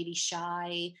anxious, they may be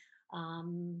shy,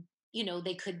 you know,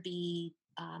 they could be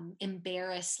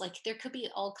embarrassed, like there could be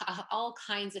all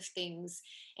kinds of things.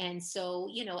 And so,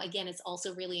 you know, again, it's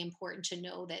also really important to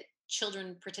know that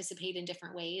children participate in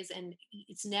different ways, and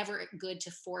it's never good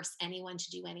to force anyone to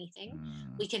do anything.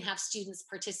 We can have students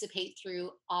participate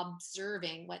through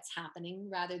observing what's happening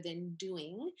rather than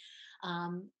doing.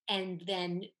 And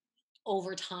then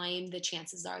over time, the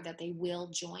chances are that they will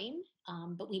join,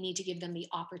 but we need to give them the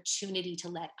opportunity to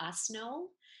let us know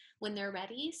when they're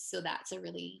ready. So that's a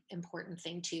really important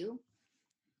thing too.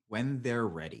 When they're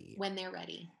ready. When they're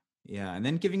ready. Yeah. And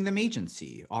then giving them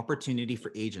agency, opportunity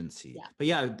for agency. Yeah. But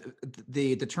yeah,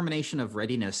 the determination of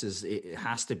readiness it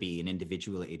has to be an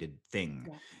individuated thing.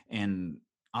 And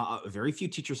very few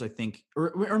teachers, I think,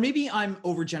 or maybe I'm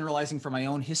overgeneralizing from my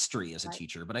own history as a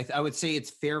teacher, but I would say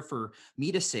it's fair for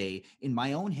me to say in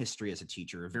my own history as a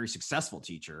teacher, a very successful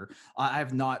teacher, I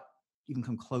have not even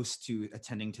come close to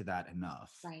attending to that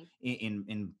enough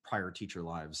in prior teacher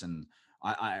lives. And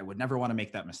I would never want to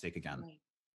make that mistake again.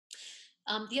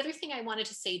 The other thing I wanted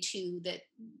to say too, that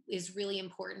is really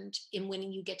important in when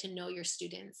you get to know your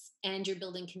students and you're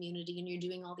building community and you're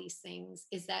doing all these things,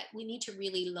 is that we need to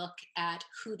really look at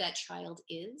who that child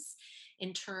is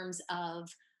in terms of,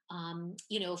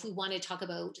 you know, if we want to talk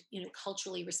about, you know,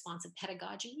 culturally responsive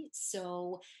pedagogy.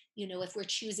 So, you know, if we're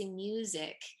choosing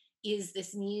music, is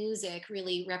this music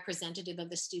really representative of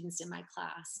the students in my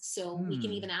class? So we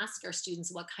can even ask our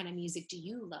students, what kind of music do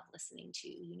you love listening to,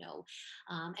 you know,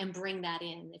 and bring that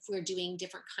in. If we're doing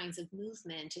different kinds of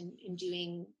movement and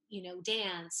doing, you know,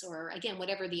 dance or again,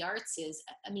 whatever the arts is,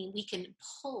 I mean, we can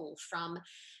pull from,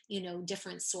 you know,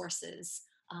 different sources.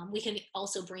 We can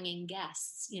also bring in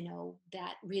guests, you know,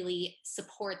 that really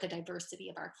support the diversity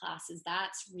of our classes.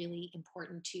 That's really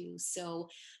important too. So,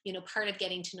 you know, part of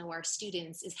getting to know our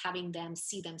students is having them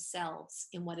see themselves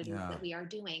in what it is that we are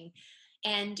doing.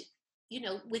 And, you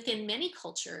know, within many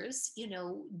cultures, you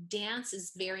know, dance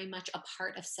is very much a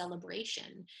part of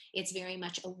celebration. It's very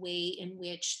much a way in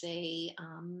which they,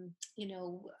 you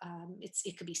know,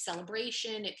 it could be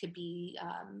celebration, it could be,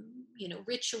 you know,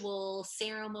 ritual,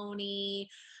 ceremony,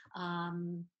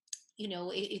 you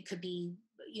know, it could be,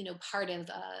 you know, part of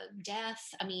death.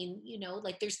 I mean, you know,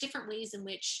 like there's different ways in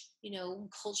which, you know,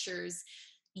 cultures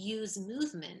use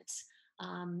movement.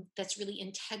 That's really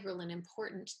integral and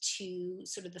important to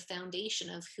sort of the foundation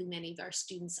of who many of our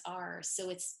students are. So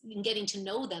it's in getting to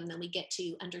know them, then we get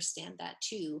to understand that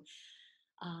too.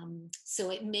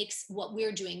 So it makes what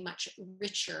we're doing much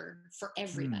richer for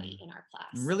everybody in our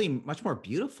class. Really much more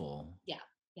beautiful. Yeah,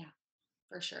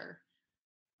 for sure.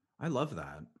 I love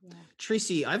that. Yeah.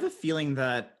 Tracy, I have a feeling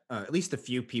that at least a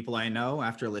few people I know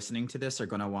after listening to this are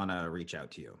going to want to reach out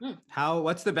to you.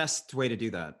 What's the best way to do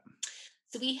that?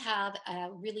 So we have a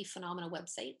really phenomenal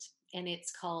website, and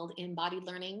it's called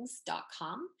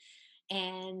embodiedlearnings.com.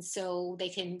 And so they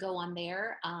can go on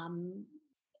there.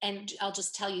 and I'll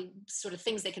just tell you sort of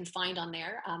things they can find on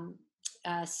there.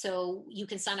 So you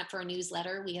can sign up for our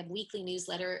newsletter. We have weekly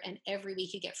newsletter, and every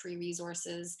week you get free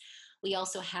resources. We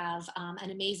also have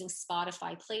an amazing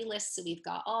Spotify playlist. So we've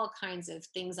got all kinds of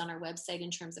things on our website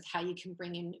in terms of how you can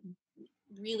bring in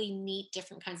really neat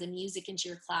different kinds of music into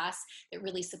your class that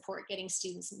really support getting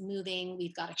students moving.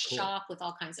 We've got a shop with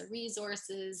all kinds of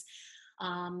resources.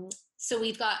 So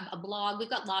we've got a blog, we've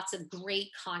got lots of great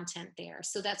content there.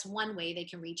 So that's one way they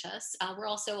can reach us. We're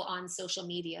also on social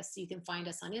media. So you can find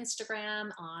us on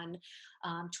Instagram, on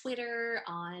Twitter,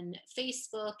 on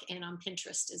Facebook, and on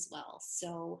Pinterest as well.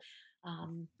 So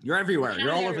you're everywhere.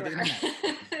 You're all over the everywhere.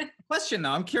 internet. Question though,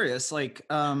 I'm curious, like,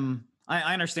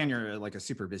 I understand you're like a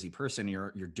super busy person.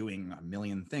 You're doing a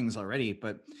million things already,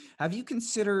 but have you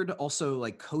considered also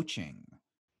like coaching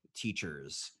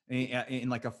teachers in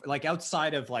like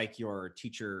outside of like your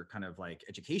teacher kind of like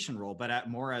education role, but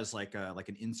more as like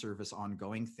an in-service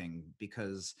ongoing thing,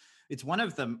 because it's one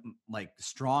of the like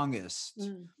strongest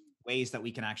ways that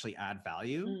we can actually add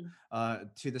value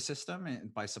to the system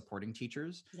and by supporting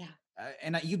teachers. Yeah.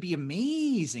 And you'd be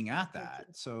amazing at that.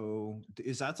 So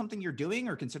is that something you're doing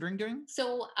or considering doing?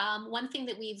 So one thing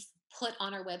that we've put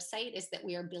on our website is that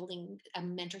we are building a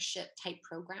mentorship type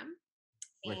program.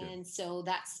 And so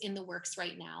that's in the works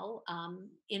right now,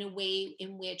 in a way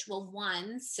in which, well,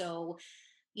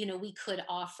 we could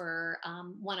offer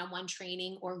one-on-one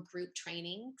training or group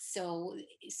training. So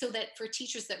that for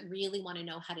teachers that really want to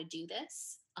know how to do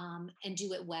this and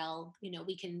do it well,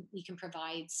 we can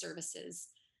provide services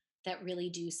that really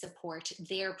do support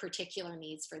their particular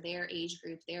needs for their age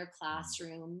group, their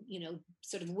classroom,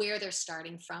 sort of where they're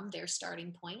starting from, their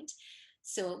starting point.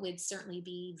 So it would certainly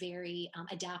be very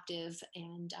adaptive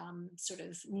and sort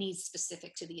of needs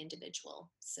specific to the individual.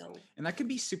 So, and that can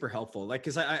be super helpful. Like,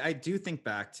 cause I do think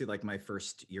back to like my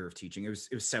first year of teaching, it was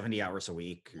 70 hours a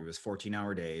week. It was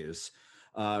 14-hour days.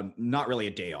 Not really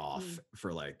a day off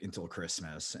for like until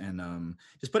Christmas, and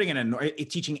just putting in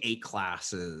teaching 8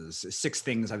 classes, 6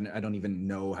 things I don't even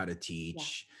know how to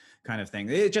teach, kind of thing.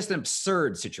 It's just an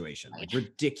absurd situation, like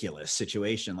ridiculous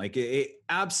situation. Like it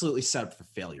absolutely set up for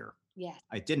failure. Yeah,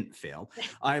 I didn't fail.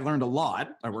 I learned a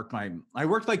lot. I worked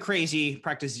like crazy,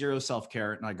 practiced zero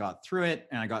self-care, and I got through it,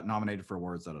 and I got nominated for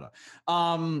awards.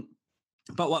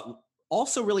 But what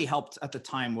also really helped at the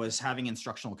time was having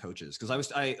instructional coaches,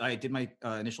 because I did my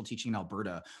initial teaching in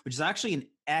Alberta, which is actually an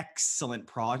excellent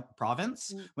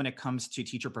province when it comes to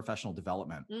teacher professional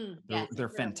development. They're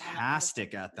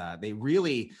fantastic at that. They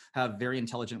really have very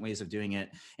intelligent ways of doing it.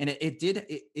 And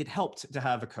it helped to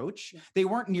have a coach. Yeah. They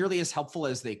weren't nearly as helpful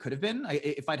as they could have been.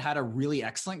 If I'd had a really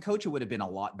excellent coach, it would have been a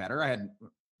lot better. I had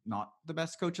not the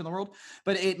best coach in the world,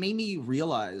 but it made me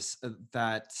realize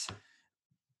that,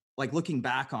 like looking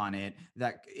back on it,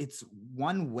 that it's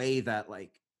one way that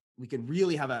like we could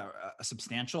really have a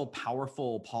substantial,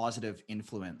 powerful, positive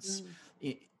influence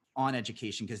on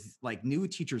education, because like new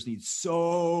teachers need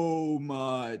so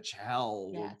much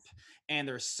help. Yes. And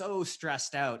they're so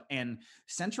stressed out, and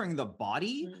centering the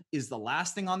body is the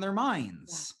last thing on their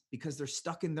minds because they're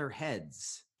stuck in their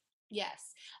heads.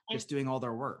 Yes. Just doing all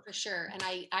their work. For sure. And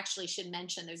I actually should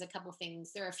mention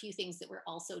there are a few things that we're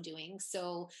also doing.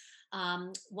 So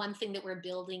one thing that we're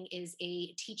building is a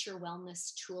teacher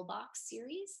wellness toolbox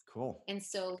series. Cool. And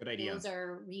so those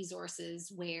are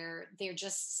resources where they're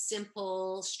just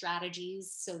simple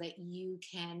strategies so that you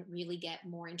can really get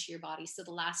more into your body. So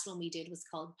the last one we did was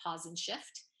called Pause and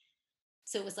Shift.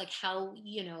 So it was like how,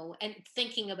 and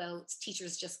thinking about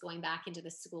teachers just going back into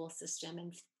the school system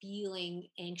and feeling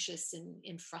anxious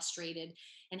and frustrated,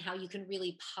 and how you can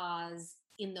really pause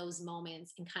in those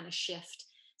moments and kind of shift.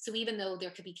 So even though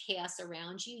there could be chaos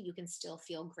around you, you can still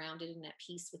feel grounded and at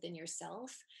peace within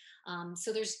yourself.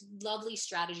 So there's lovely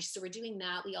strategies. So we're doing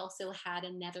that. We also had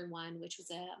another one, which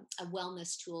was a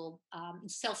wellness tool,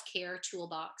 self-care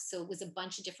toolbox. So it was a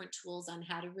bunch of different tools on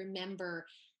how to remember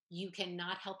you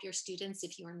cannot help your students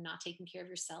if you are not taking care of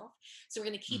yourself. So we're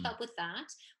going to keep up with that.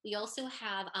 We also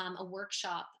have a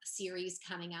workshop series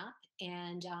coming up,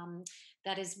 and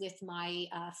that is with my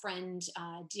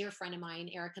dear friend of mine,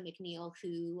 Erica McNeil,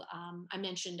 who I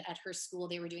mentioned at her school,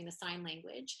 they were doing the sign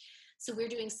language. So we're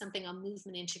doing something on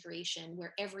movement integration,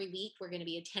 where every week we're going to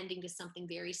be attending to something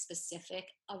very specific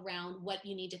around what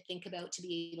you need to think about to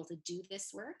be able to do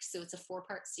this work. So it's a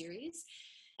 4-part series.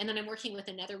 And then I'm working with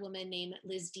another woman named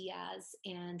Liz Diaz,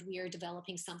 and we are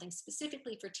developing something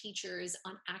specifically for teachers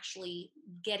on actually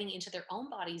getting into their own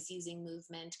bodies using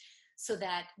movement, so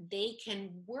that they can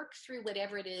work through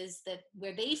whatever it is that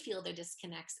where they feel their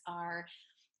disconnects are.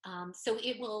 So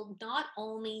it will not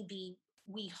only be,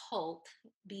 we hope,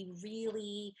 be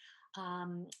really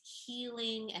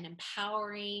healing and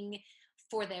empowering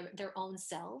for their own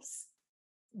selves,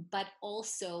 but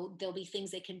also there'll be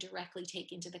things they can directly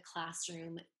take into the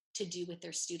classroom to do with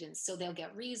their students. So they'll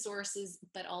get resources,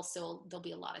 but also there'll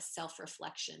be a lot of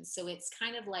self-reflection. So it's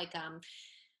kind of like,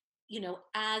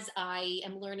 as I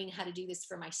am learning how to do this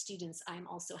for my students, I'm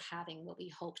also having what we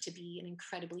hope to be an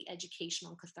incredibly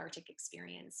educational, cathartic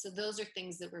experience. So those are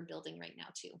things that we're building right now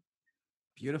too.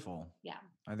 Beautiful. Yeah.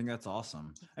 I think that's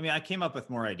awesome. I mean, I came up with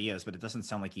more ideas, but it doesn't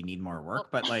sound like you need more work,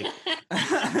 but like,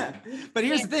 but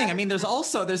here's the thing. I mean, there's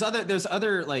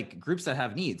other like groups that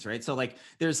have needs, right? So like,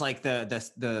 there's like the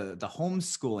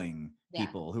homeschooling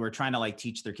people who are trying to like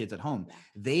teach their kids at home. Yeah.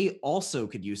 They also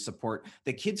could use support.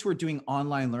 The kids who are doing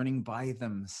online learning by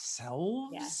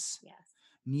themselves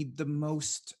need the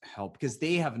most help because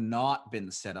they have not been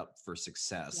set up for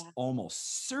success,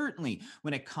 almost certainly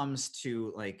when it comes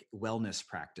to like wellness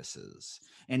practices.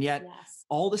 And yet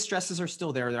all the stresses are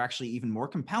still there. They're actually even more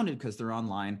compounded because they're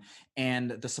online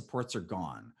and the supports are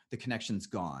gone. The connection's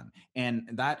gone. And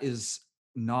that is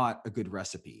not a good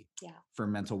recipe for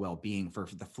mental well-being, for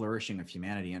the flourishing of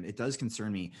humanity. And it does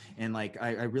concern me. And like,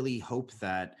 I really hope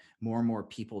that more and more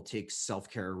people take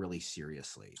self-care really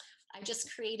seriously. I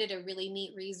just created a really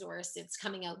neat resource. It's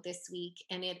coming out this week,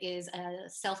 and it is a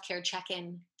self-care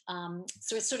check-in.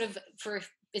 So it's sort of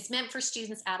it's meant for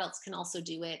students. Adults can also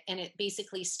do it. And it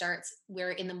basically starts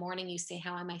where in the morning you say,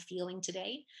 how am I feeling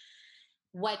today?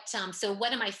 So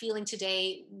what am I feeling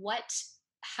today? What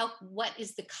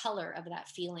is the color of that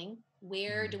feeling?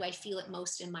 Where do I feel it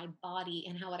most in my body?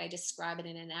 And how would I describe it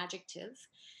in an adjective?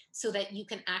 So that you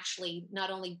can actually not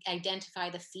only identify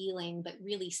the feeling, but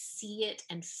really see it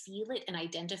and feel it and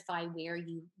identify where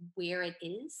it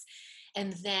is.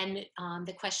 And then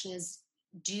the question is,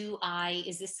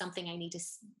 is this something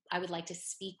I would like to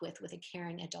speak with a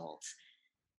caring adult,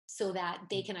 so that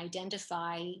they can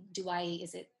identify,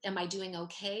 am I doing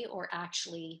okay? Or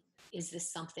actually, is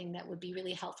this something that would be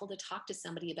really helpful to talk to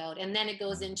somebody about? And then it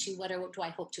goes into what do I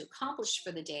hope to accomplish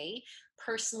for the day,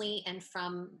 personally and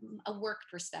from a work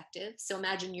perspective. So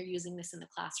imagine you're using this in the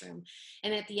classroom.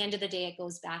 And at the end of the day, it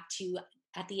goes back to,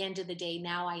 at the end of the day,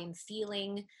 now I am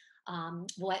feeling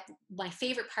what my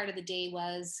favorite part of the day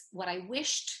was, what I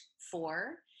wished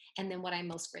for, and then what I'm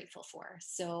most grateful for.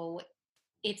 So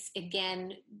it's,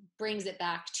 again, brings it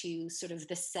back to sort of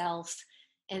the self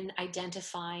and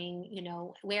identifying,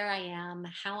 where I am,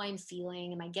 how I'm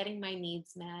feeling, am I getting my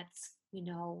needs met,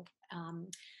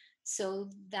 so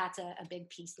that's a big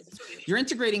piece of it. You're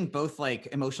integrating both like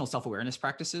emotional self-awareness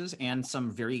practices and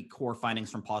some very core findings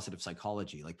from positive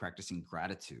psychology, like practicing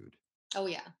gratitude. Oh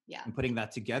yeah. And putting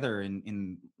that together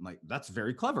in like, that's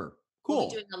very clever. Cool. We'll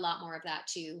be doing a lot more of that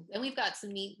too. And we've got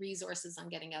some neat resources on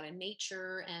getting out in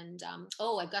nature. And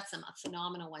I've got some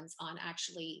phenomenal ones on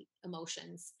actually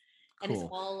emotions. And It's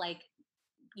all like,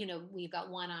 we've got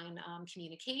one on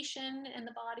communication in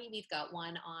the body. We've got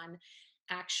one on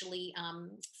actually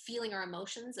feeling our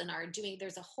emotions and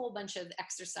there's a whole bunch of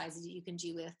exercises that you can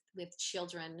do with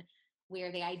children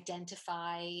where they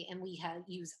identify, and we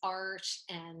use art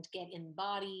and get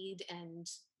embodied and,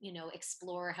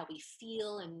 explore how we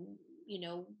feel and,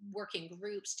 work in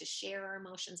groups to share our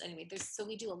emotions. Anyway, so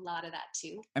we do a lot of that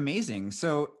too. Amazing.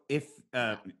 So if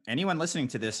anyone listening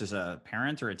to this is a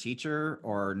parent or a teacher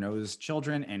or knows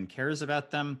children and cares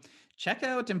about them, check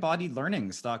out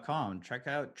embodiedlearnings.com. Check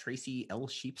out Tracy L.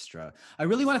 Sheepstra. I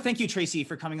really want to thank you, Tracy,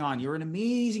 for coming on. You're an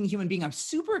amazing human being. I'm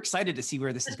super excited to see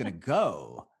where this is going to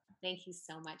go. Thank you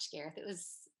so much, Gareth.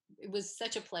 It was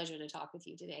such a pleasure to talk with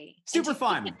you today. Super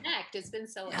fun. Connect. It's been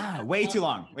so way too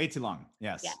long.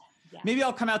 Yes. Yeah. Maybe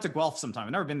I'll come out to Guelph sometime.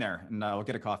 I've never been there, and we'll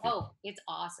get a coffee. Oh, it's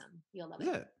awesome. You'll love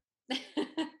it.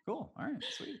 Cool. All right.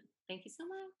 Sweet. Thank you so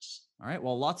much. All right.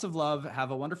 Well, lots of love.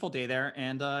 Have a wonderful day there.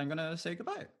 And I'm going to say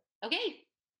goodbye. Okay.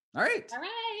 All right.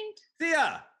 See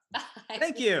ya. Bye.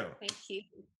 Thank you. Thank you.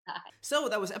 Bye. So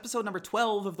that was episode number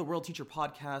 12 of the World Teacher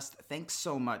Podcast. Thanks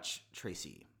so much,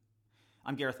 Tracy.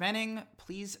 I'm Gareth Manning.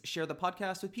 Please share the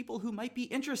podcast with people who might be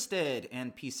interested,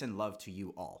 and peace and love to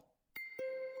you all.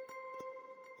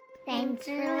 Thanks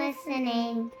for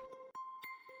listening.